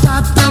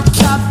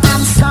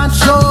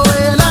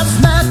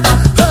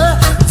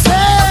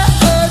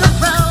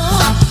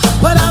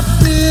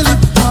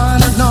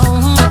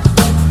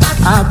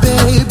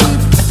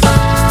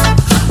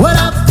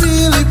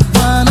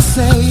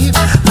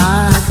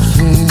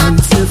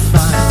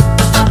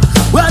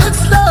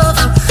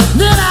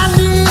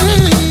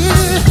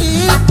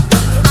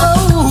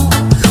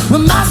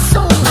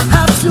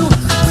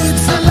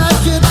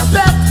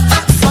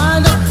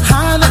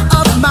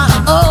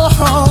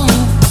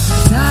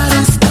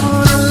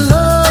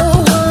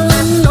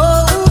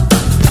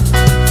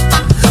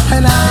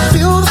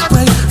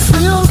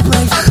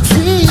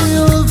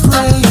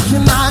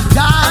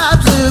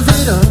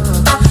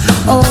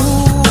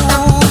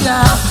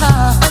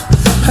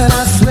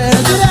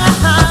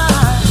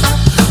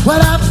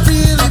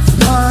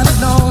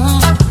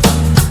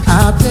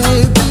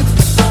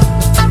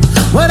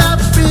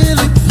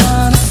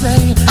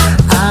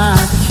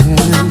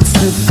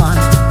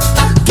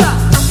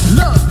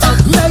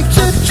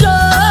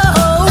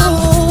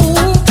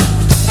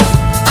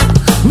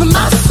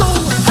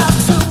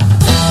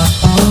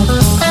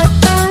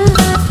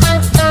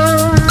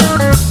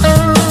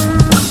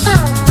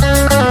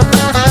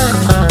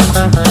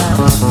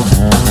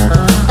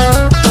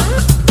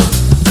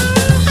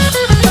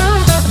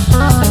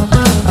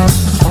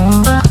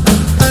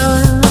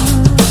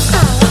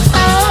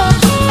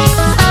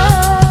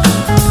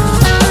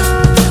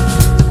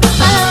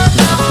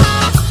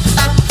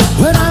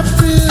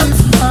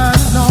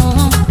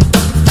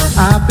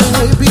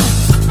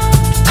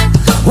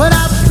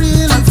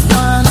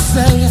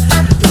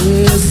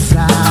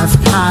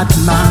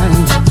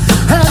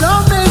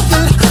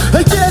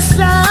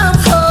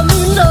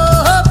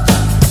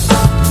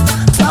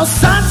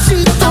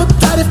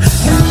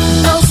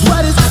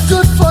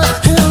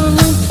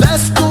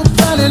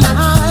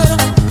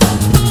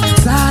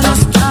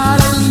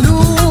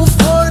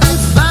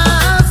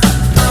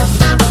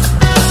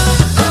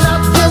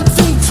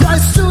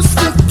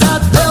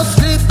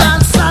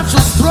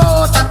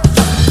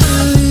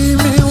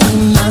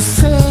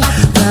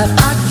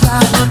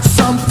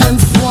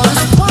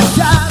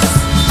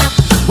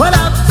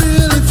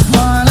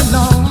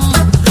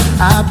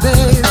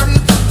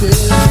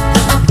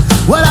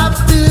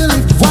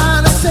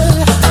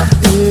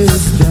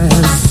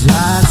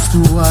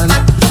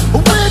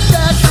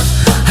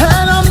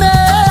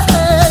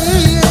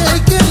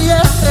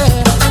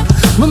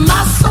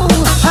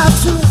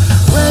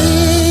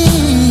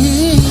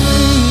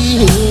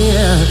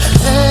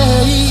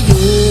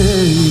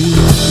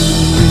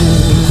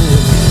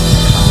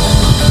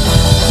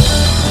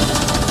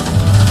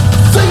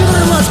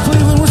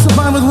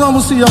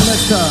 see y'all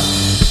next time.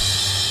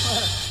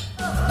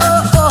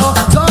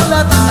 Don't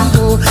let me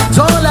go.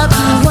 Don't let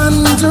me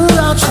wander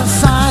out your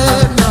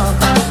side. No.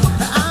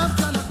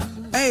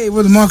 Hey,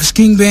 we're the Marcus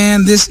King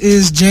Band. This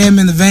is Jam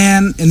in the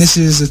Van, and this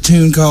is a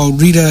tune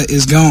called Rita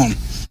Is Gone.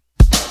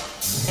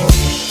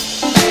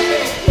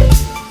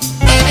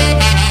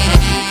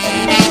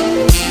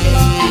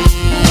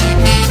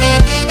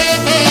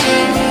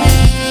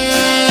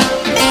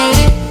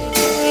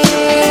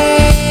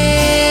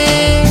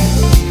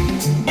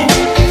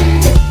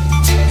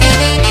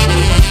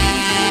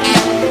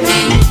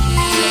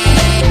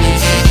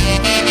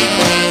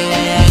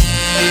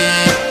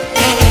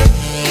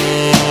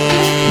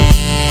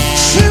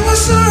 She was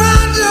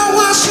surrounded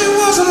while she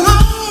was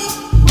alone.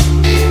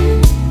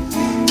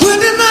 When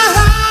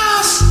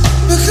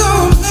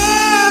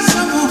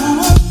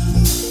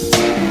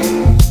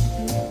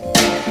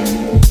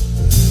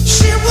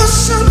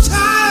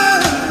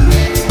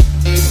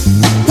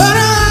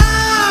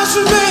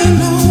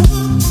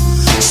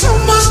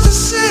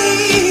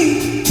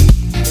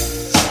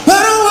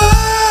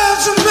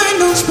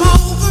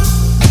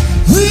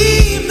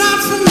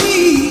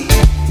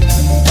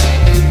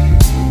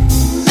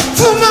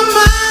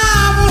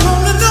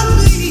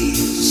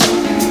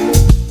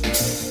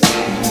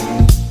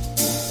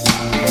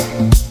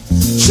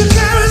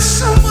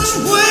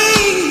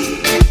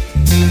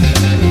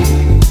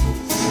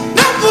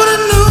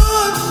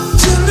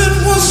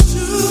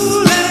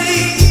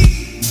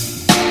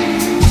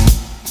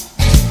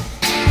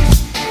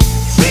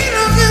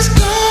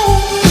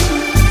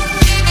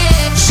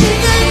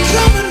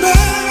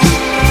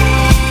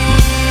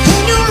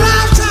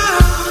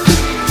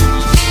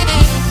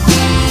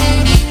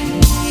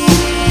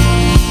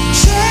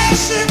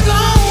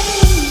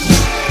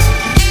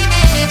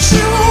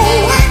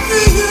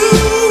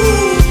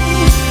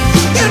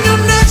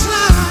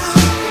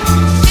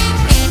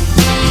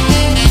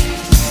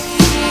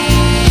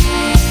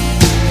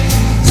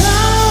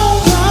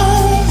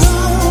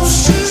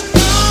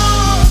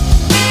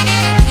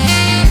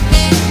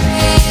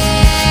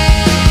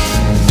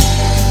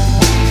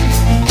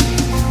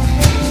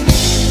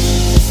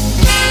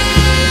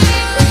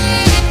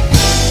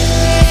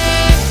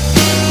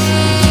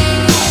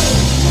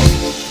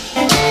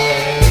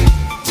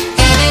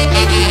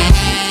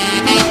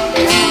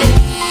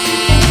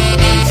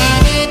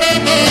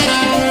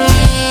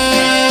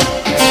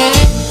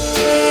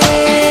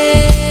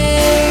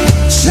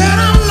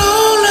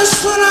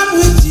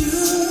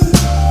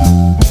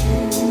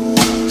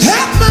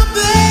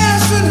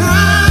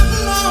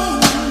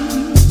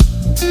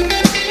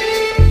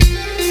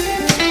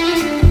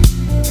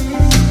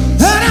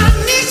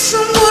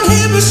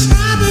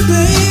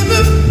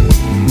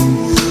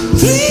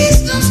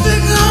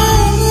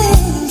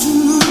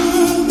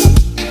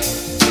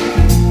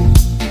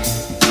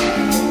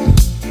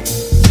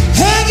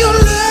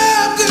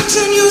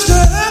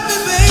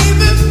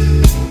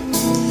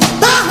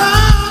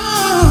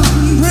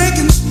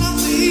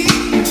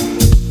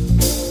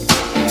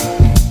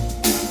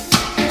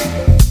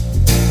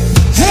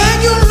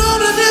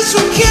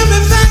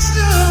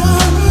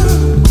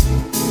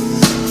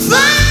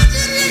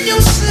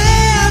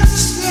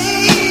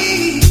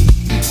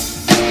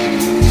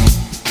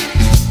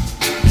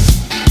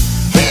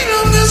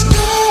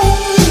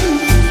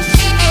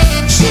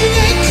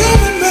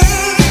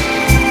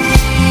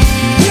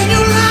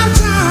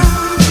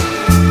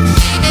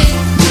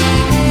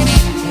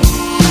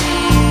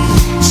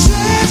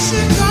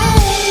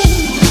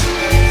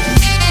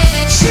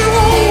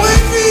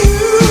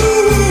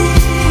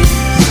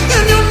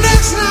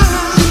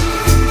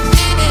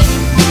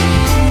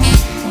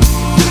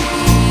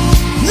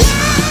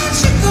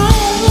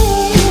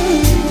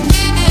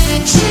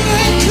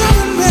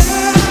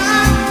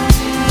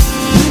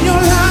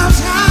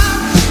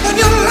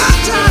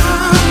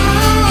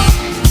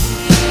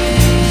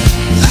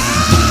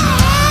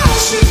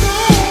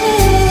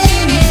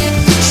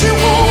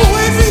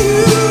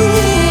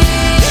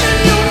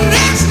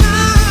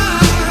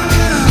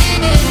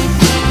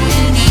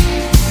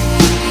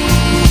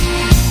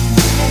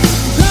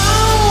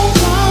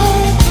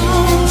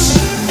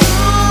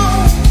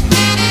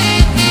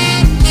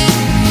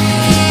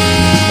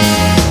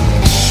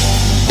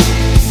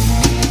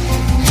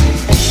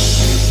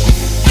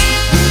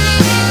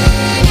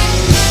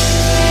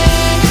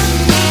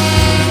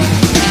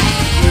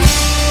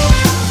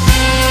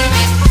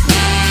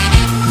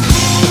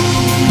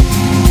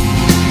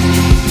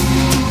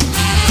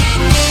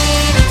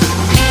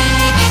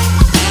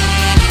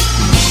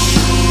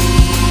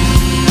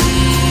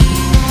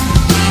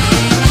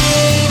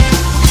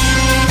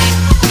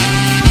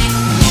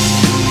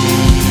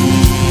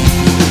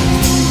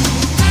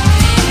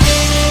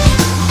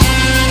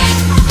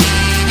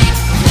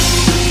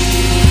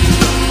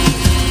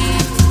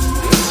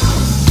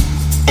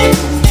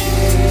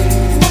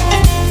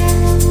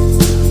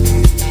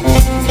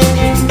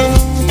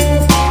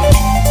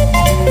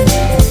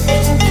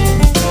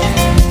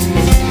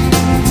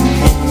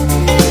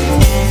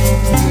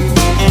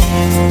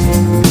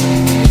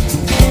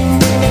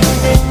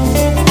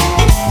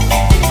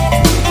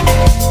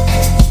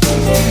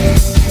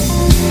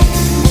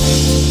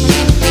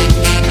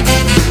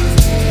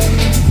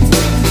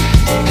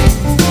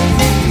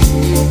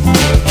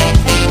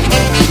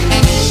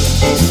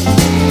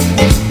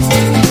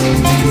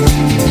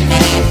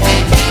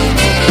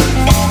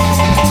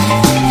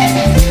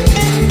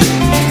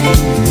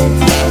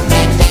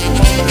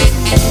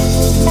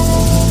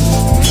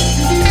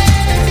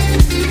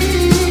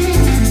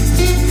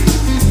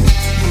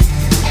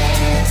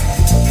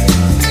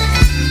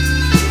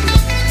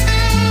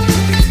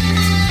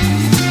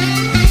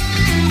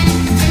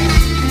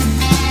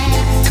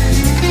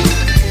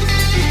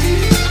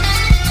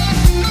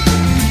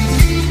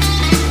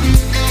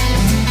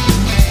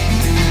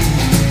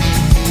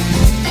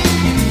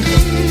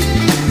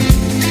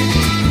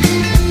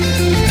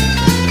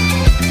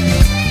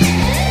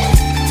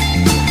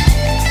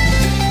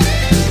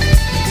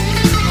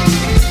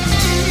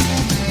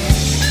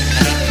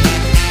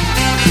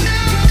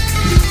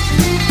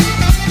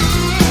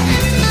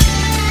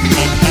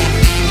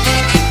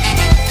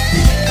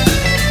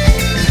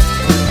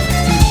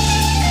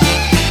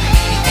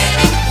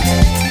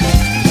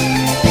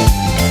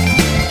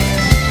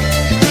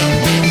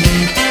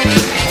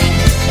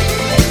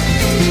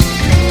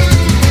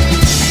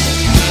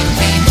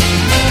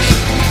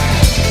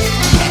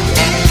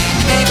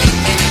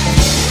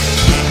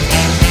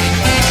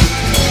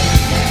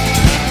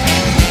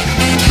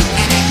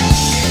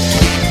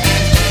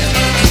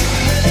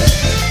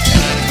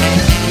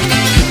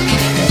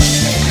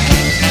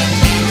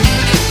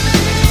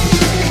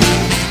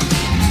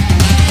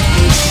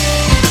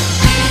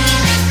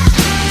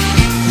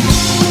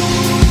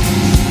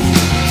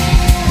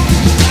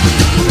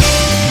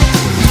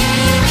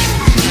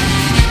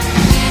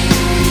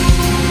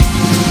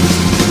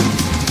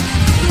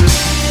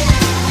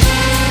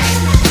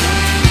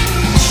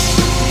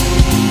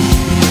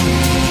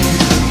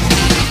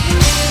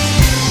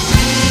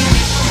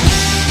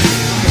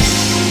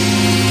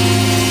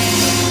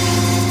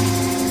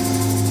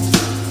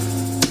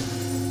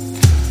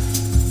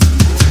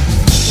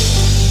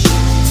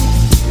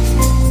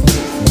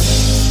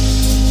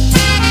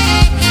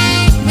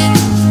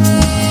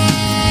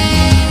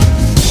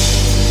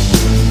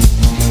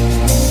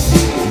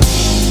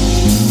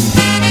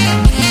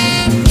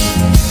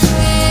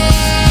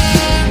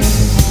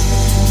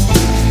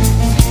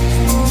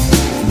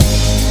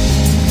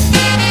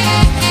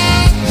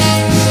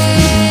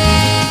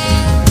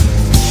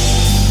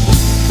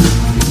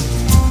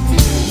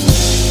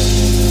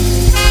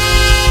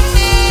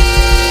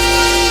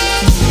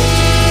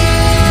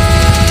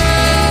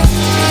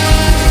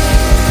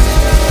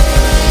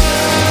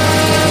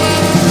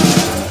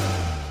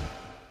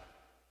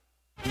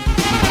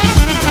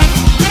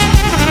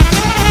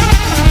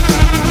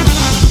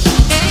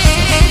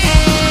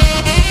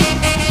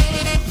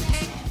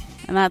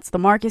that's the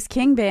Marcus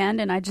King Band,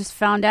 and I just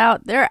found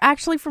out they're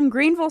actually from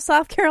Greenville,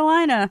 South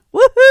Carolina.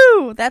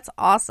 Woohoo! That's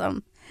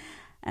awesome.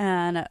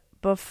 And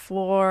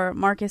before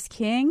Marcus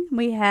King,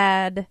 we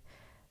had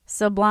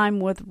Sublime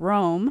with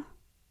Rome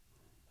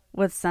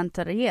with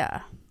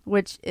Santeria,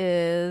 which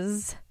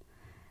is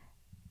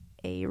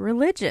a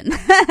religion.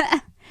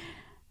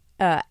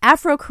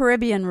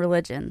 Afro-Caribbean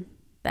religion,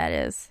 that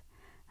is.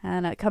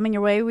 And coming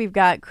your way, we've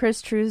got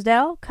Chris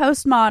Truesdale,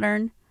 Coast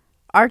Modern,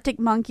 Arctic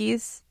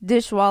Monkeys,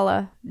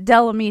 Dishwalla,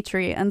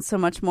 Delamitri, and so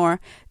much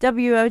more.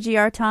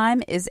 WOGR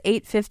time is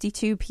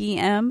 8:52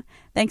 p.m.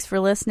 Thanks for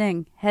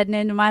listening. Heading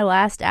into my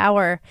last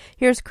hour.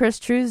 Here's Chris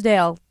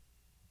Truesdale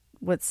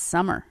with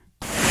Summer.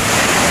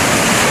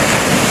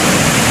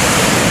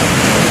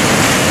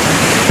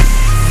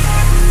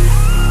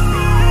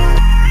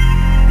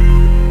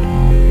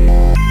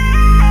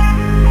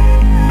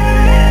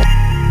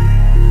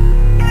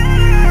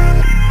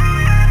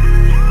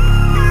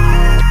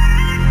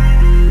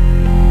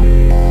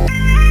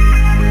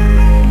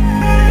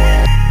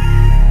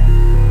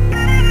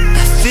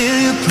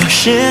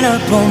 Brushing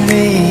up on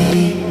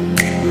me,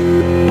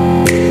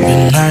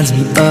 reminds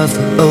me of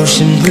the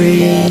ocean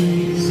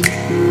breeze,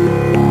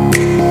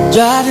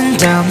 driving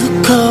down the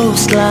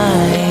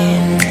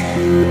coastline.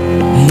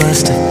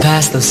 Must have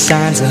passed those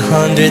signs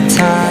 100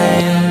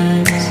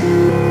 times.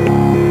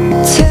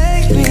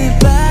 Take me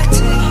back,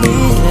 take me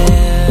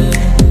there.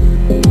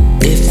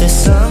 If the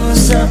sun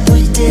was up,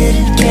 we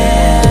didn't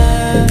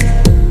care.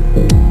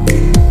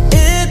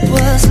 It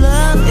was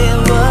love, it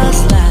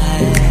was life.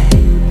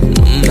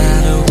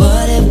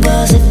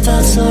 It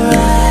felt so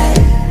right.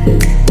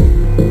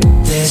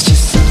 There's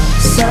just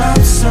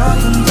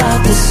something about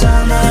the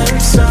summer.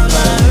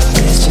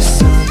 There's just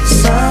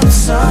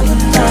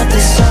something about the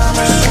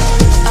summer.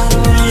 I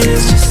don't wanna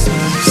lose. Just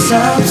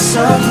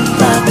something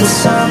about the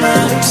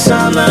summer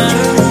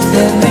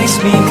that makes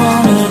me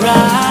wanna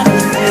ride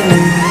with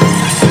you.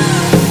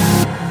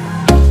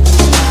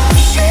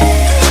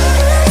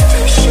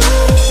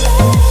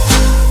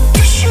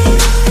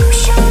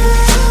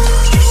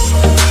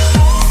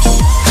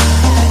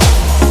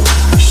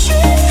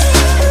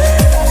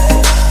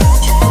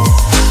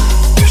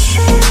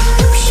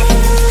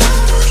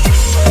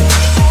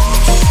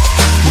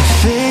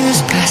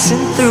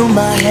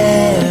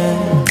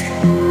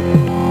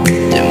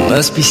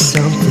 Must be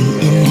something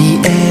in the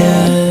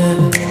air.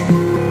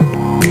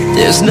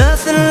 There's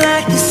nothing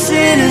like the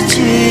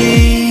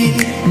synergy.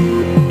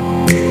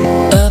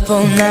 Up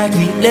all night,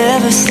 we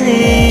never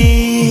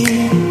sleep.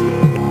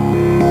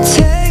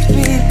 Take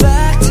me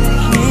back,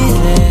 take me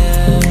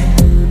there.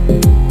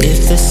 If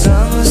the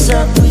sun was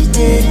up, we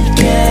didn't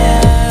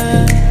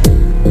care.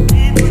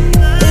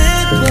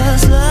 It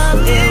was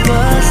love, it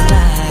was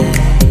life.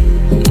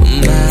 No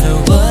matter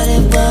what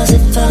it was,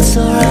 it felt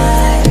so right.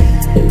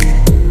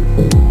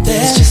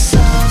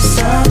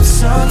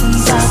 Something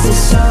about the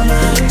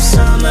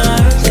summer.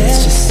 There's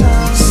just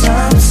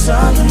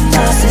something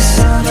about the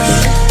summer.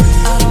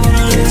 I don't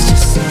wanna lose.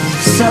 Just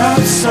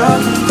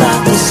something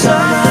about the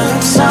summer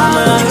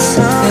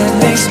that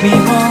makes me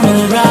wanna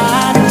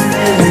ride with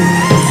you.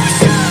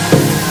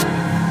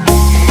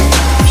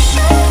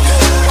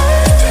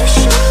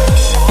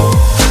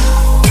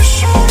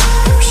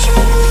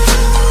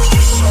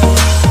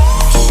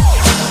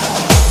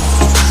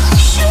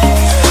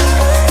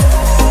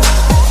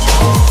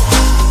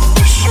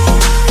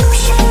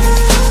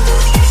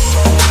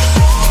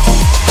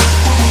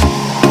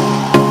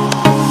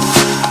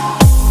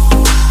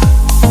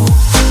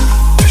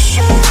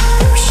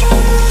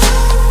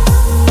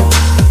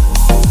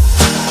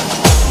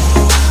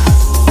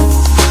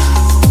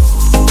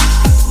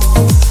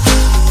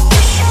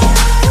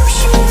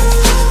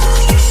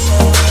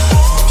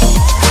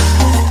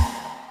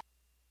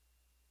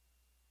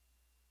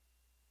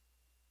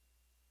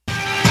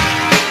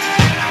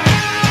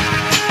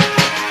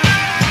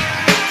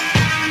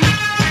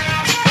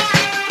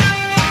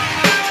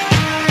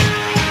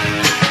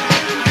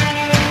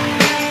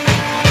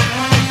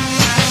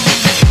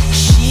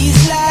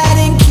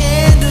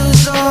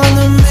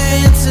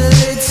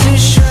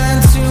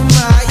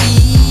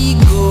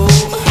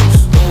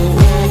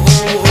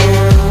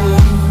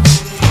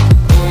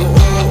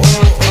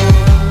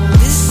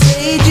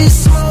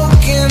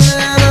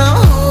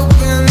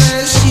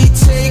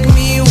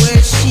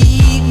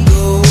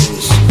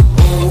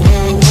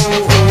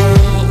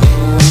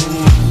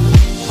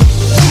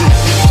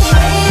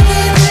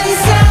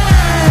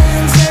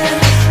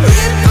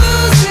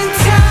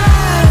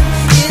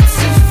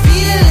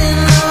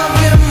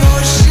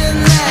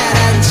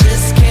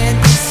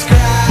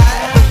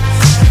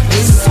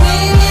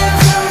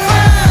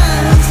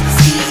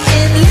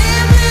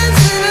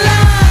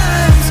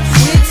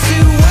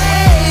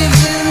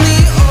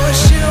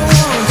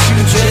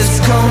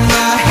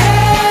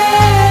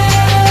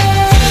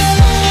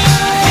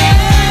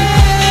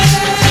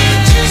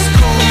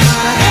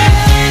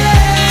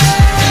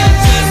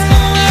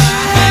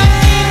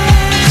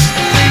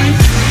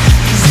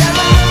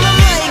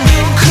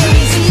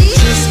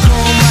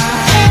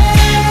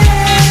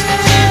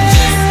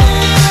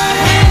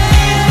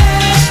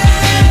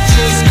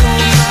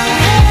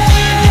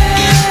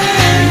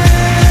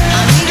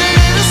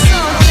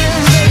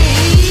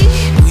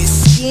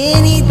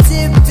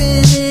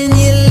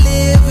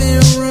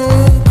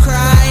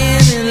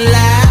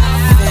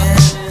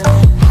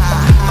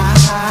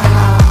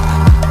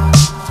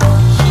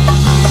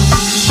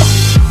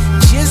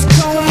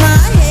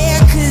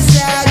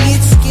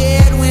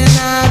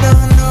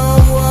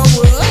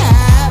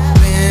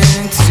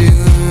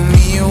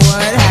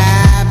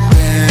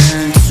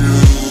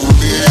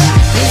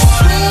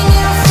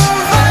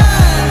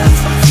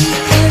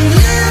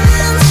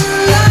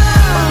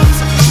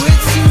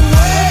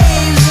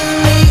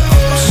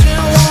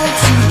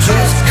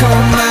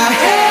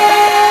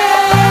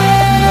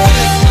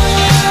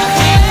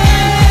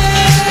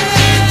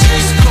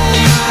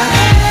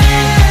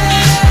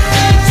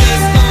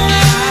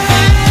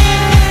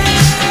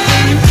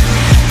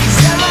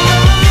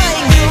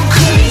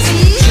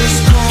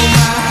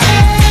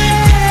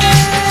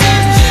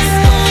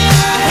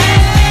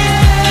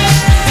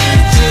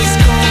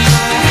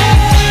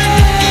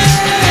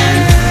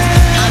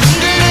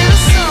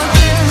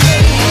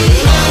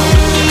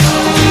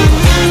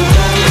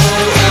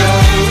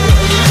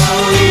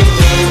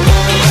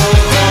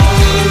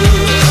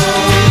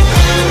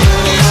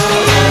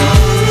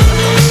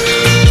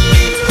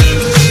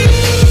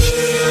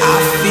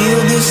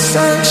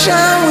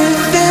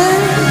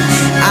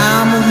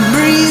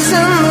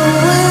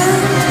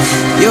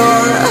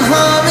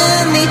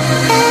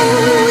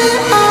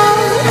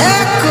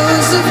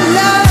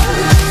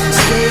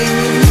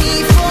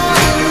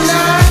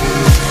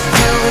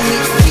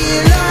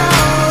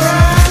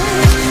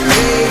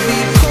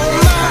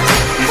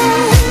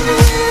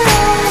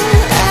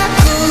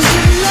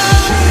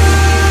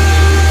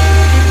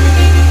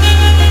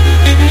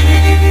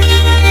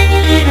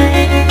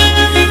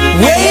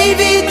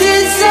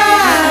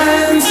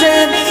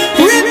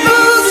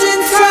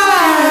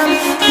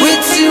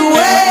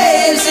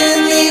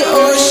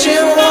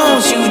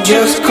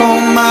 Just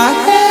comb my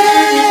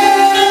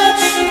hair,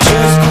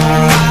 just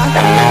comb my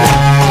hair,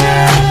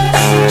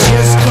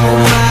 just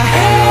comb my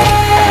hair,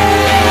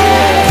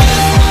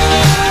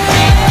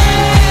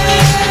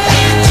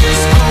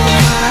 just comb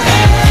my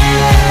hair,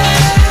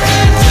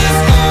 just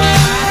comb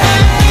my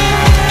hair.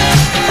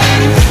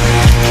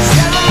 Cause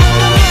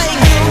everyone might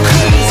go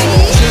crazy.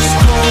 Just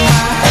comb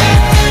my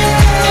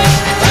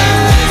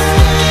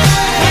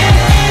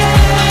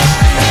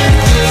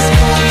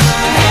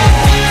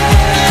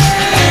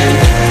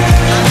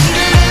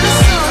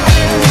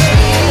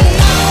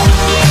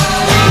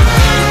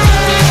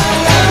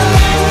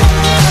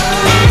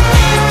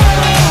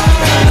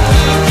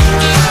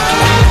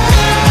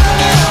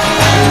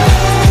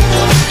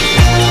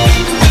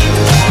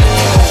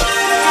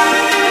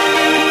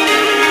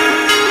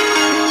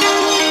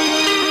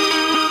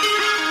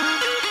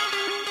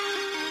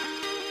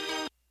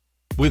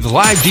With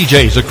live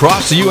DJs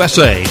across the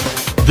USA,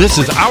 this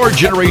is Our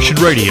Generation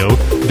Radio,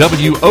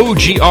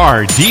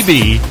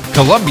 WOGR-DB,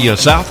 Columbia,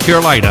 South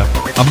Carolina,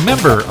 a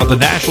member of the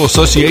National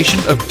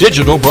Association of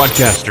Digital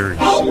Broadcasters.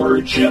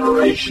 Our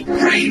Generation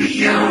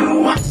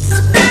Radio.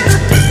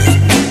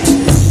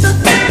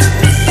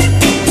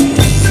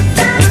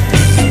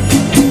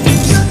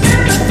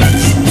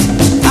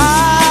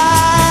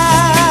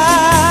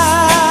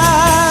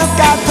 I've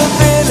got the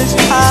village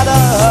tied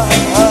up.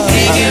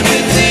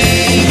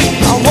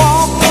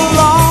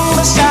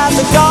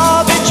 The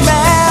garbage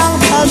man,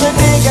 'cause they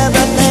dig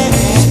everything.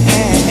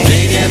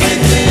 Dig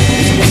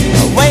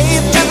everything.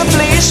 Wave to the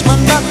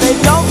policeman, but they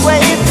don't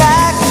wave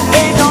back.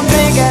 They don't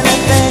dig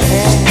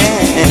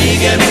anything.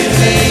 Dig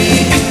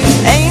everything.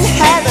 Ain't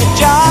had a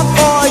job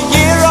for a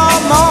year or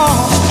more,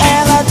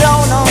 and I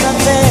don't own a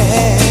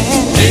thing.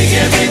 Dig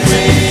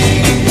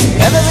everything.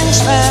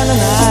 Everything's fine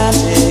and I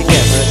dig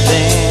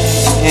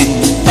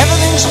everything.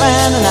 Everything's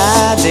fine and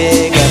I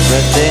dig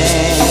everything.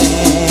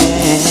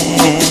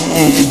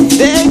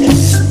 Dig it.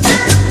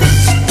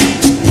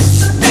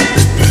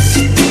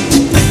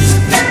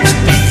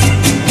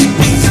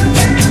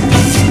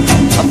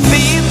 I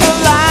feed the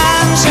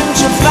lines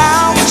into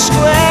Flower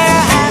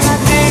Square and I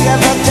dig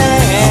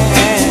everything.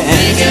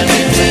 Dig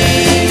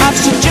everything. I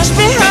sit just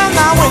behind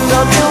my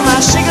window till my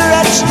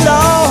cigarette's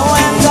low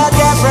and dug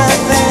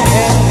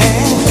everything.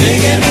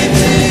 Dig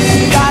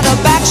everything. Got a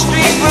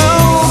backstreet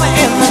room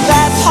in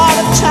that part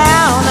of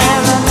town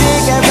and I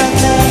dig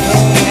everything.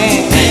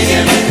 Dig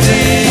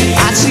everything.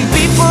 I see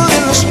people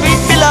in the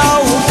street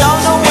below who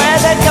don't know where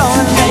they're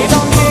going. They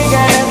don't dig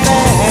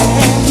anything.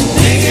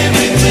 Dig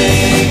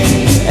everything.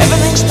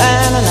 Everything's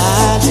fine and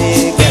I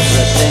dig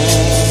everything.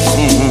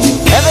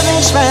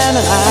 Everything's fine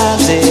and I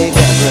dig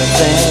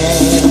everything.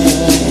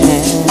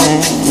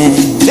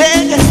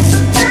 Dig it.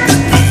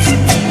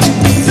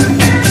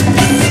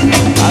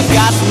 I've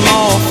got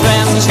more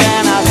friends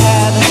than I've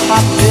had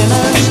hot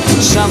dinners.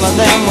 Some of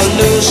them were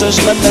losers,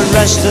 but the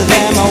rest of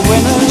them are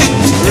winners.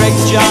 Rick,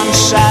 John,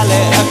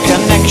 Sally, a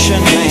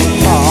connection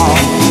named Paul.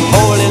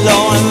 Holy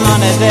low and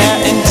money, their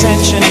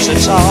intentions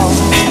at all.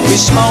 We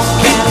smoke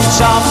and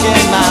talk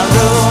in my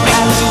room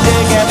and we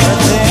dig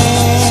everything.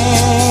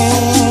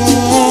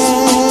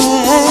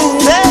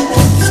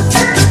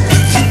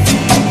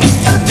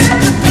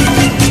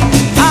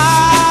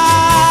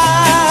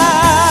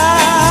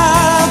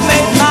 I've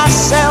made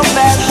myself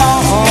at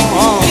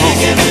home.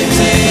 Dig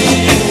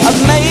everything.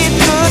 I've made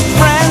good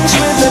friends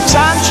with the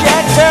time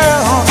check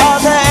girl or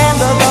the end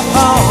of the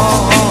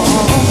phone.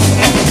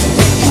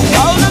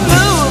 All the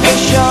movie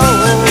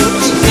shows.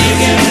 Dig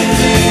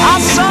everything. I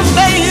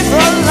sunbathe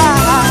for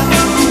life.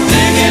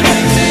 Dig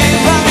everything.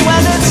 Even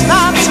when it's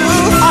not too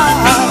hot.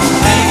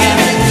 Dig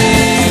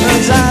everything.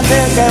 'Cause I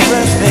dig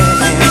everything.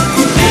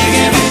 Dig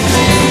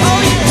everything.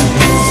 Oh yeah.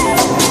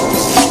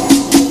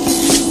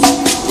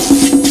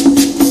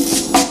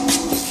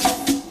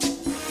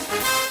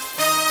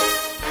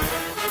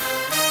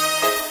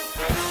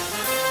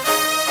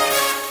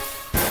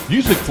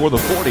 Music for the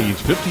 40s,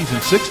 50s,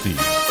 and 60s.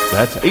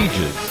 That's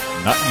ages,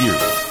 not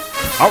years.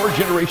 Our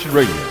Generation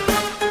Radio.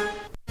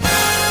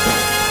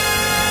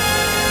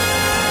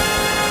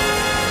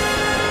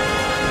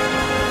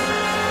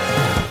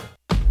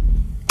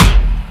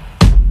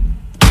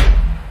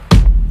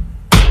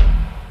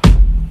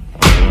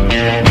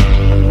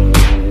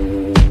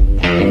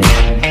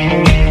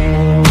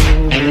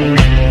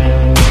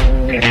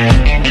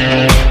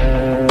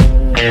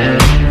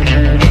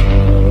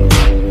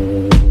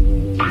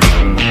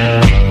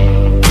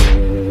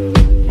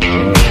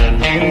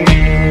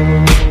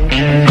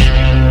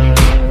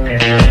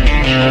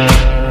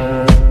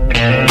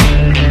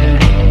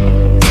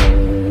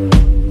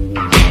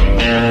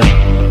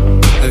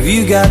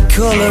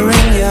 Color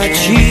in your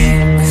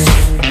cheeks.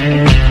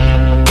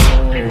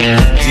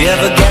 Do you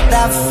ever get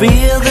that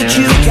feel that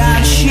you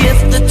can't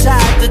shift, the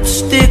type that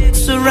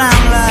sticks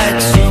around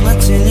like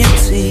summits in your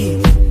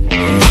teeth?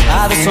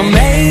 Are there some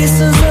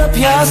aces up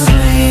your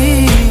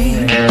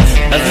sleeve?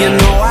 Have you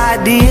no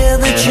idea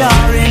that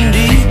you're in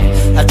deep?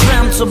 I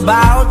dreamt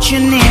about you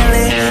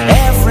nearly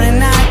every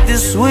night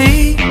this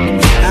week.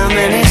 How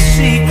many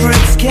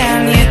secrets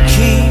can you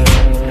keep?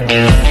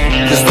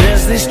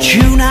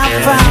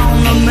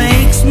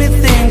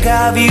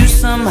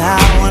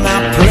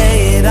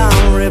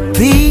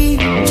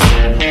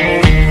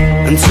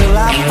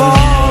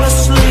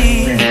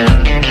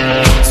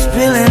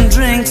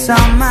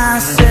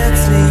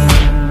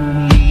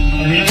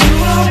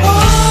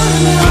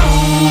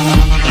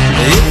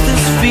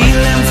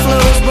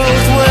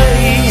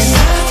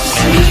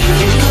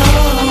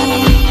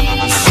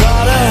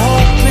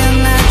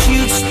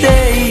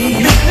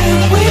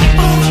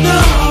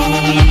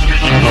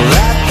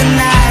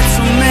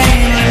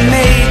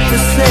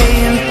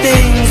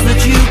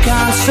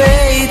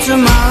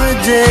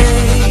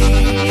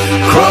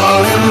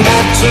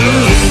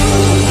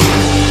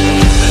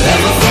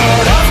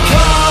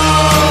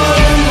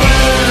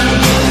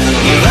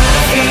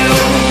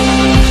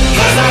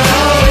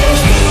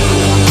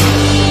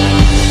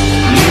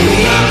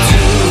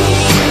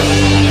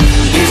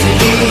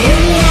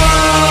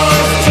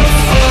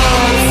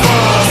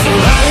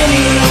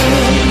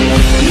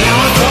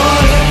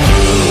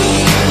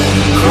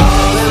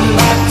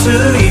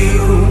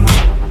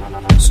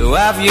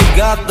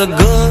 got the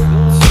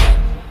goods.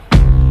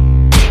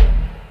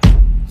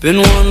 Been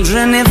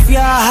wondering if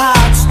your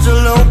heart's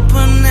still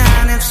open,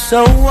 and if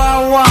so, I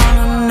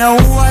wanna know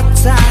what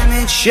time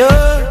it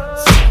should.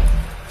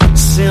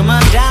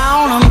 Simmer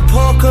down and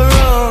poker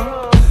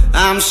up.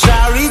 I'm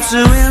sorry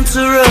to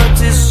interrupt,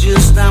 it's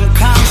just I'm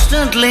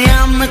constantly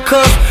on the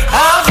cusp.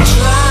 I've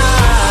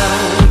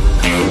tried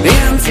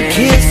been to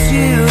kiss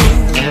you.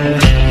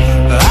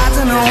 I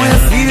don't know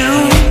if you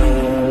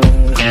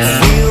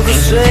feel the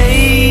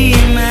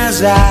same as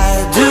I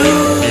do,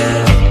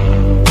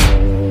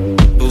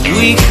 but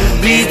we could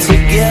be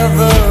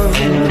together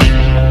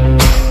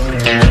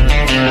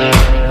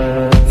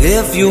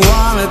if you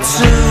wanted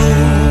to.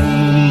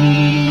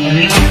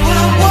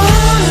 I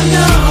wanna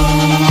know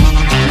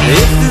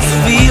if this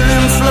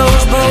feeling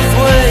flows both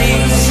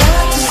ways.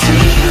 Sad to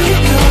see you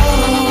go.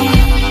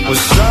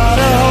 Was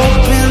sorta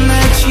hoping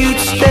that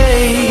you'd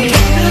stay.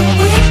 And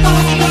we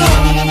both know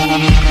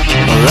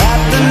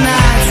that the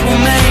nights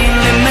were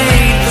mainly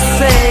made for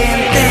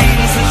saying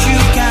things that you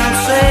can't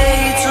say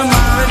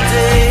tomorrow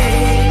day.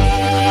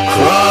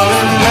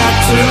 Crawling back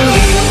to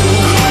you,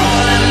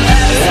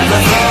 and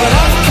I thought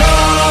I'd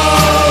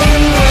call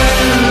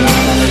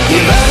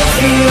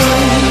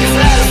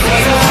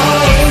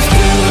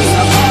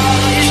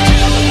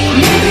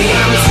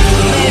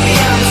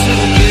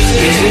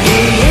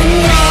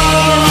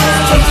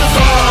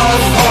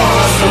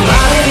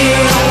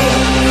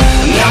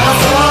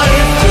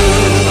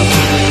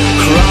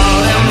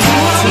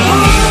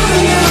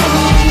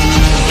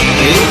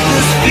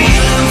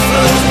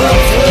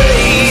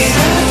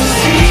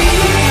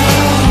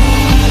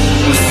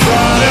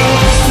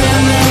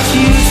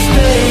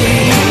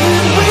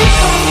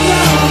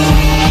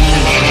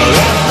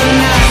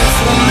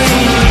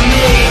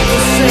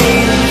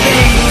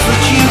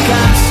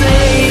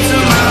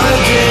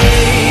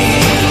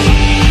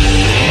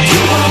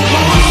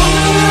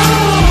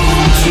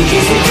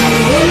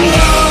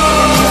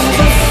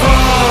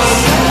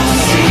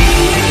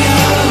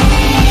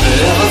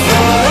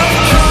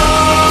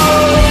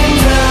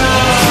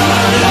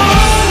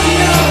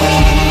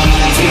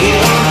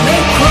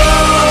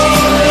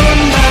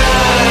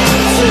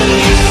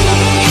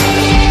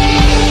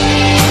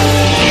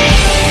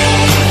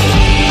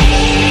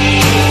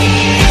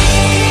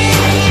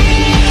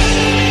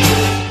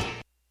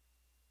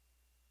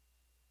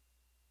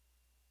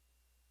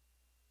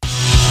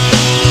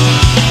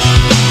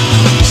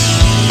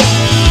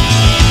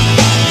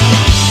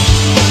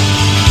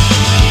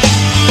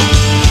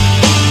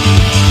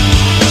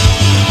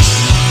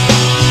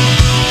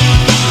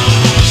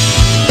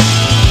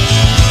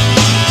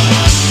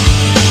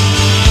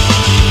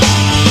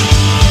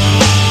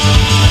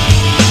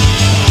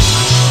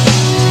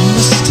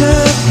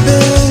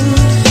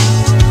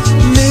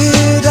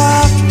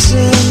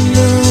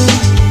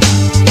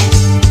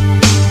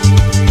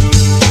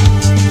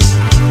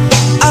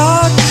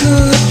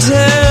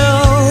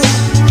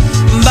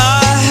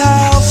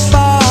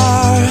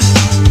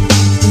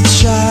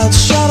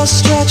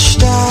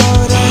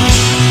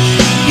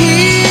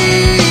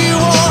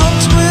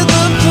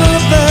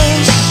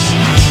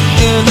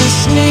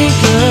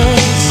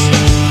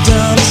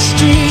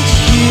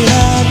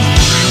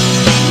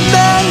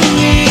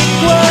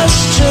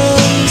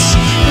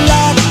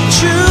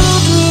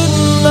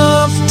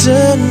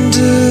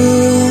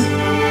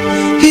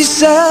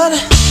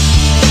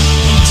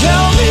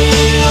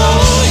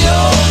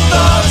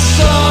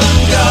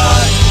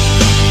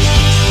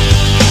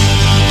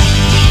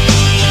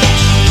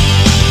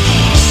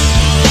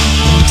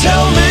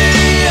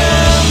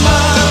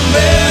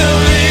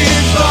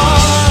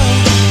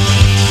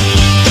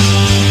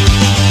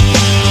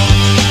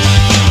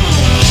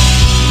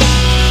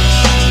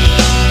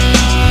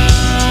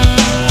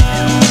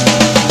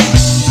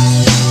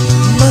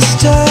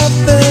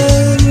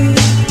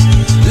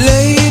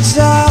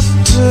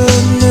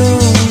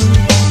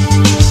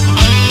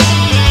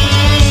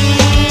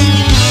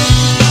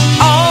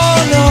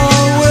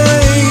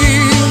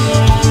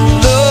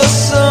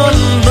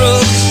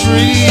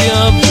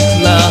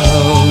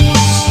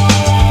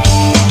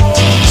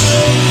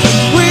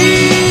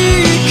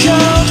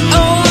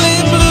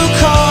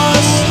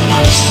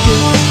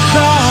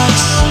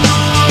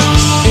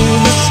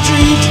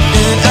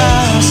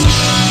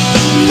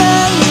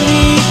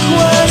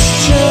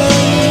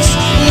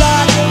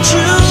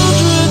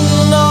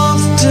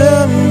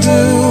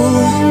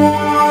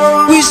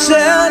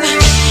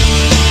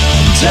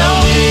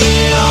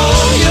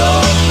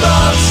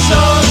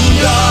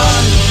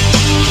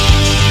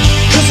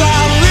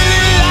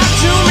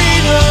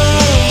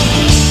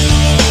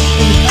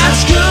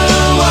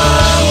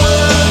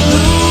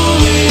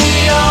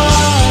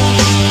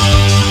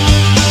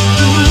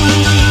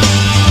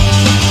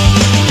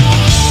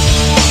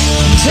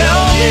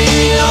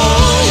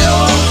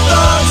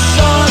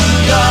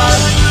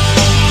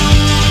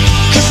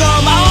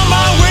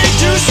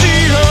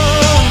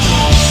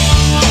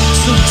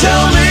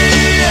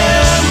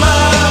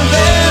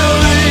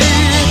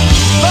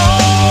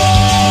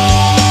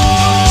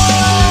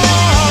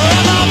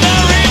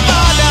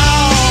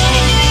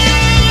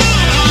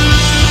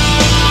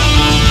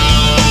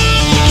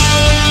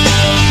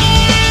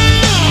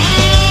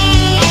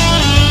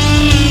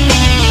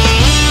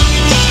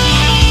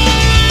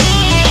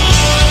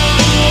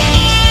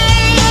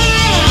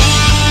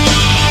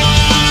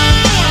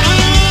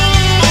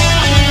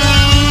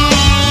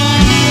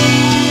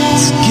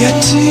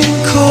freezing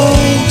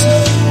cold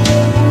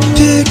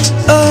picked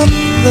up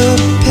the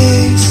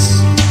pace.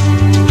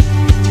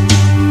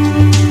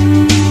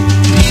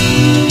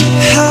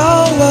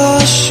 How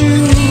our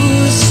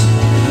shoes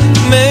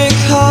make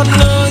hard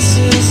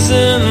noises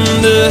in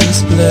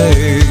this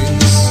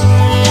place.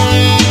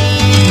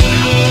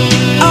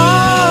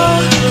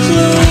 Our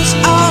clothes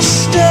are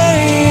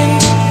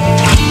stained.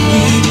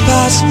 We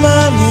pass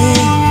money,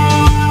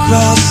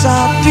 cross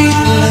our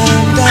people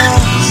and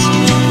ask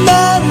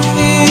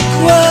many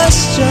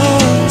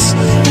questions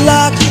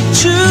like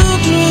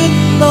children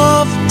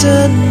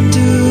often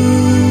do.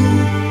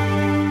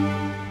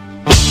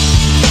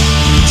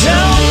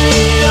 Tell me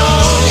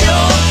all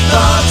your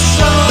thoughts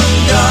on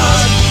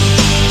God,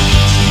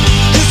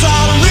 'cause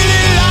I'd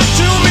really like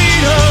to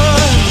meet her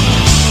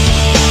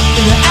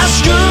and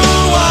ask her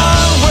why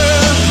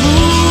we're who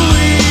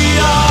we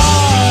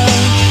are.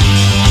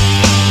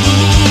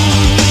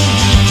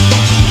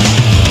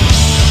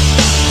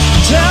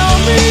 Tell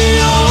me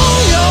all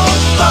your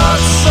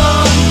thoughts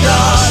on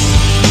God,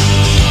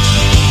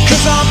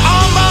 'cause I'm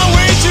on my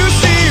way to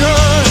see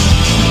her.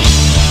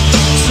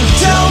 So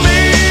tell me,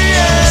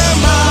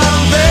 am I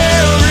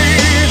very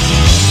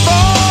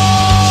far?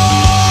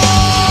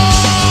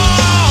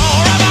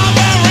 Am I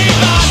very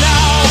far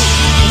now?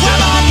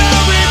 Am I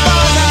very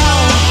far now?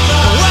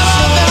 Am I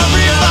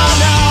very far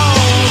now?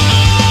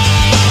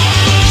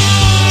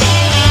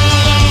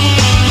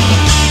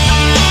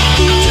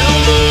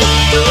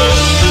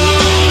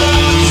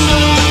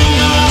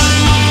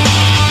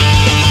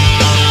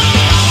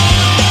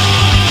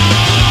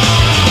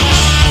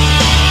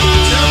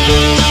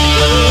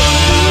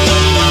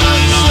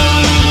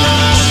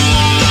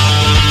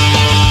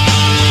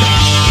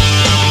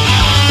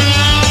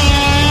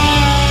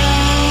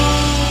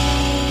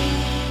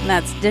 And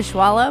that's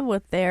Dishwalla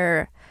with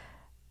their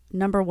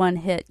 #1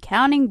 hit,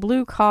 Counting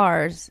Blue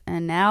Cars.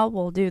 And now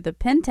we'll do the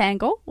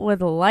Pentangle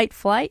with Light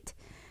Flight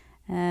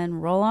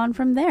and roll on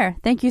from there.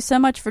 Thank you so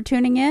much for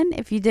tuning in.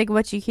 If you dig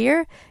what you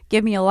hear,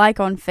 give me a like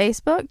on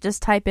Facebook.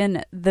 Just type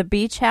in The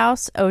Beach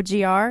House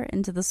OGR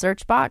into the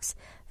search box.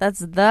 That's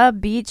The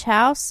Beach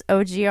House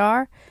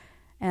OGR.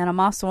 And I'm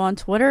also on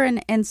Twitter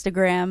and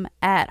Instagram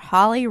at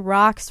Holly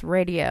Rocks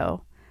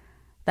Radio.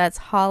 That's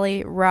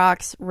Holly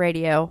Rocks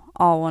Radio,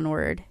 all one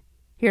word.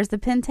 Here's the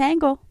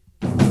Pentangle.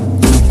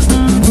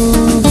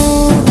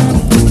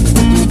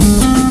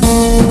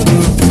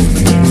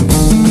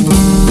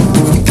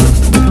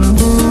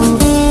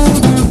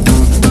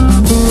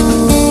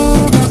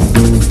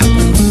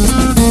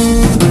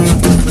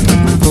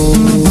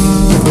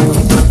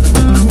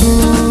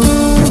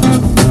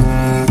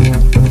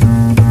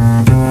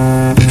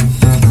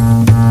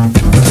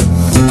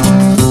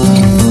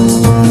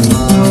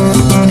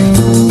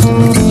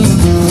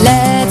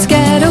 Let's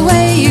get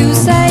away, you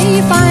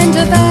say, find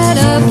a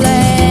better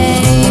place.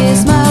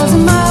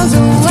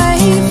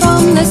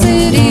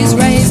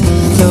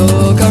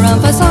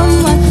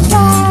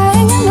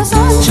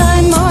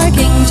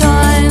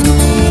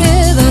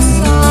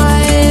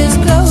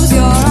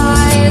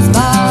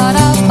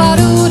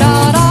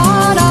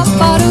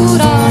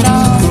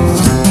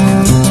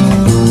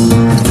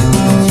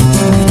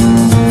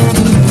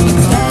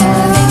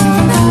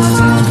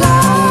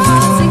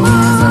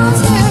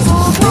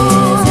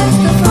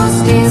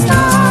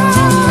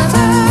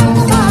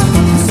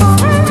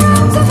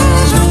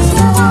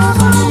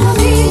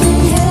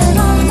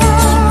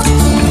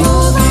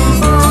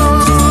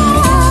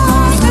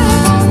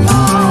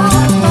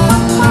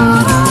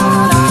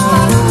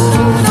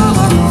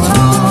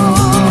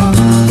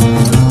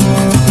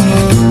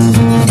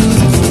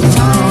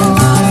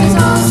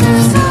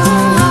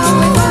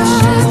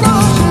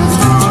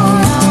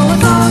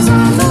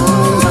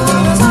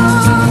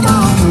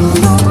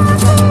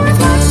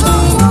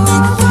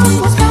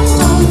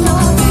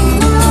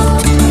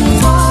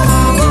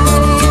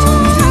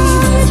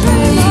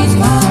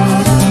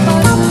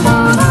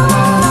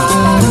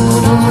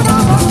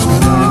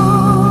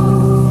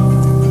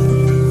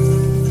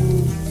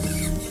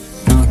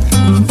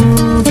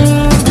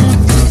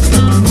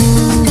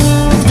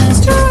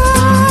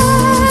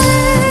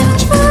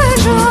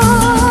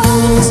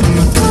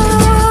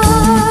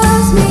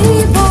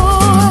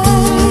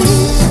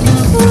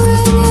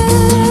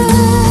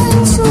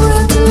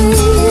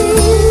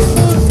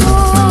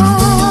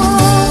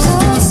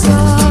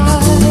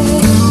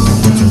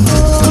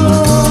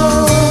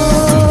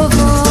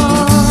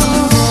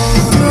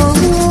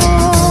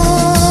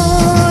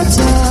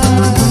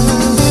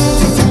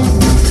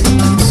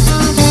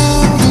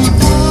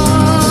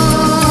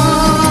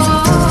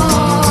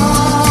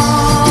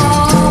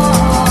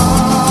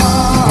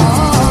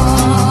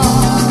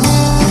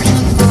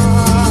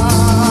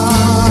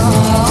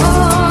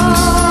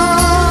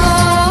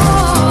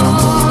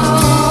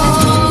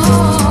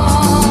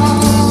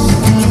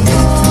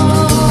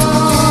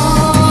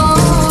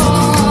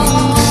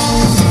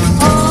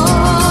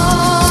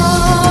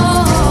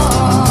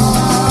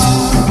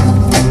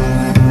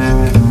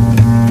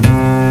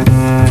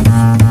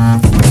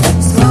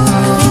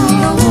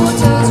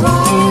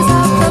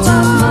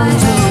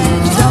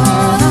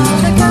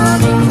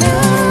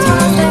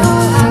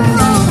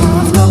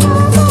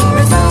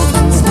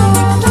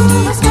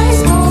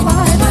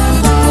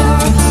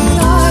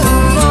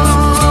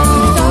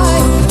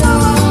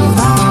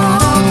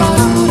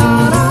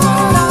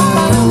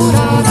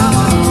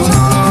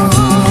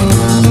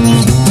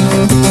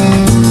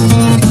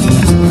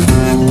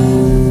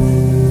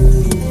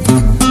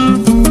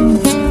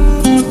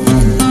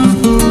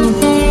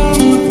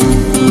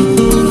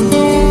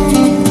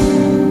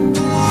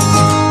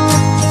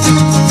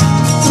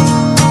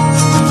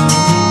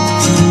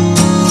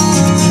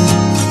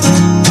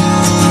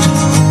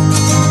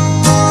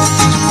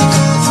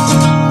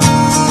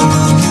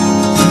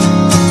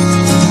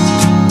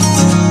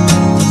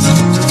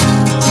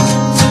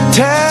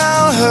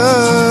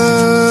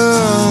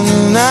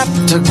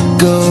 to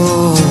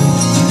go.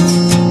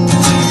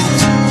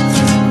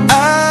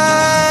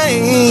 I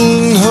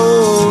ain't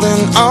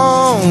holding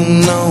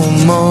on no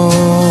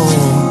more.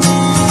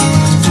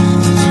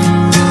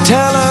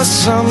 Tell her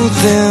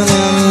something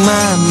in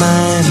my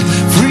mind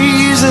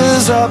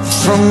freezes up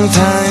from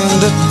time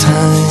to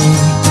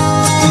time.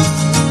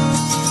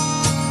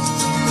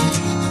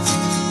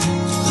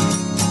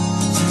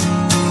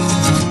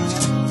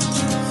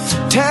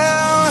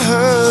 Tell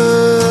her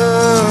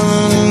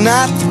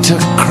not to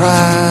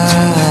cry.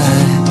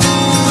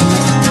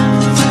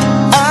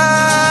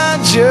 I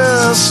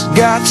just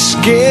got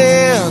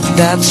scared,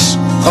 that's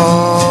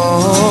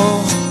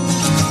all.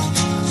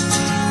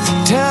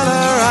 Tell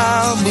her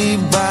I'll be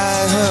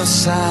by her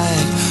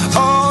side.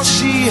 All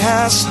she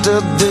has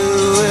to do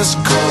is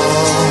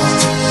call.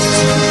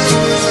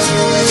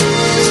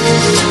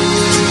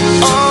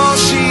 All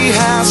she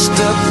has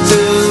to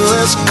do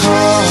is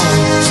call.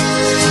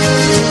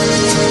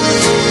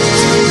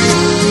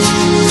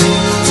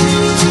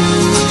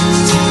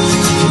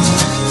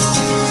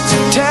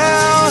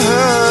 Tell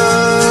her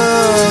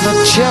the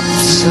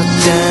chips are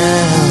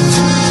down.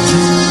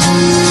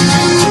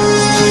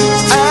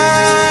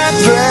 I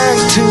drank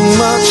too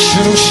much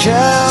and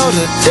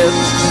shouted it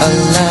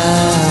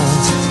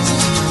aloud.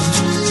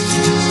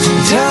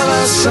 Tell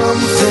her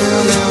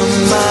something in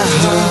my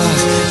heart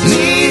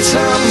needs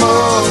her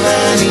more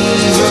than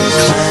even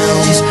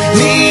clowns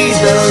need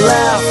the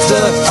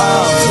laughter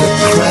of the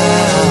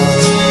crowd.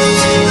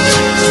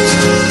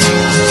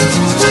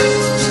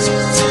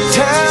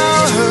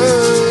 Tell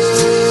her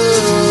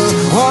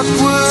what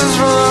was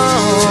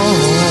wrong.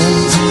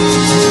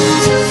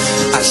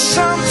 I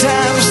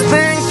sometimes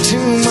think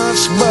too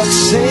much but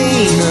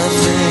say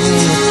nothing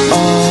at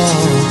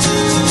all.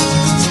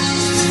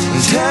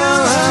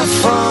 Tell her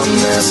from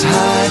this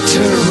high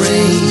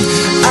terrain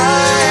I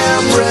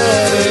am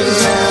ready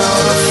now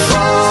to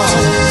fall.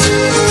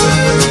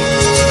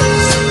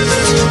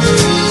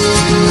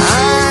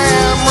 I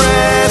am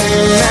ready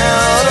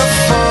now to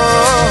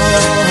fall.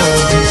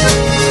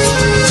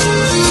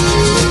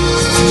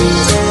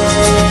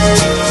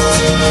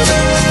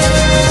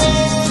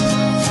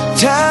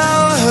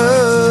 Tell her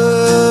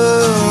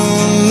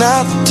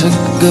not to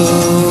go.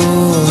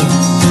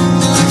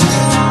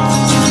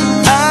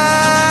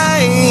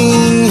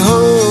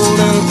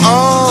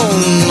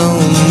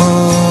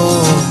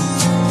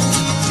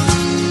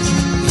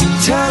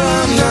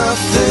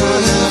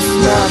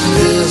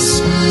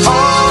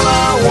 All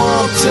I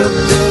want to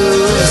do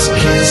is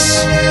kiss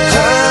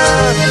her.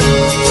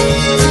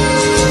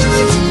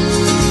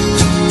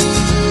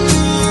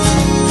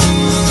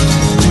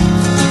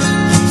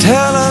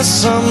 Tell her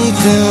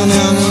something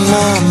in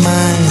my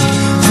mind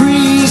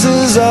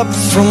freezes up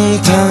from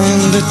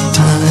time to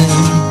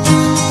time.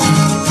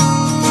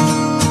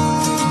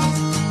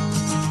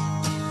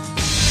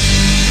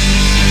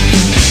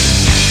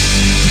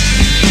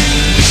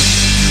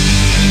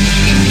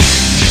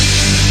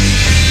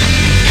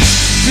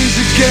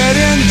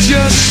 Getting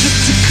just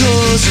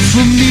because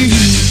for me,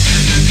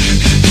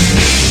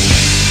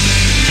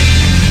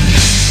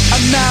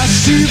 and I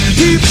see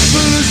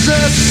people as I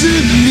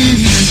see me.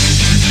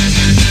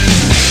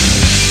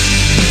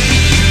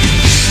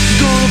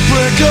 Gonna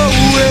break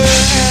away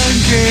and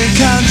gain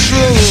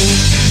control.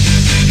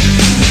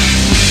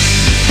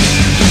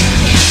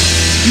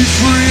 You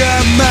free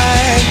our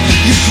mind,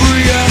 you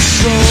free our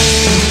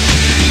soul.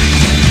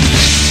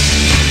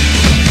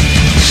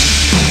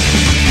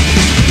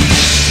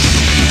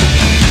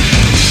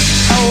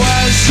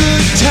 The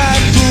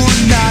type who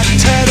not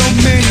tell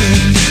me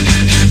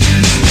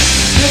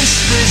this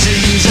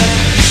disease.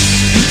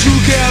 We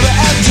together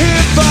at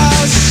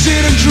tables,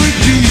 sit and drink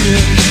beer.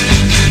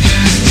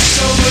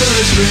 So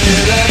much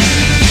better.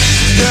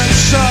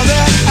 That's all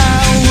that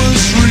I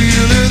was really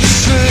the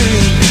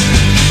same.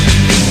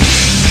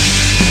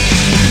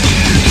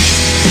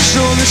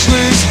 So this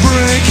link's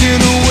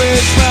breaking away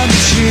from the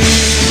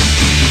chain.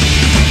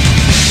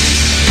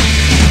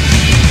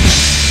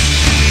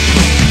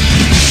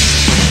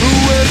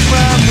 Away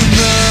from the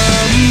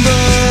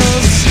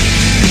numbers,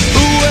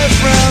 away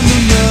from the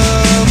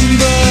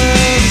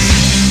numbers,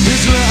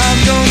 is where I'm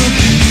gonna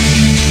be.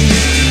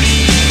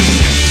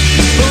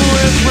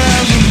 Away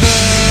from the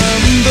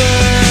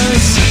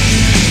numbers,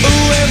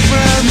 away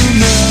from the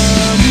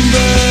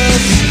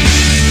numbers,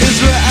 is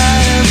where I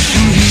am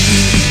free.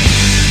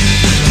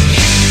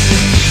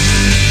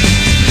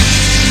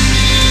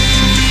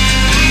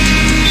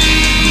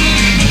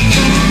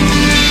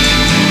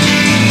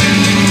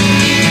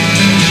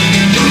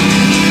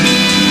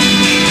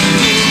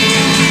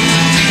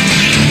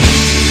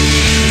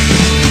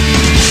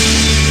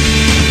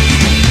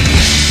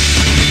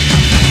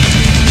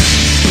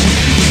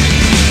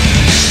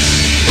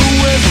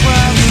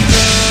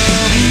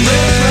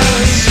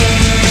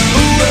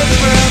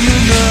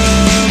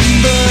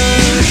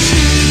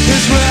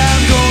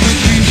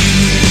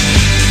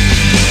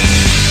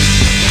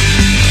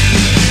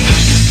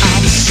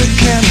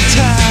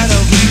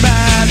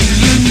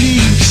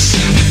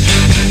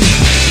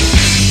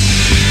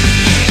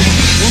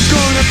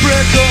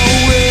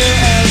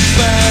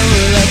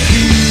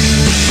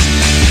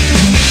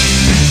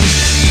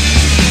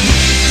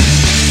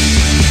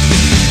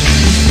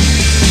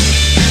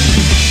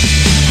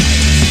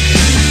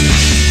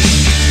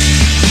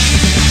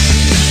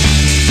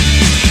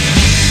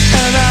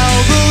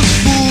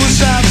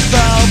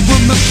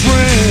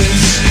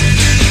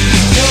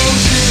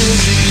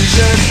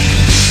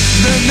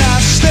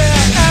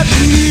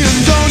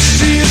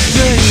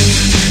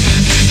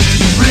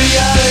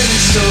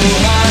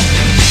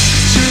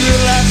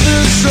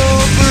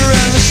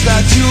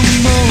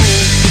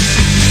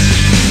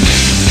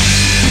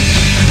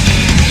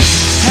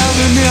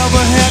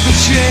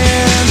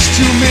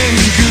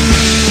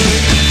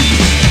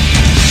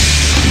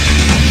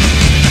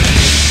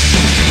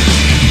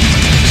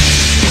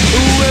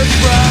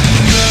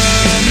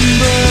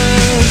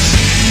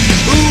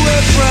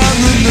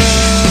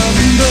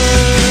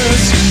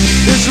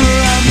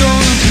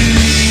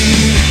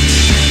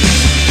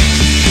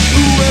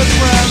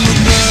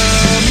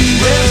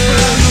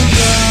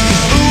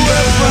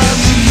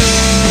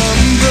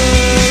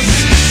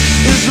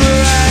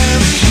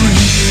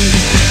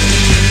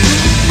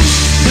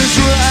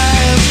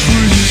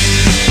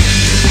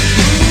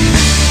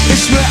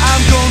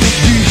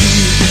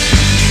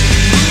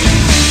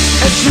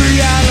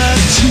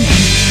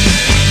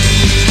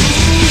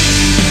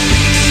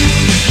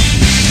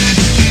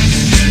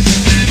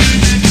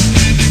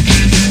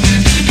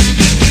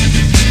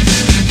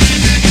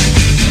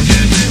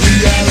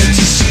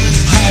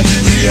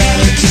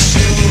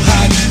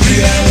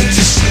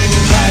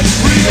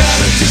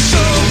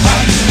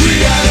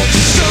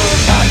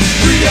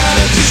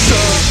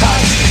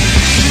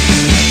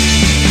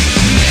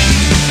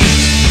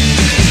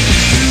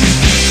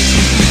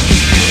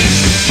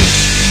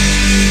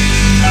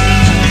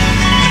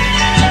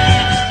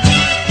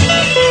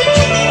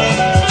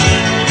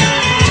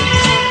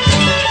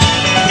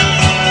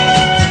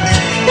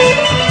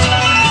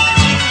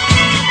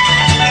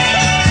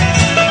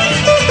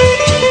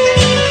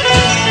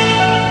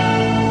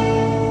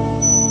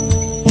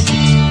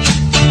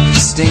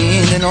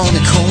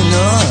 the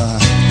corner,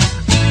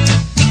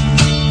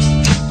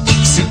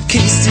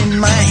 suitcase in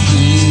my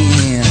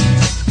hand.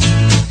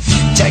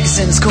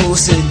 Jackson's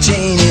corset,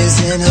 Jane is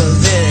in her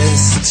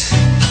vest,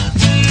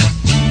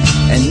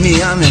 and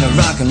me, I'm in a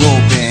rock and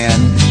roll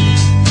band.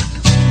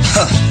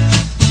 Huh.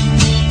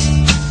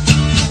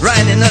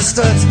 Riding us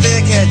starts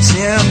back at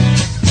Jim.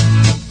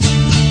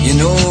 You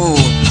know,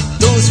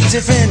 those were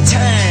different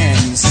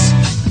times.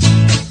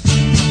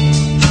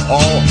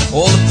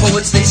 All the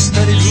poets, they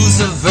studied rules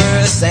of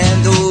verse,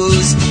 and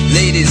those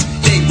ladies,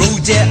 they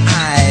rolled their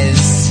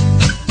eyes.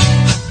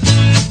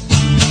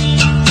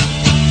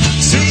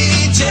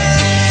 Sweet Jane,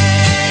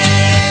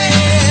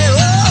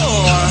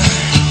 oh,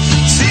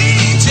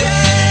 Sweet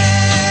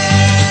Jane,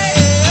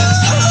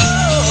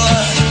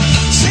 oh,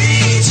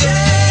 Sweet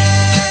Jane.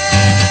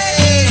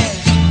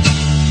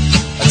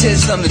 I'll tell you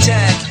something,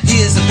 Jack, he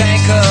is a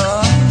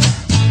banker,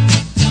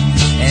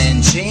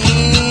 and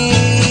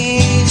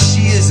Jane,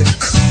 she is a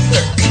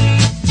clerk,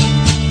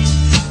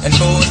 and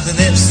both of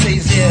them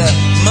save their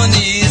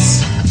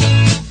monies,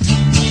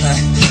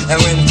 and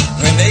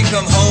when they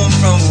come home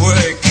from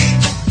work,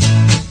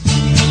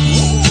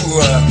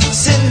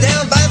 sitting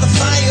down by the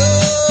fire,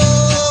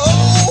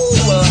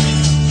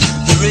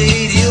 the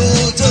radio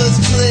does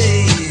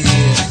play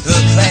the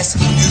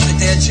classical music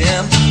there,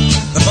 Jim.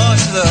 The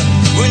march of the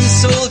wooden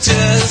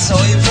soldiers,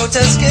 all you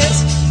protest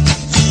kids,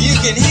 you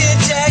can hear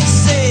Jack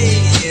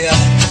say,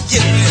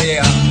 get ready,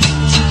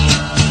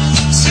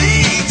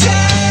 Sweet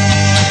Jane,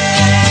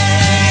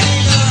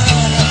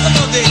 come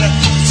on, baby,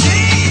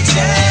 Sweet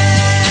Jane,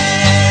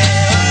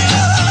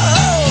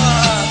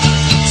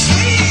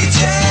 Sweet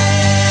Jane.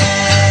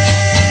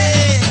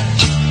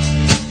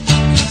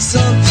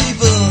 Some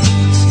people,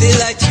 they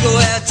like to go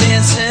out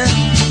dancing,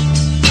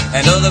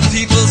 and other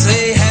people,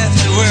 they have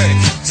to work.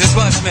 Just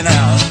watch me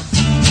now.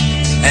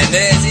 And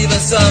there's even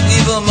some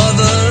evil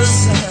mothers,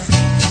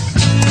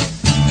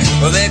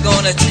 well, they're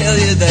gonna tell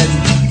you that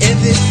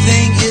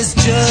everything is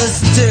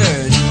just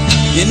dirt.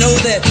 You know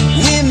that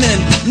women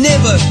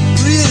never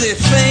really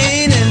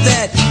feign, and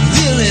that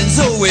villains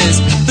always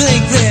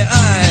blink their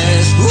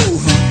eyes. Ooh.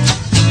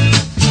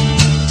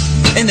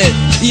 And that,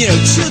 you know,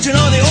 children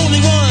are the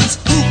only ones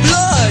who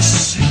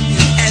blush,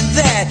 and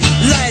that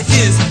life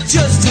is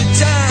just to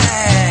die.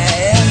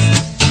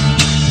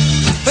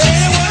 But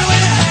anyone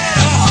with a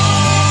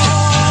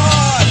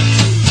heart,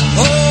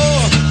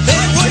 oh,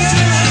 they put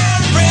your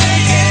heart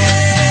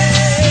breaking.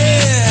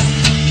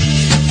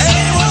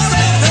 Anyone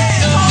with a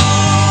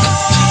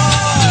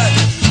heart,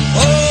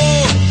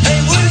 oh, they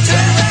would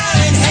turn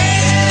around and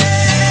hate.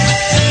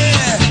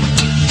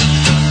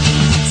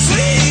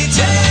 Sweet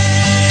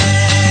Jane,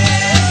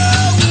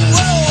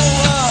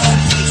 whoa,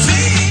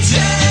 Sweet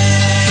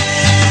Jane,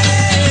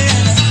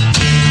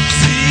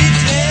 Sweet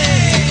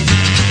Jane,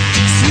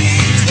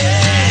 Sweet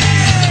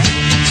Jane,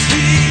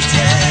 Sweet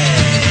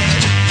Jane,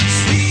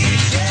 Sweet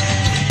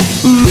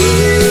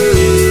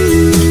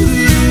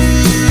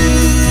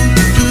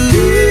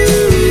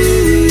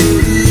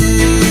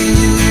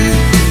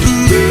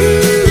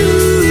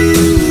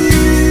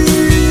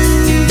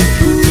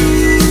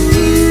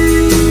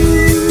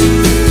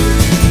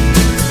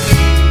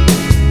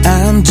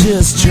I'm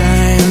just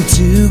trying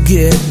to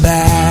get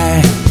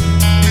by.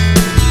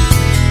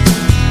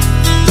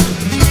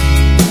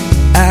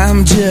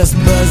 I'm just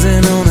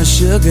buzzing on a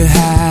sugar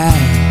high.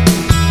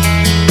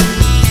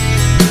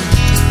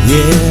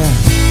 Yeah,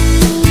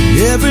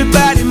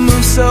 everybody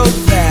moves so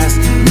fast,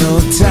 no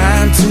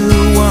time to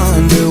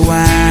wonder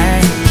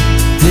why.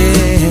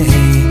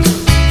 Yeah,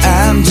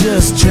 I'm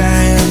just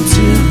trying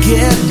to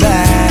get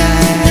by.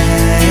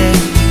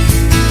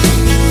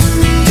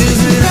 Is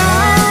it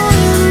all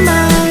in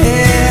my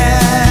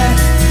head?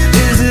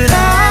 Is it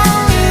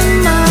all in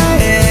my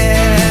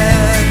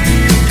head?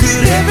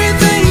 Could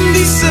everything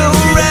be so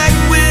right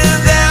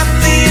without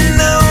me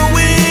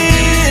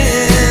knowing?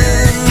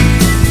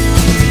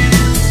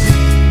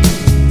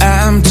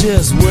 I'm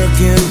just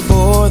working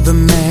for the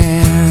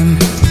man.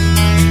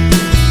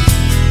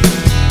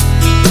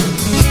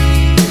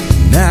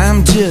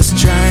 I'm just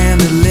trying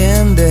to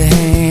lend a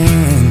hand.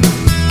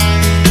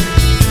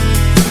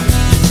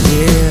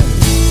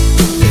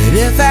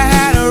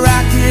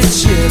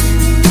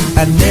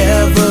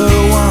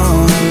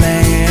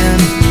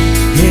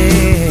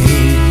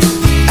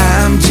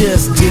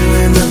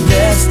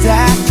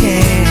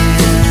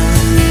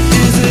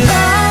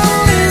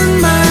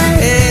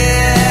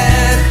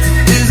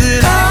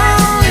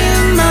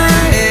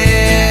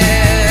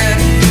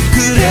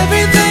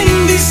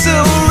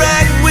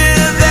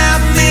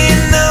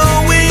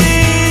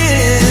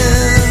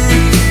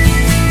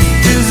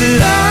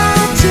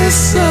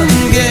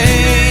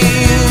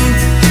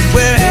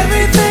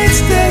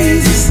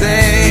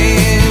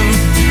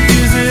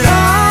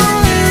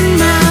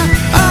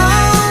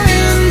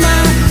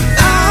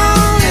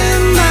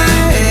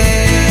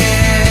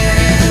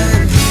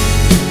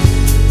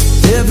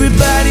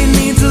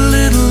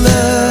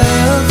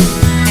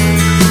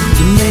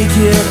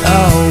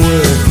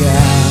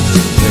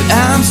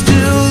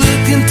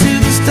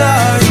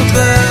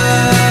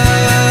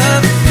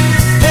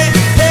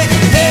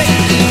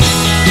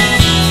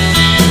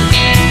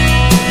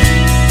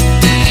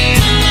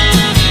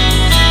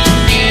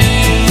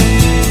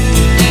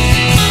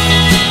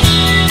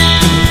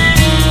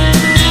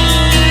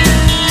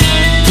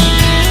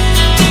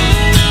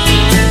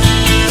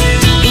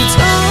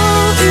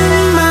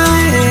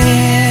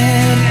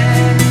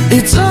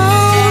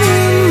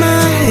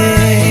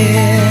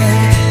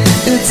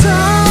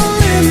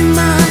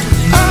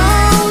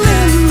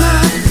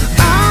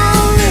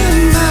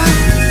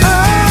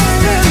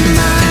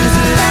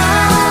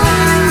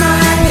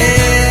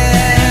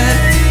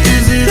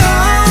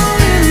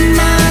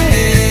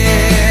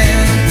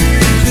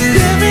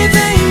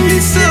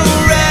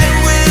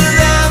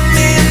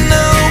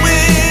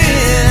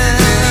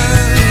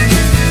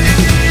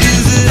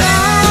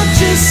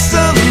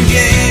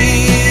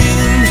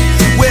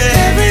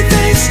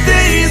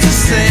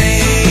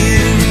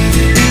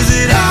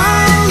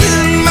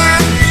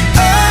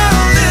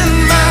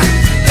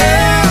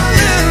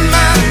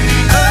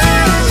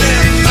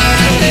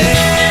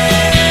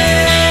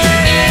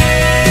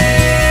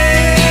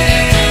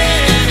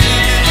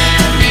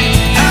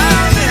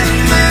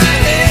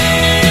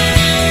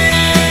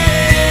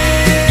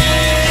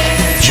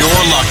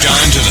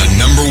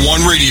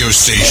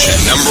 station.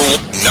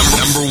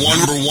 Number one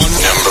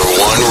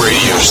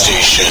radio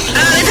station.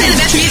 They play the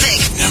best music.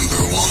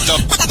 Number one.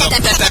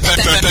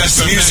 The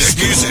best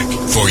music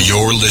for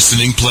your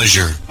listening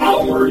pleasure.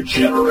 Our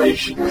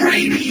Generation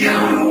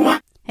Radio.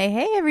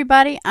 Hey,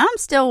 everybody. I'm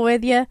still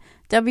with you.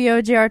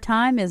 WOGR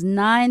time is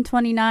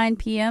 9:29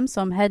 p.m.,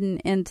 so I'm heading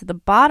into the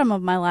bottom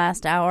of my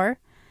last hour.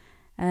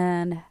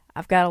 And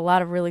I've got a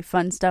lot of really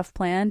fun stuff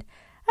planned.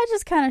 I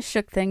just kind of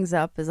shook things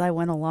up as I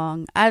went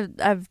along.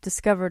 I've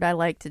discovered I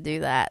like to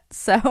do that.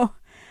 So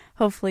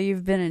hopefully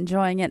you've been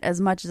enjoying it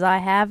as much as I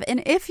have.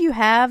 And if you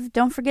have,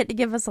 don't forget to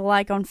give us a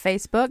like on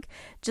Facebook.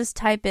 Just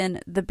type in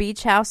The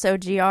Beach House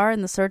OGR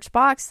in the search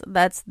box.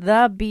 That's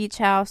The Beach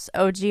House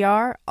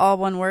OGR, all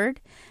one word.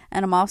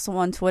 And I'm also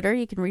on Twitter.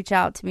 You can reach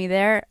out to me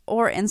there,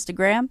 or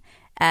Instagram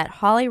at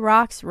Holly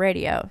Rocks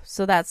Radio.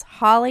 So that's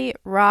Holly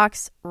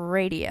Rocks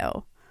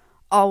Radio,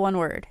 all one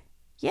word.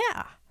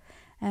 Yeah.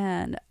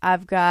 And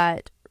I've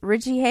got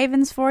Richie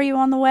Havens for you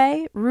on the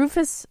way,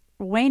 Rufus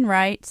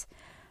Wainwright,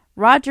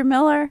 Roger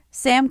Miller,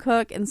 Sam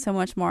Cooke, and so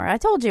much more. I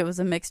told you it was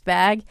a mixed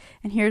bag.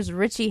 And here's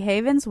Richie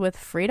Havens with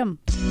Freedom.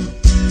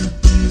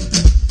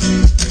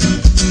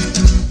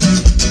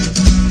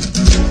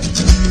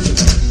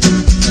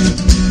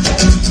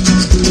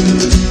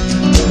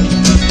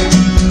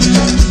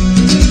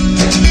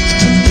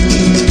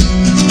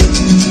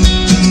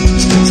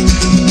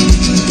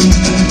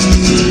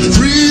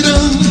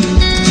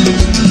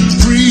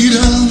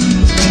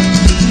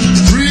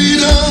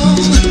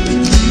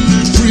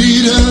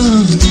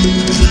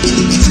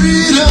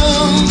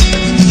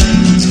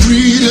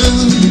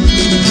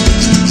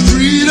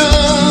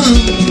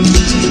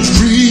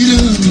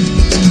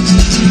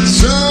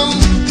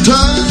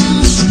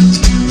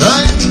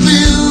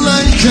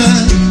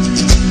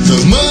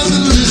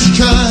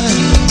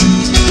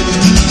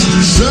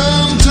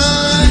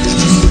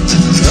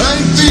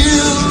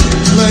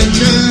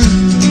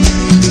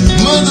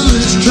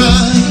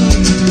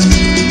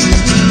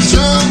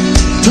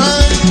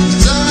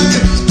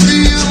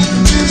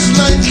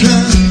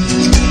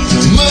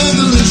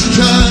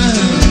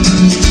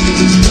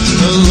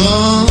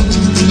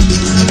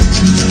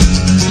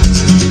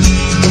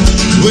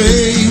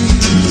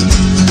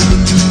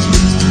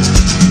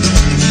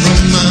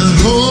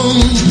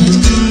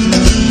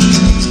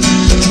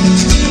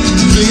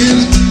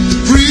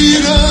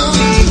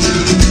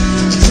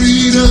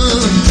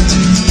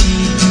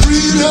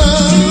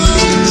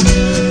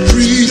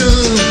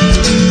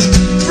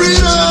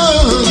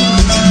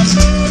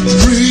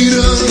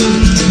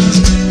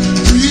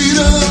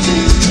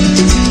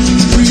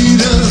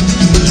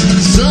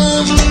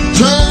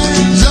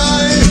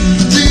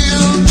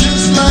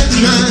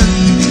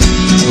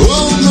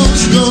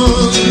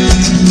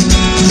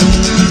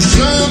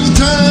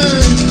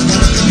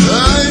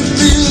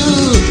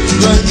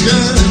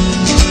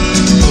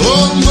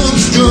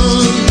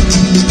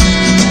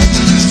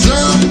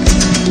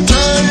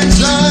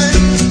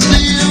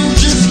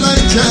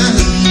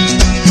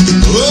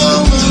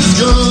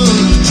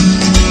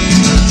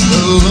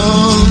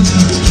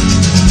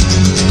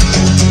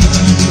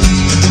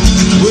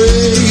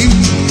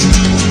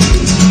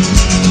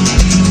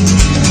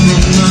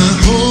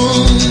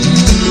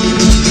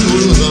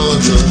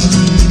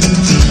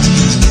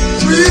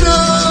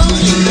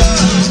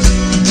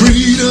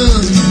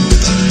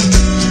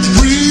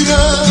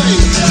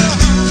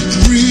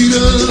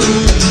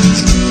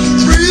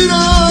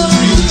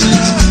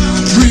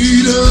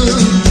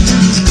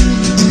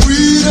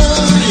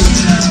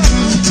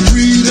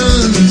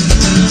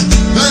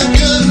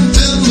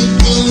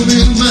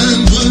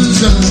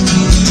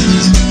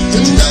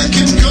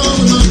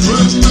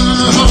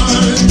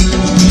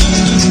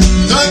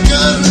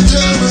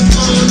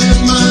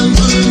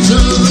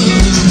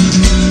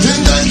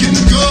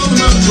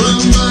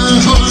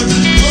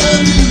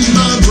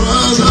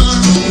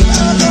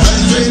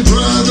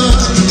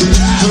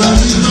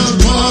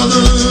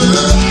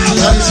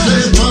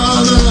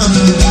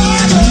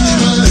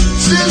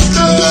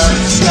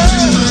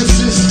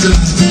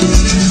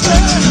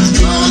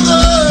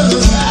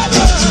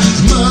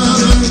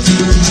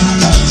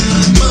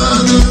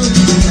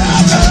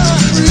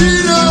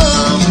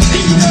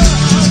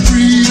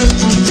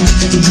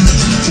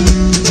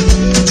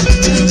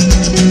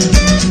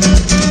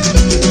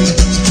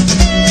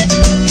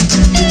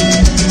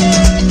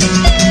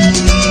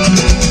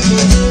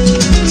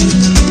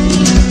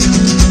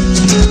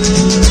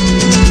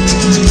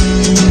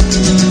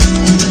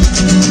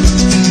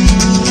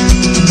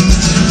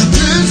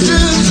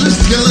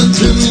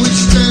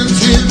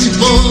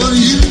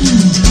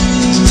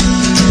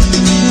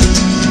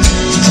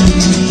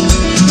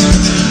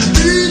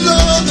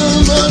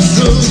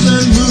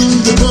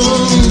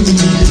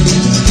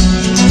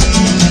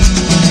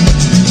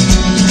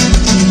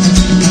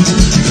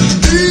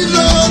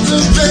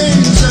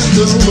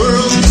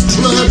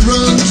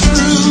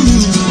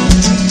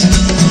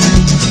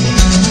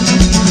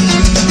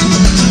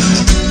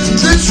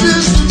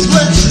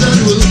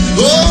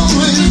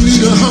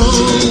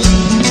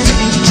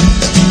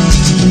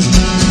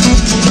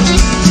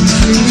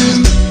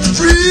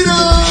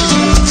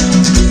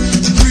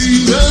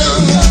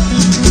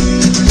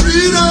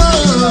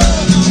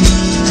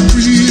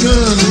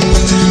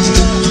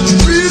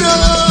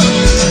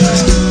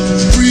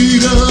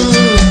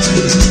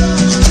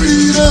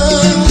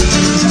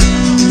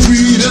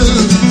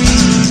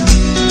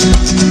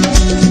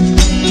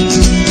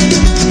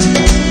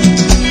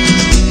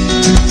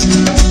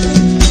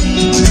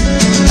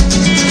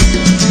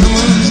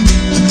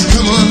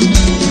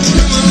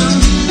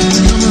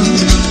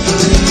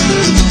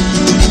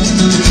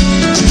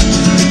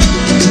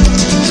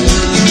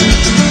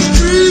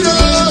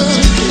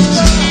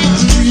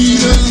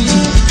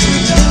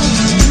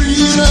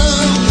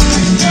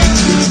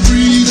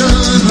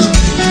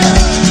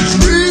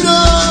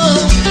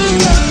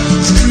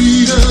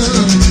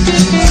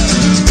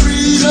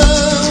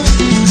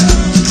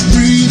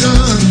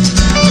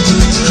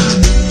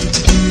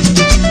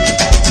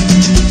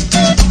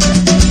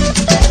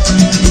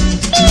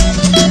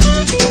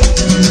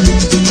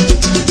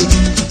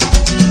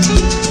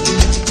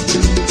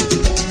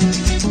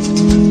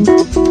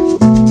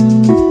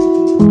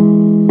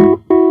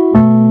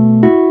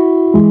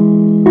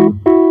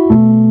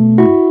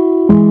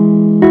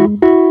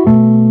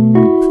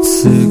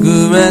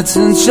 cigarettes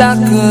and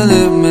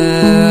chocolate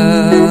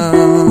milk.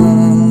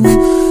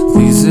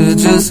 These are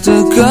just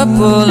a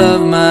couple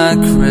of my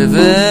cravings.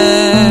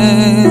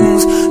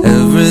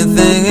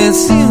 Everything it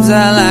seems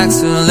I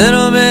like's a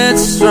little bit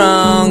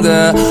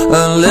stronger,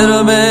 a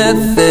little bit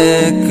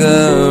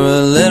thicker,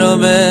 a little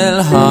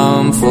bit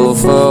harmful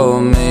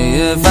for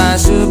me. If I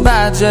should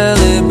buy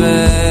jelly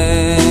beans,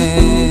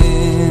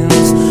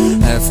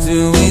 have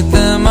to eat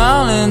them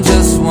all in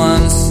just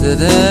one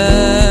sitting.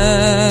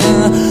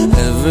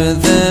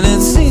 Everything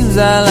it seems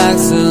I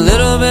like's a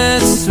little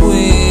bit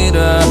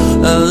sweeter,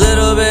 a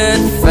little bit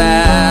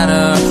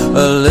fatter,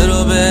 a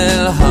little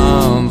bit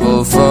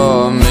harmful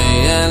for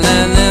me. And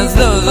then there's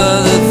those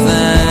other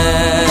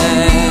things,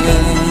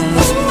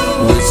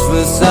 which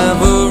for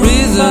several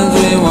reasons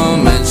we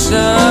won't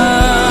mention.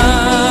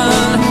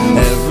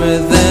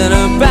 Everything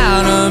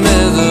about them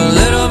is a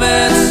little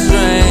bit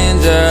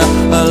stranger,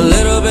 a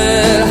little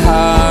bit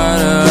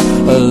harder,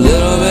 a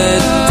little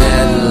bit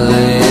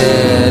deadly.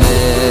 It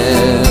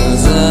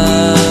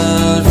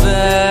isn't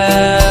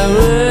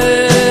very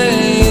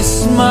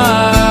smart,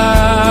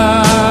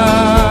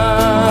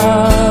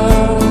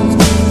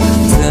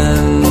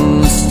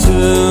 tends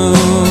to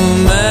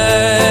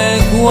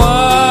make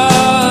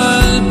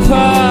one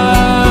part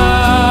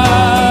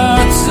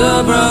so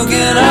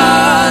broken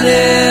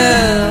hearted.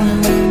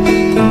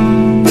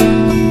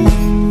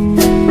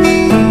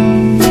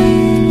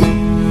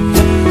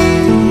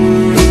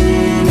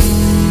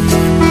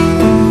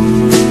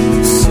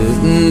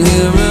 Sitting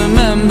here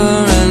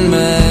remembering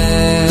me,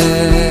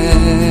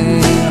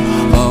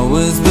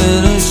 always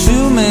been a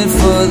shoemate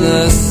for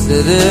the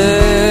city.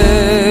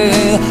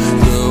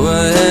 Go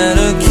ahead,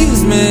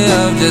 accuse me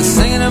of just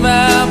singing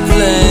about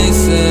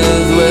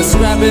places where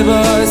scrappy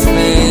boys'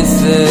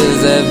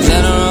 faces have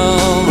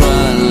general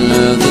run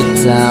of the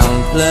town,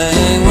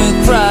 playing with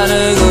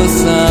prodigal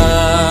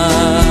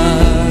sons.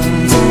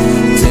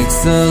 Takes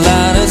a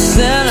lot of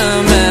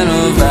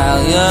sentimental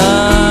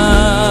volumes.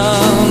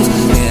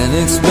 Can't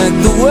expect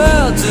the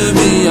world to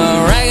be your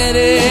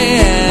Raggedy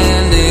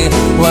Andy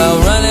while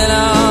running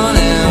on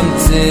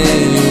empty.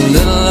 You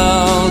little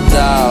old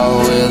doll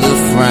with a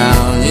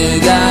frown, you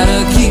gotta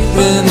keep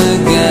in the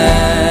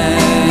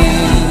game,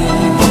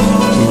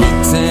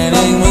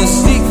 retaining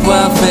mystique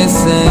while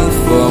facing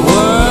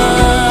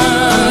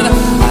forward.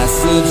 I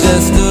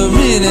suggest a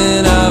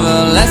reading of a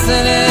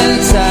lesson in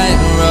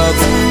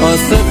tightropes, or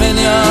surfing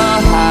your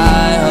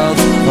high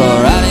hopes, or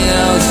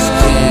adios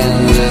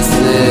Kansas.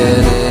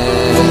 It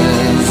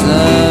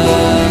isn't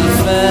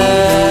very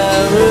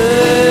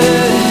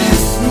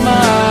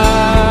smart,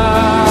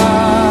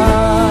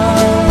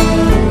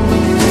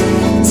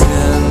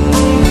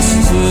 tends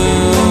to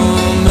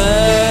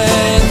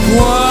make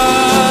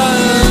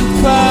one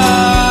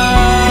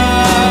part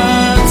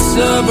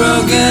so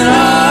broken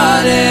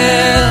hearted.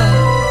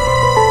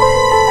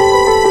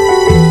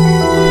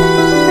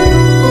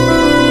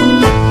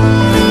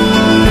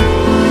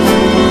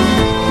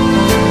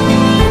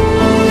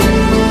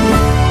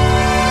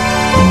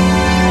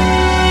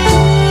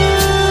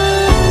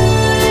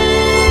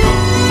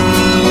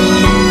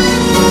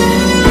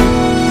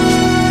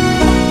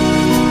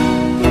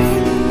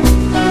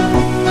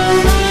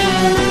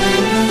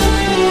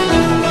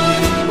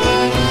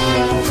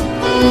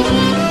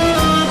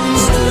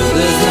 Still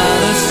there's not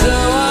a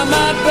show on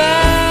my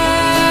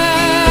back,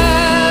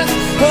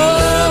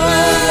 or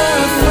with a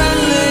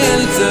friendly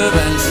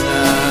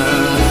intervention.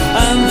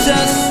 I'm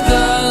just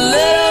a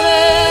little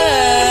bit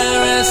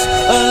Irish,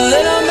 a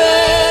little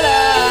bit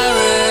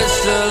Irish,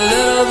 a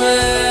little bit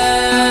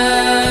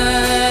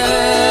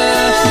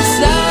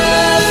sour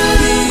as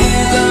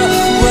pizza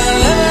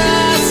whenever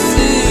I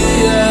see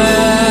you.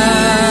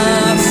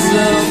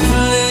 So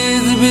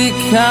please be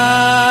kind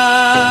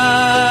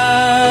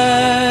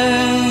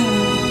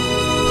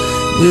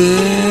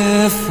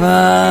if I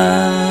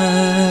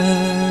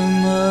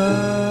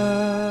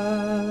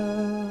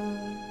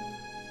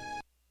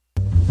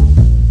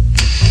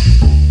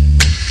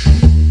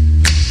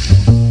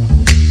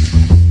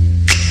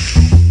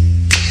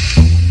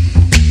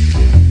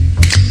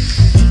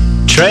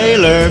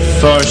Trailer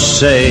for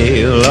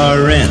sale or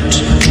rent,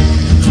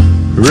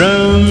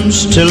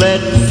 rooms to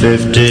let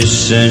 50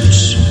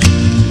 cents.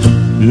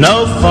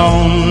 No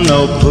phone,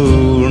 no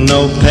pool,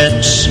 no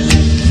pets.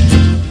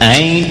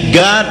 Ain't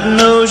got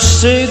no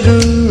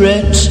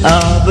cigarettes,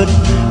 but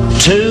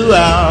 2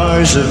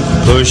 hours of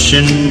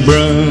pushing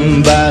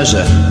broom buys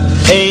a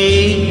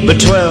 8 by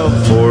 12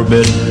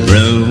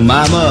 4-bedroom.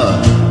 I'm a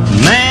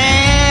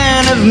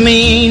man of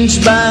means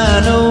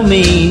by no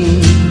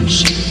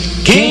means,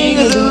 king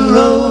of the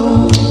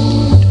road.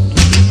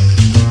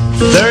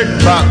 Third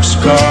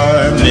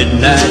boxcar,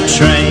 midnight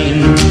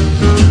train,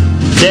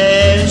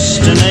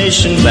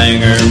 destination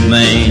Bangor,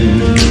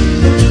 Maine.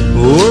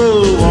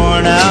 Whoa,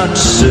 worn out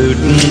suit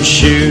and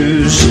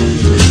shoes.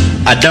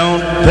 I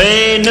don't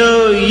pay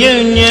no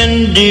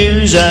union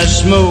dues. I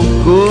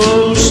smoke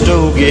old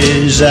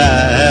stogies I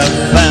have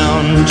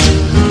found,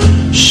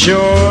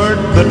 short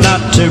but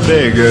not too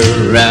big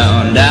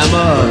around. I'm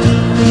a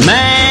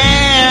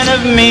man of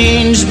of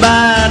means,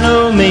 by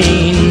no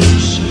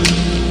means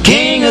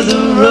king of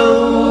the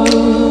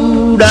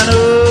road. I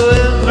know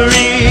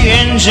every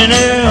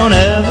engineer on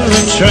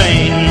every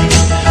train,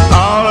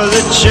 all of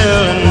the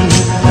children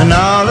and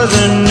all of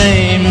their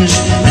names,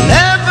 and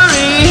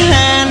every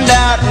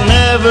handout in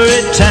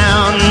every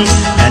town,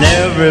 and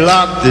every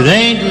lock that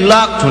ain't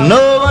locked when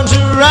no one's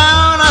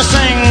around. I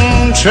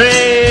sing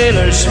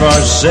trailers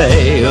for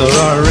sale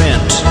or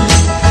rent,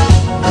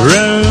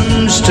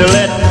 rooms to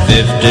let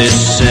 50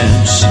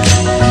 cents.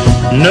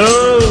 No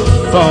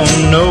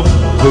phone, no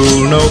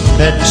pool, no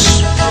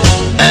pets.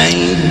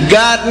 Ain't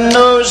got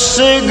no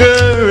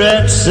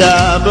cigarettes,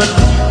 but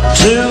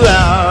 2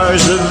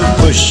 hours of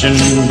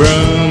pushing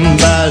broom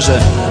buys a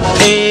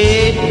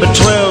 8 by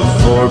 12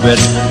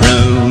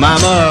 4-bedroom.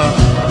 I'm a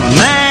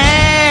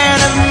man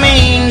of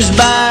means,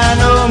 by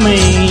no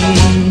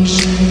means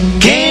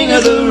king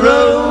of the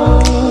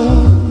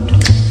road.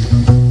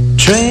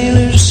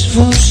 Trailers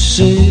for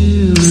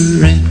sale,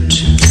 rent,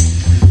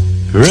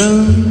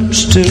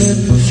 rooms to let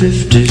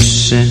 50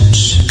 cents.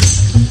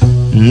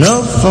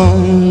 No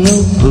phone,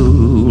 no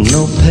pool,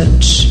 no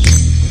pets.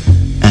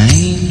 I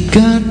ain't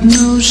got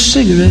no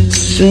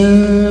cigarettes,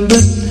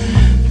 but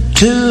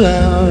 2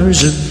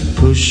 hours of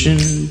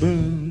pushing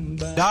broom.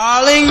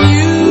 Darling,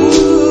 you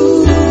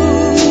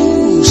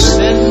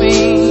sent me.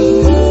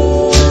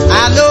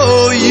 I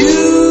know you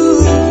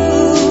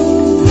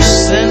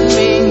sent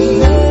me.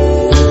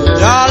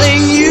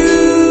 Darling, you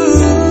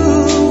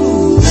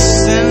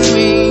sent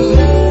me.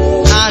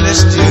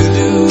 Honest you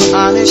do,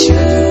 honest you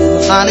do,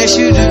 honest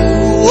you do.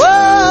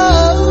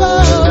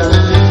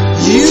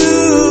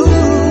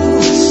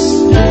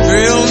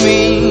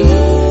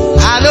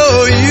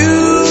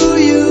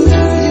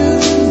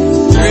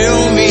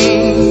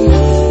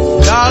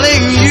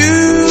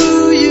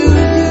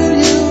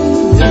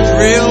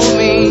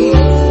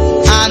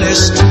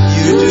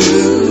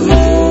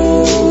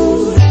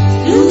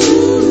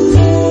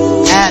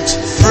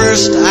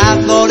 I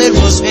thought it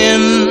was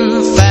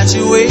infatuation,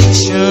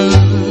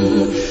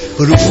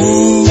 but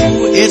ooh,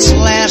 it's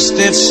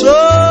lasted so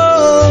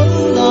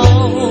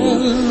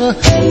long.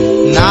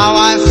 Now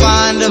I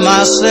find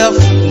myself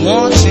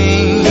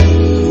wanting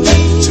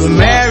to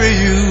marry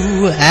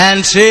you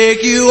and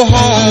take you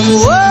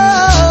home.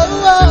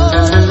 Whoa,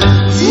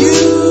 you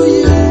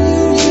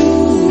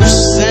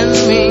send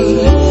me.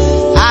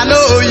 I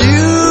know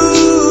you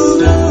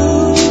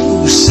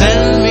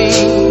send me.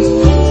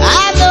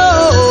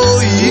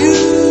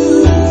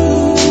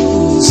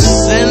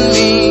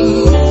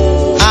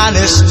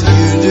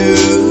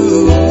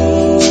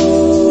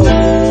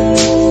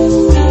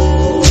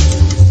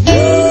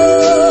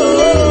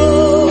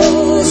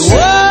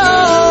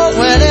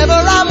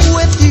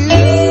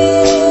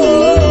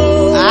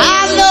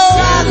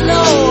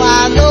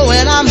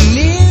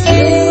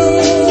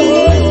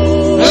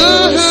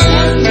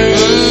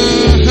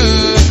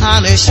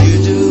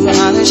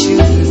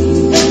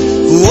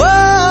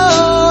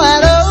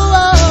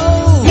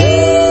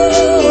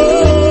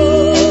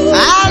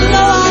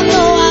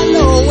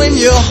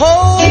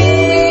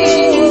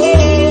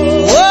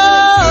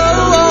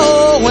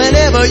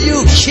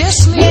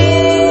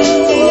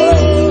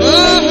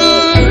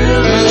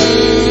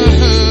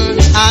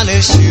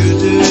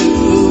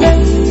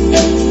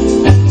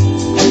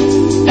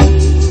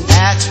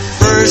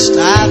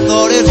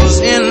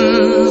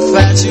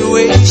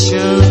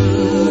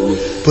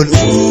 But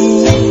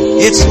ooh,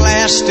 it's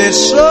lasted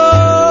so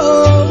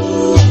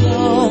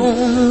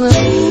long.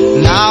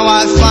 Now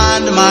I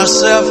find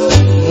myself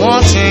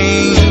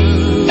wanting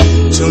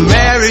to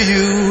marry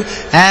you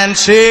and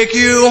take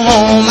you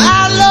home.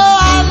 I know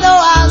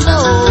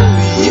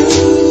you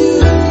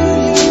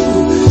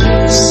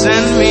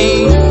send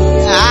me.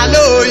 I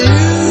know you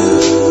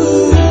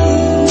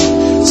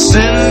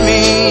send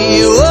me.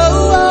 You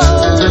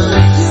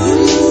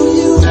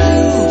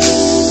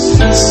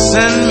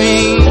send me.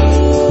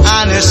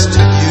 Honest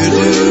you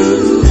do.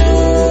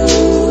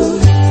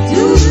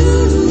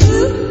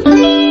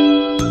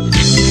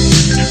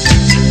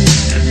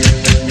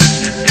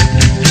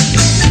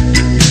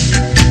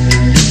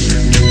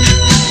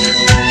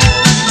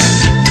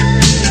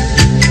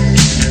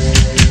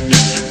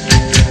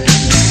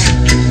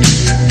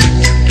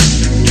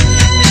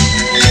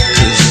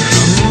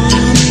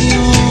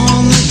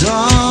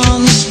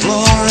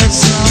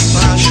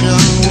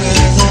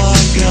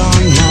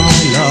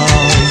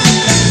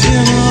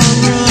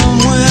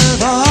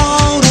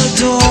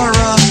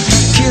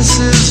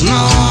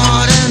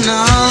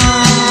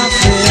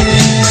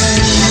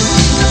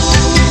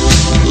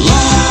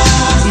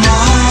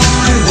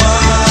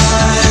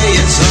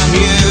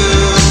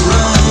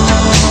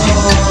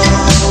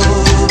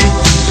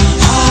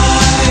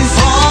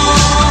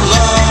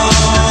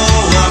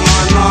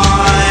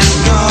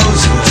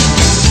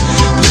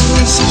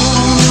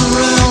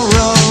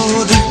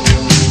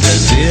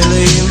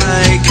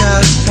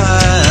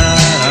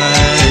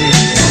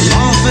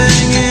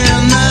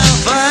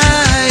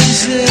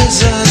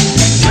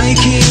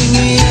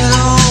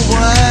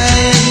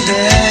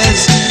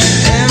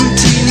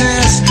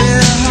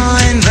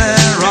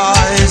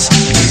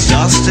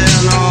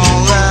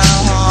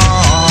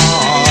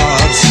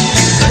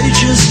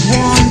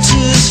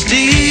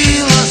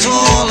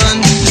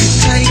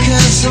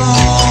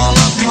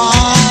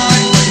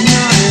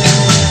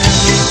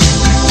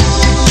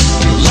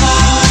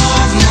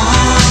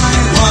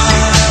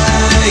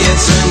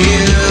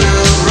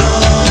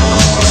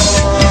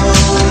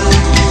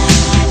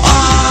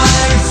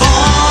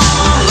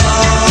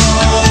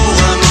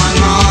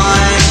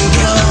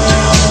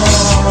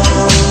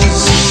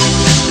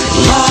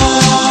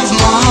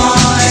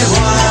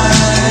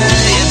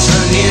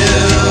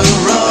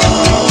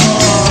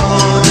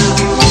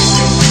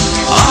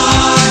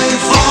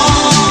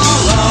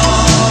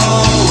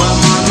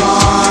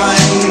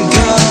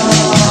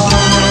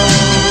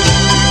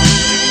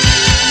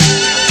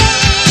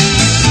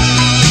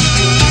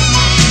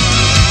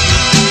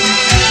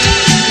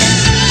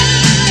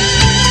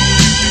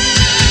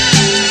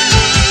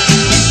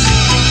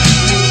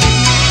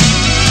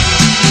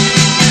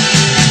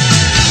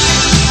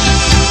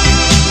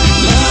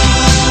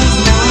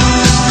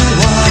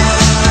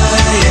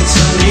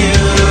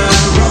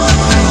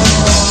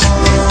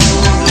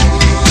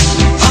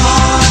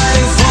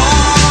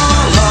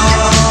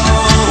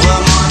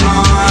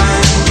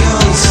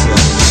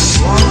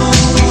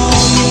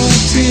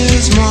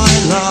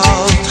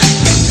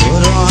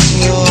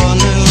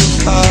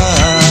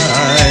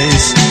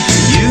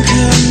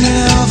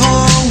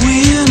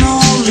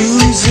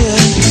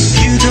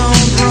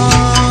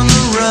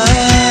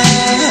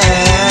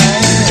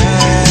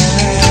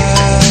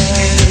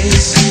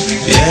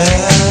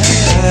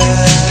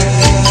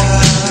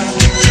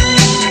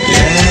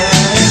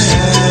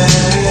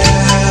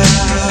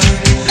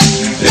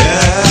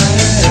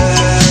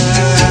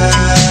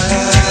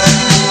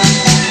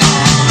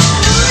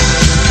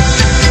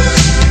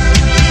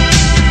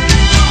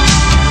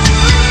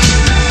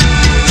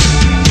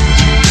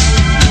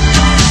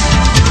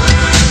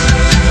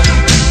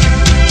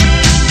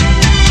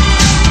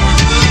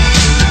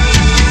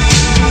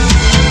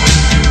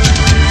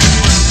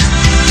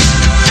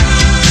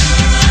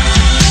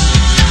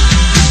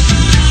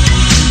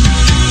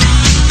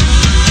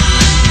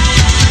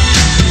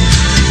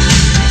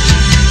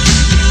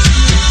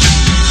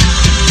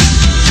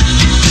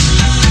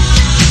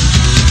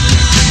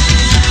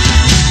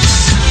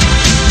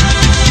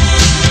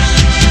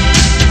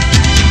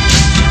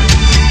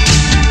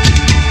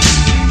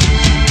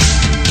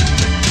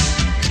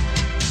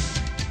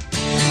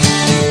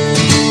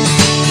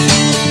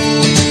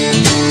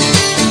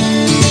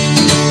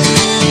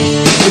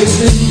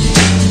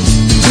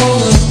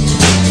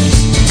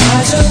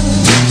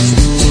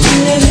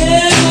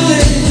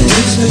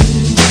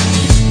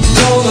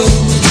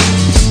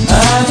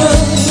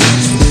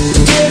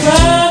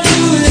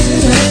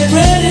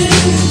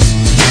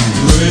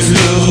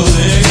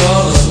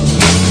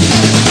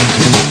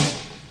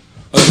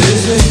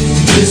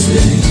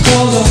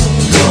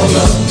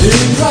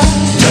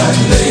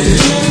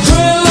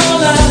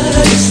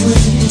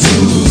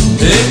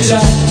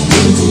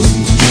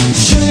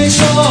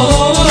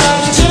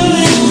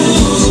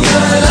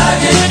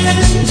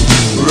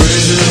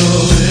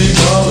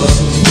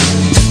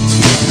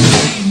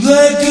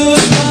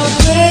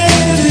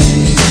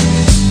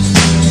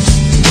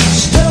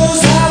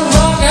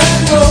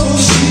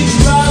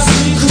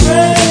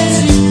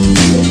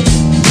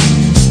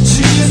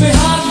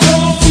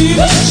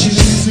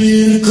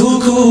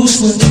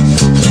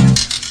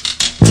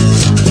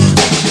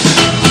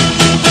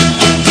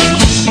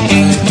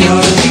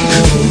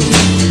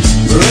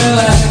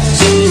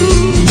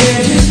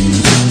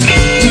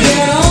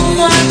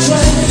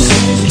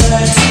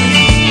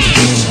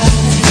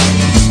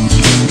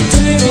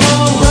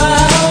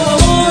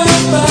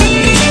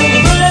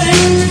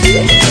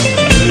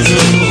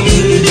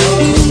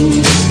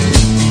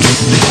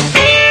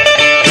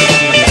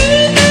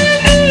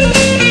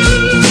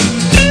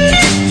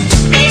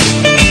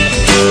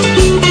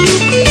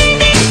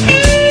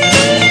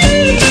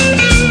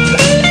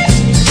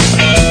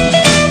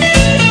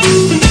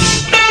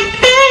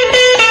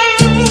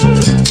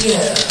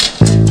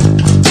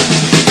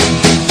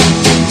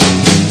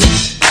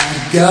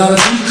 Gotta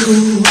be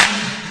cool,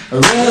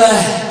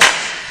 relax,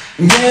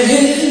 get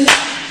hit,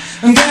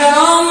 get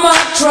on my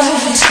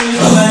tracks, take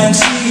a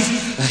backseat,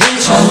 a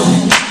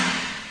hitchhike,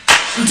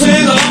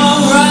 take a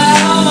long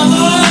ride on my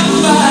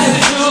motorbike.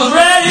 You're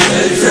ready,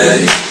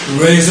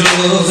 raise a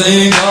little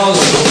thing all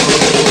over.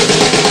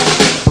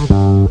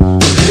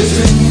 It's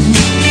been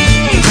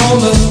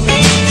cold up,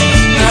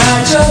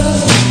 I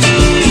just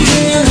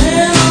can't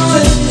handle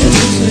it.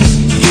 It's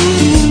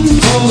been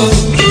cold up,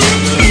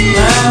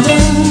 I'm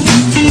done.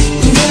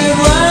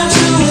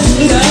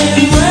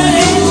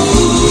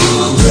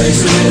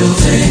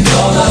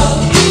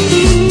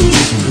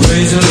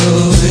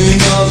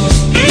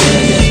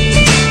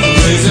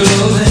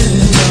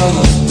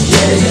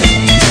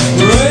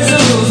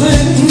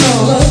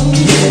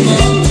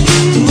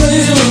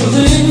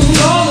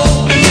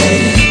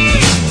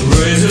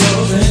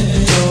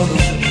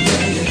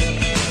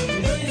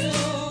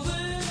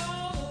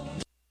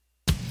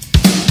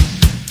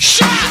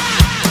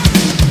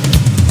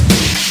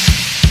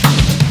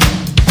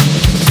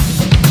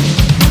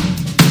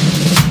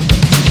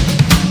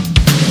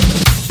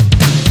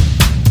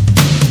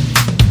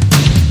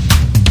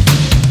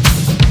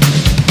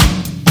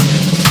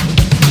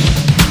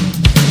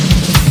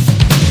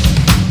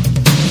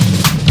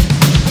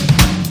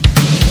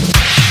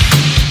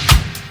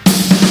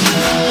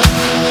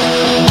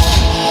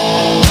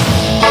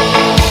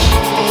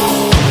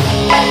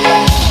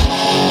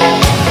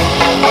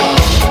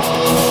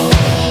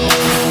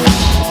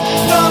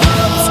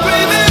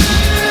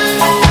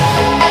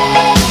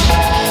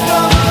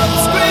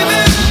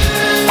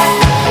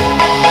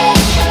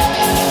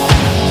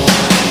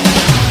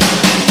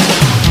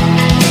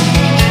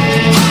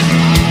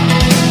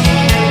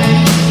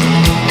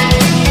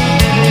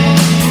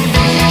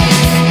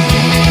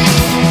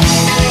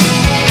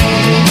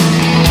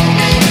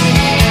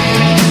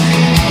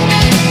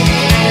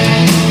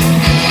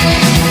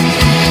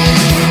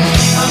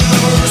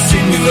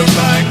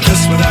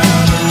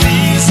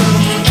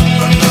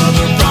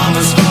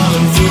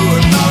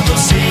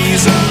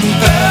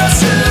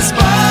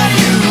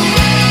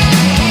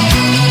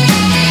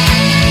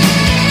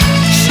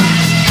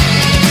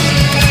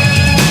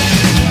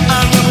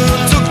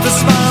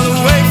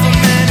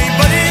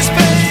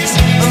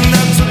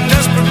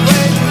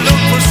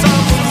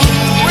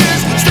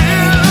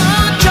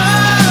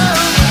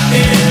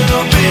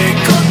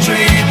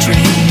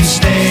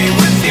 Stay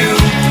with you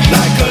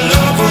like a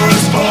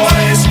lover's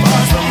voice,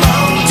 past the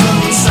mountain.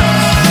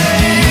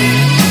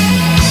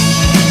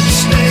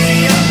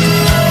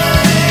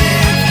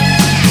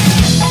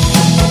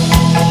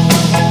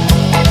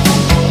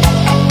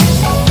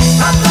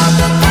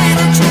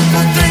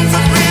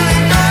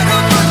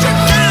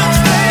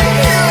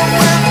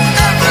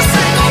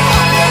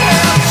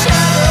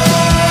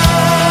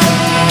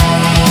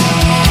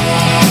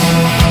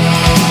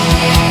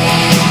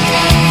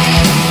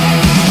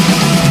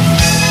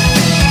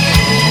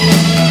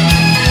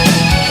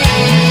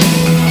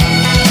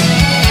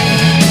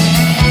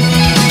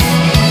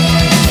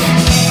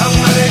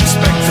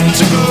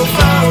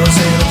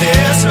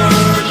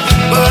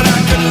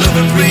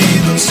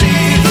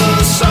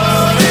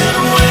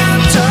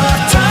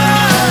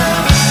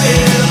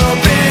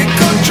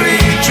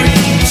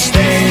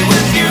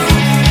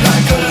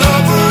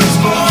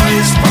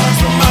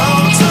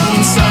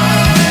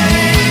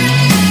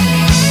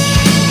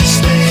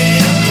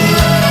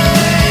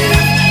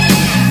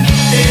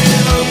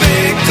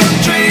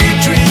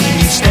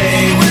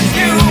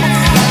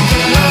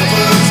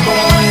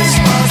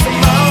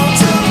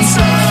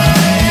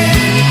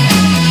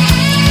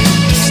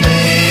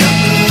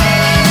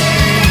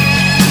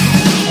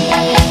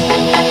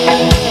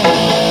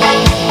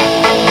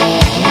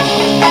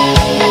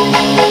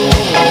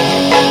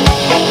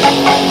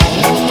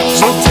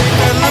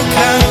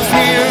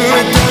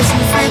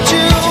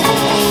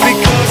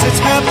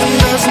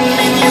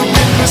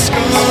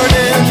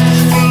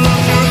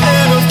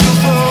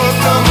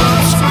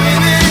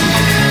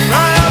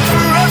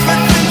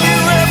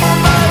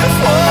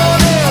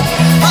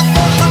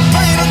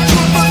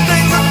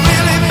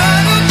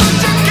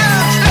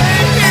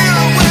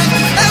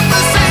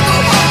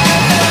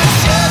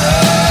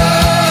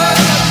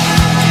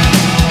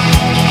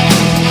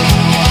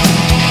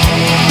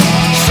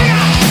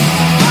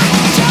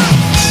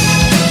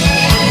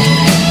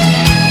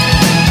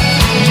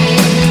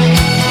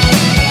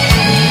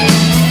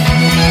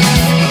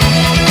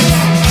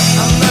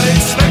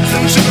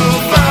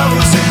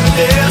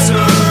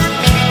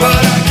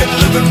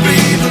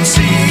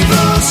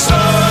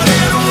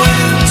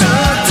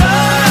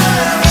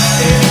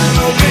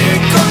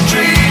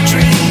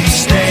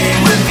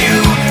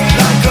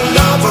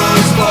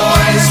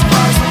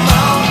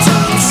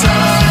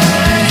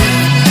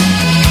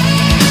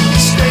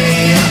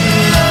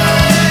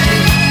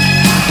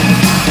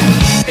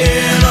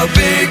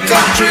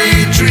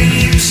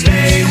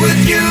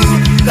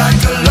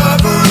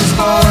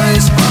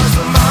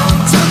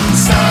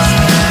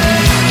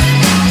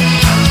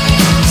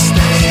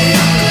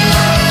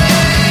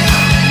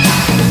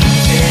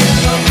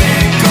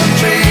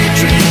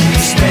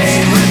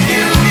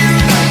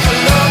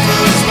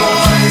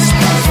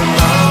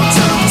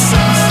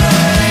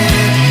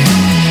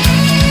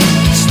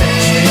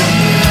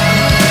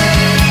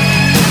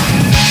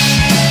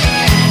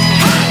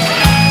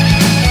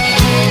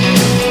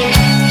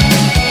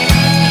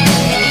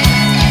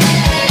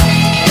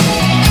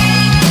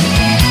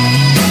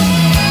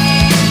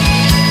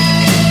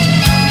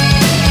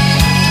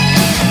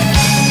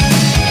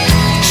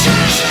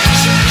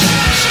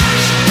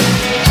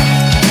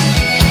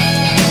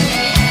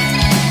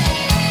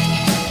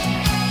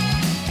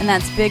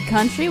 that's Big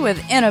Country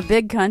with In a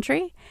Big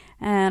Country.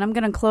 And I'm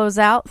going to close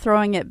out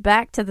throwing it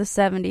back to the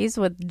 70s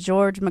with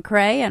George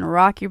McRae and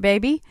Rock Your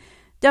Baby.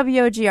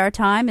 WOGR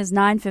time is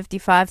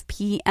 9:55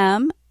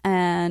 p.m.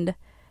 and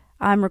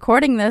I'm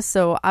recording this,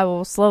 so I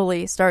will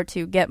slowly start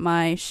to get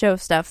my show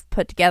stuff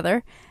put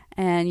together.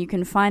 And you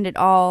can find it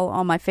all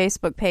on my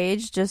Facebook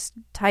page. Just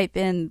type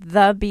in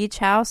The Beach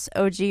House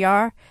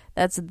OGR.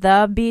 That's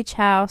The Beach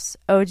House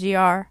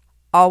OGR,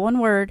 all one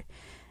word.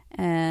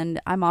 And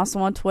I'm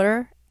also on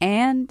Twitter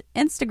and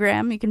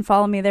Instagram. You can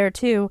follow me there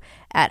too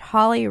at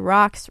Holly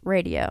Rocks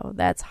Radio.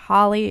 That's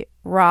Holly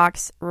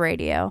Rocks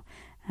Radio.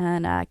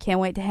 And I can't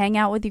wait to hang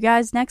out with you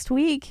guys next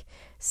week.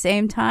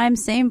 Same time,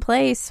 same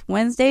place.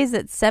 Wednesdays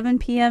at 7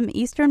 p.m.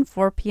 Eastern,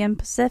 4 p.m.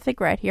 Pacific,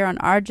 right here on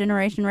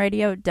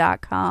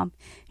OurGenerationRadio.com.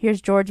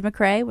 Here's George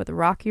McRae with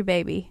Rock Your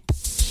Baby.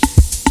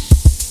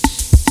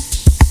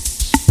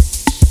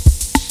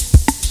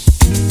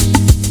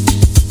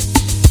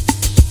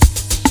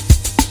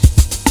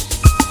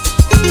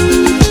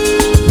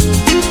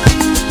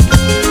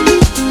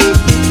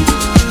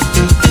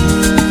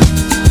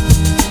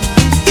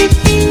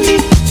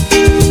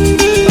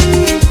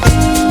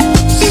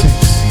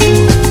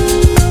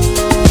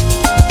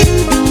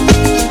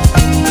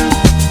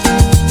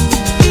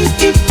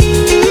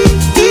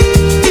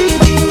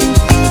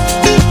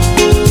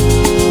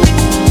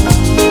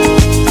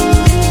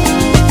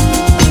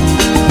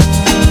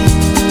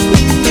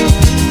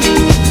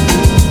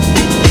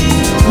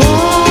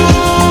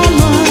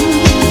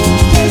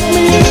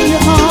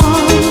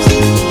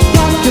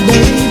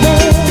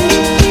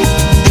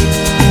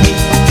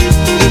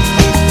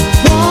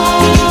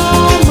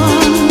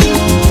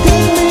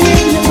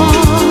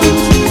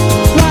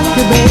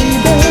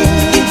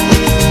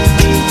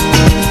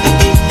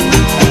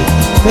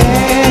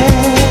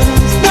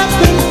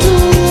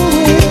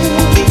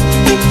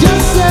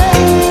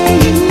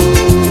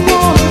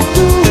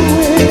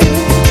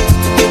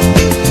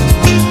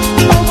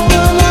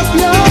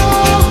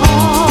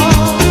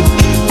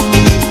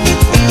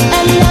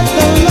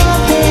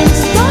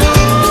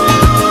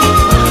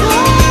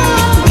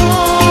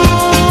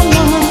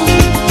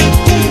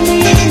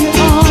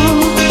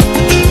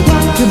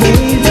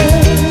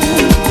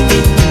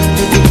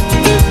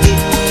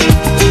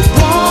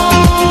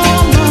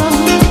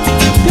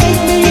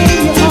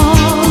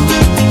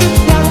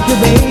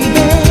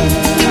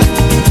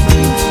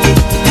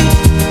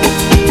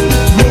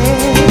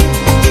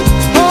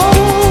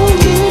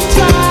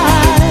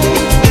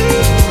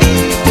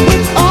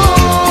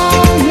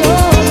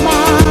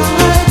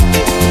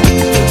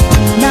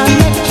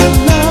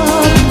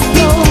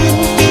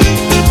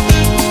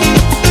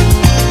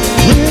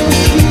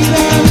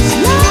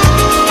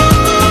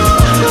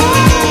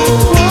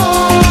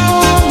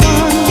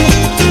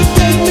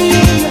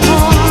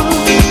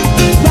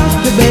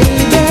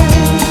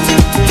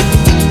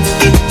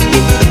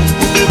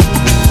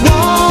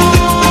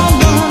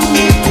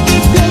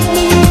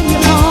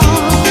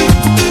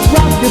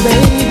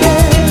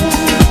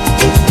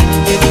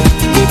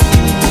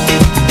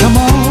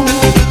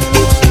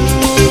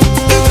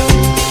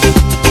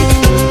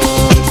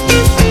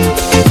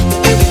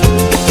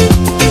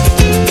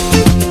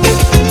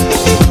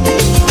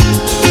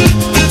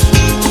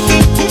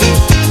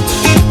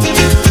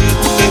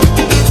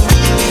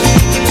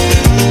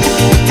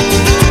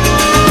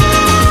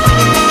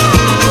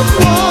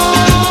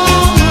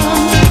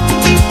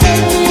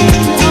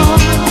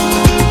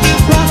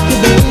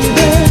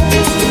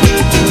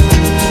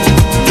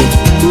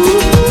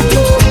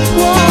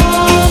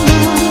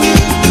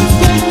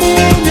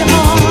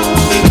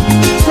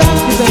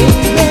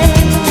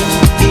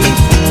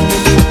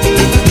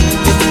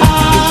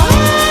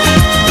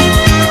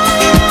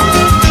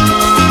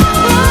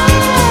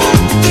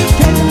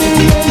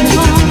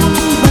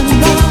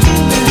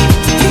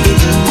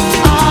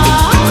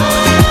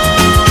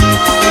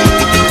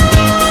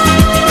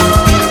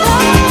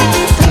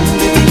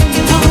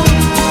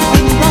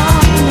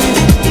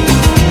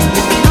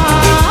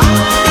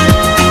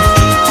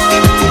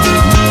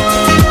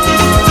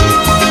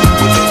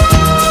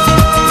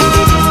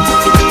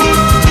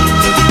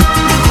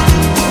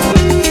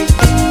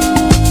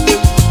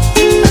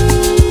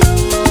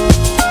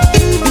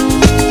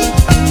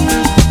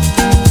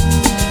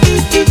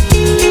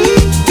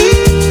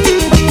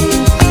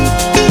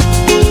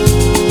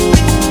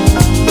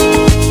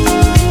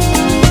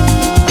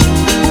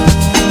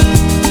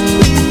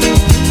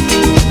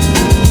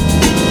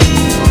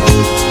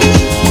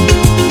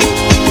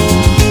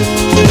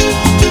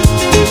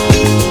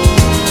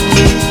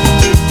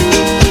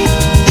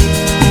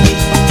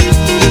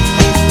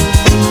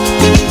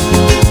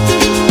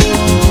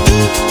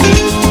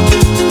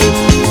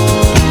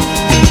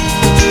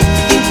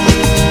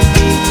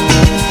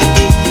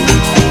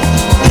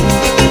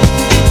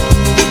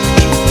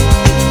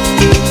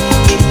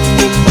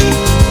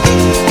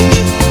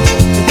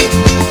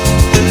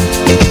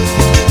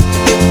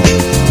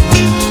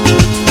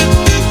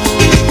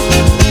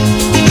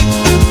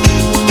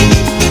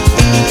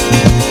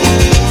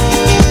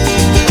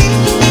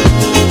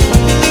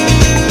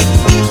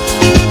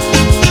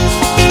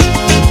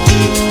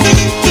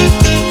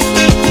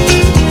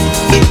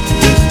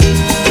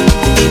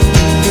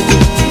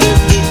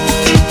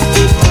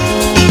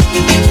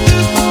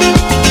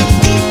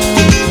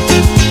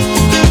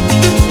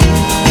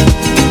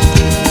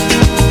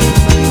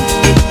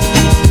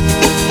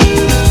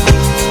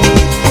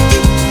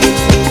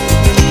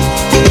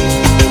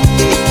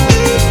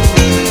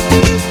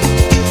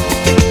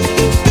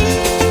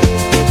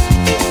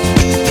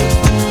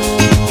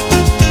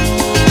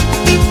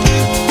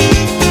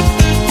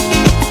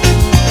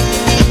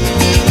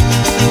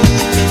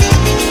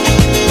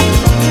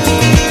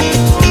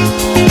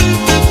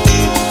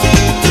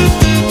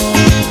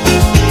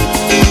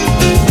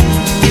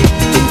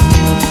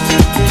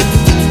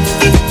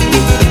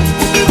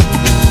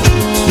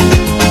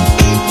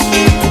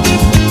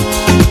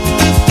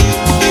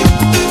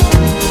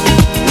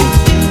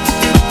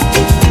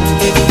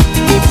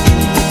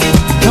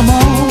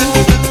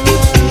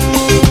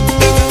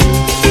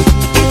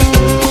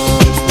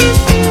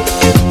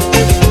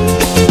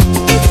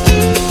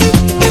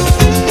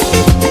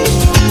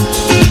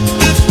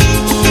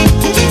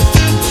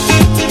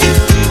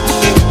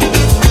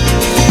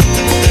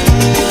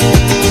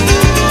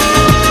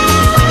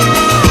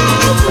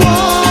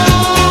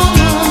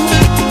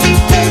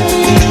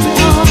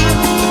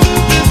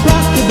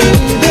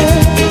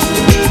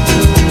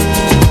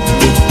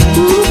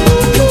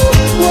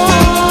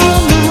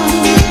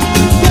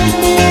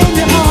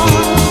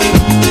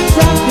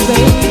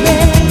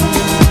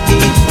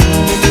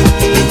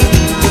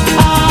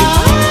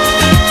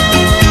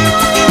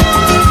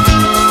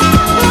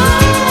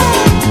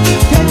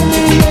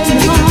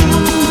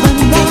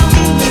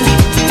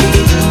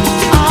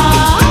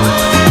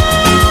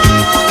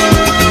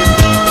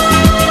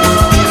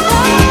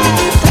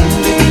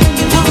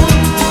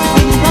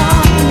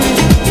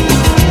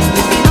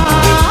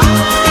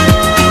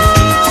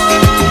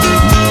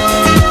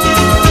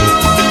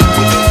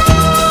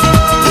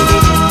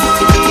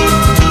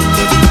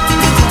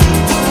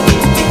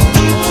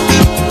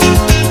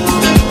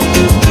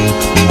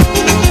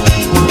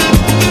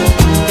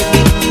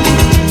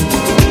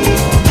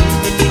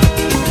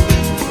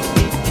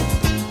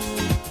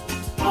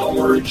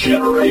 Our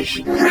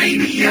Generation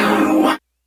Radio.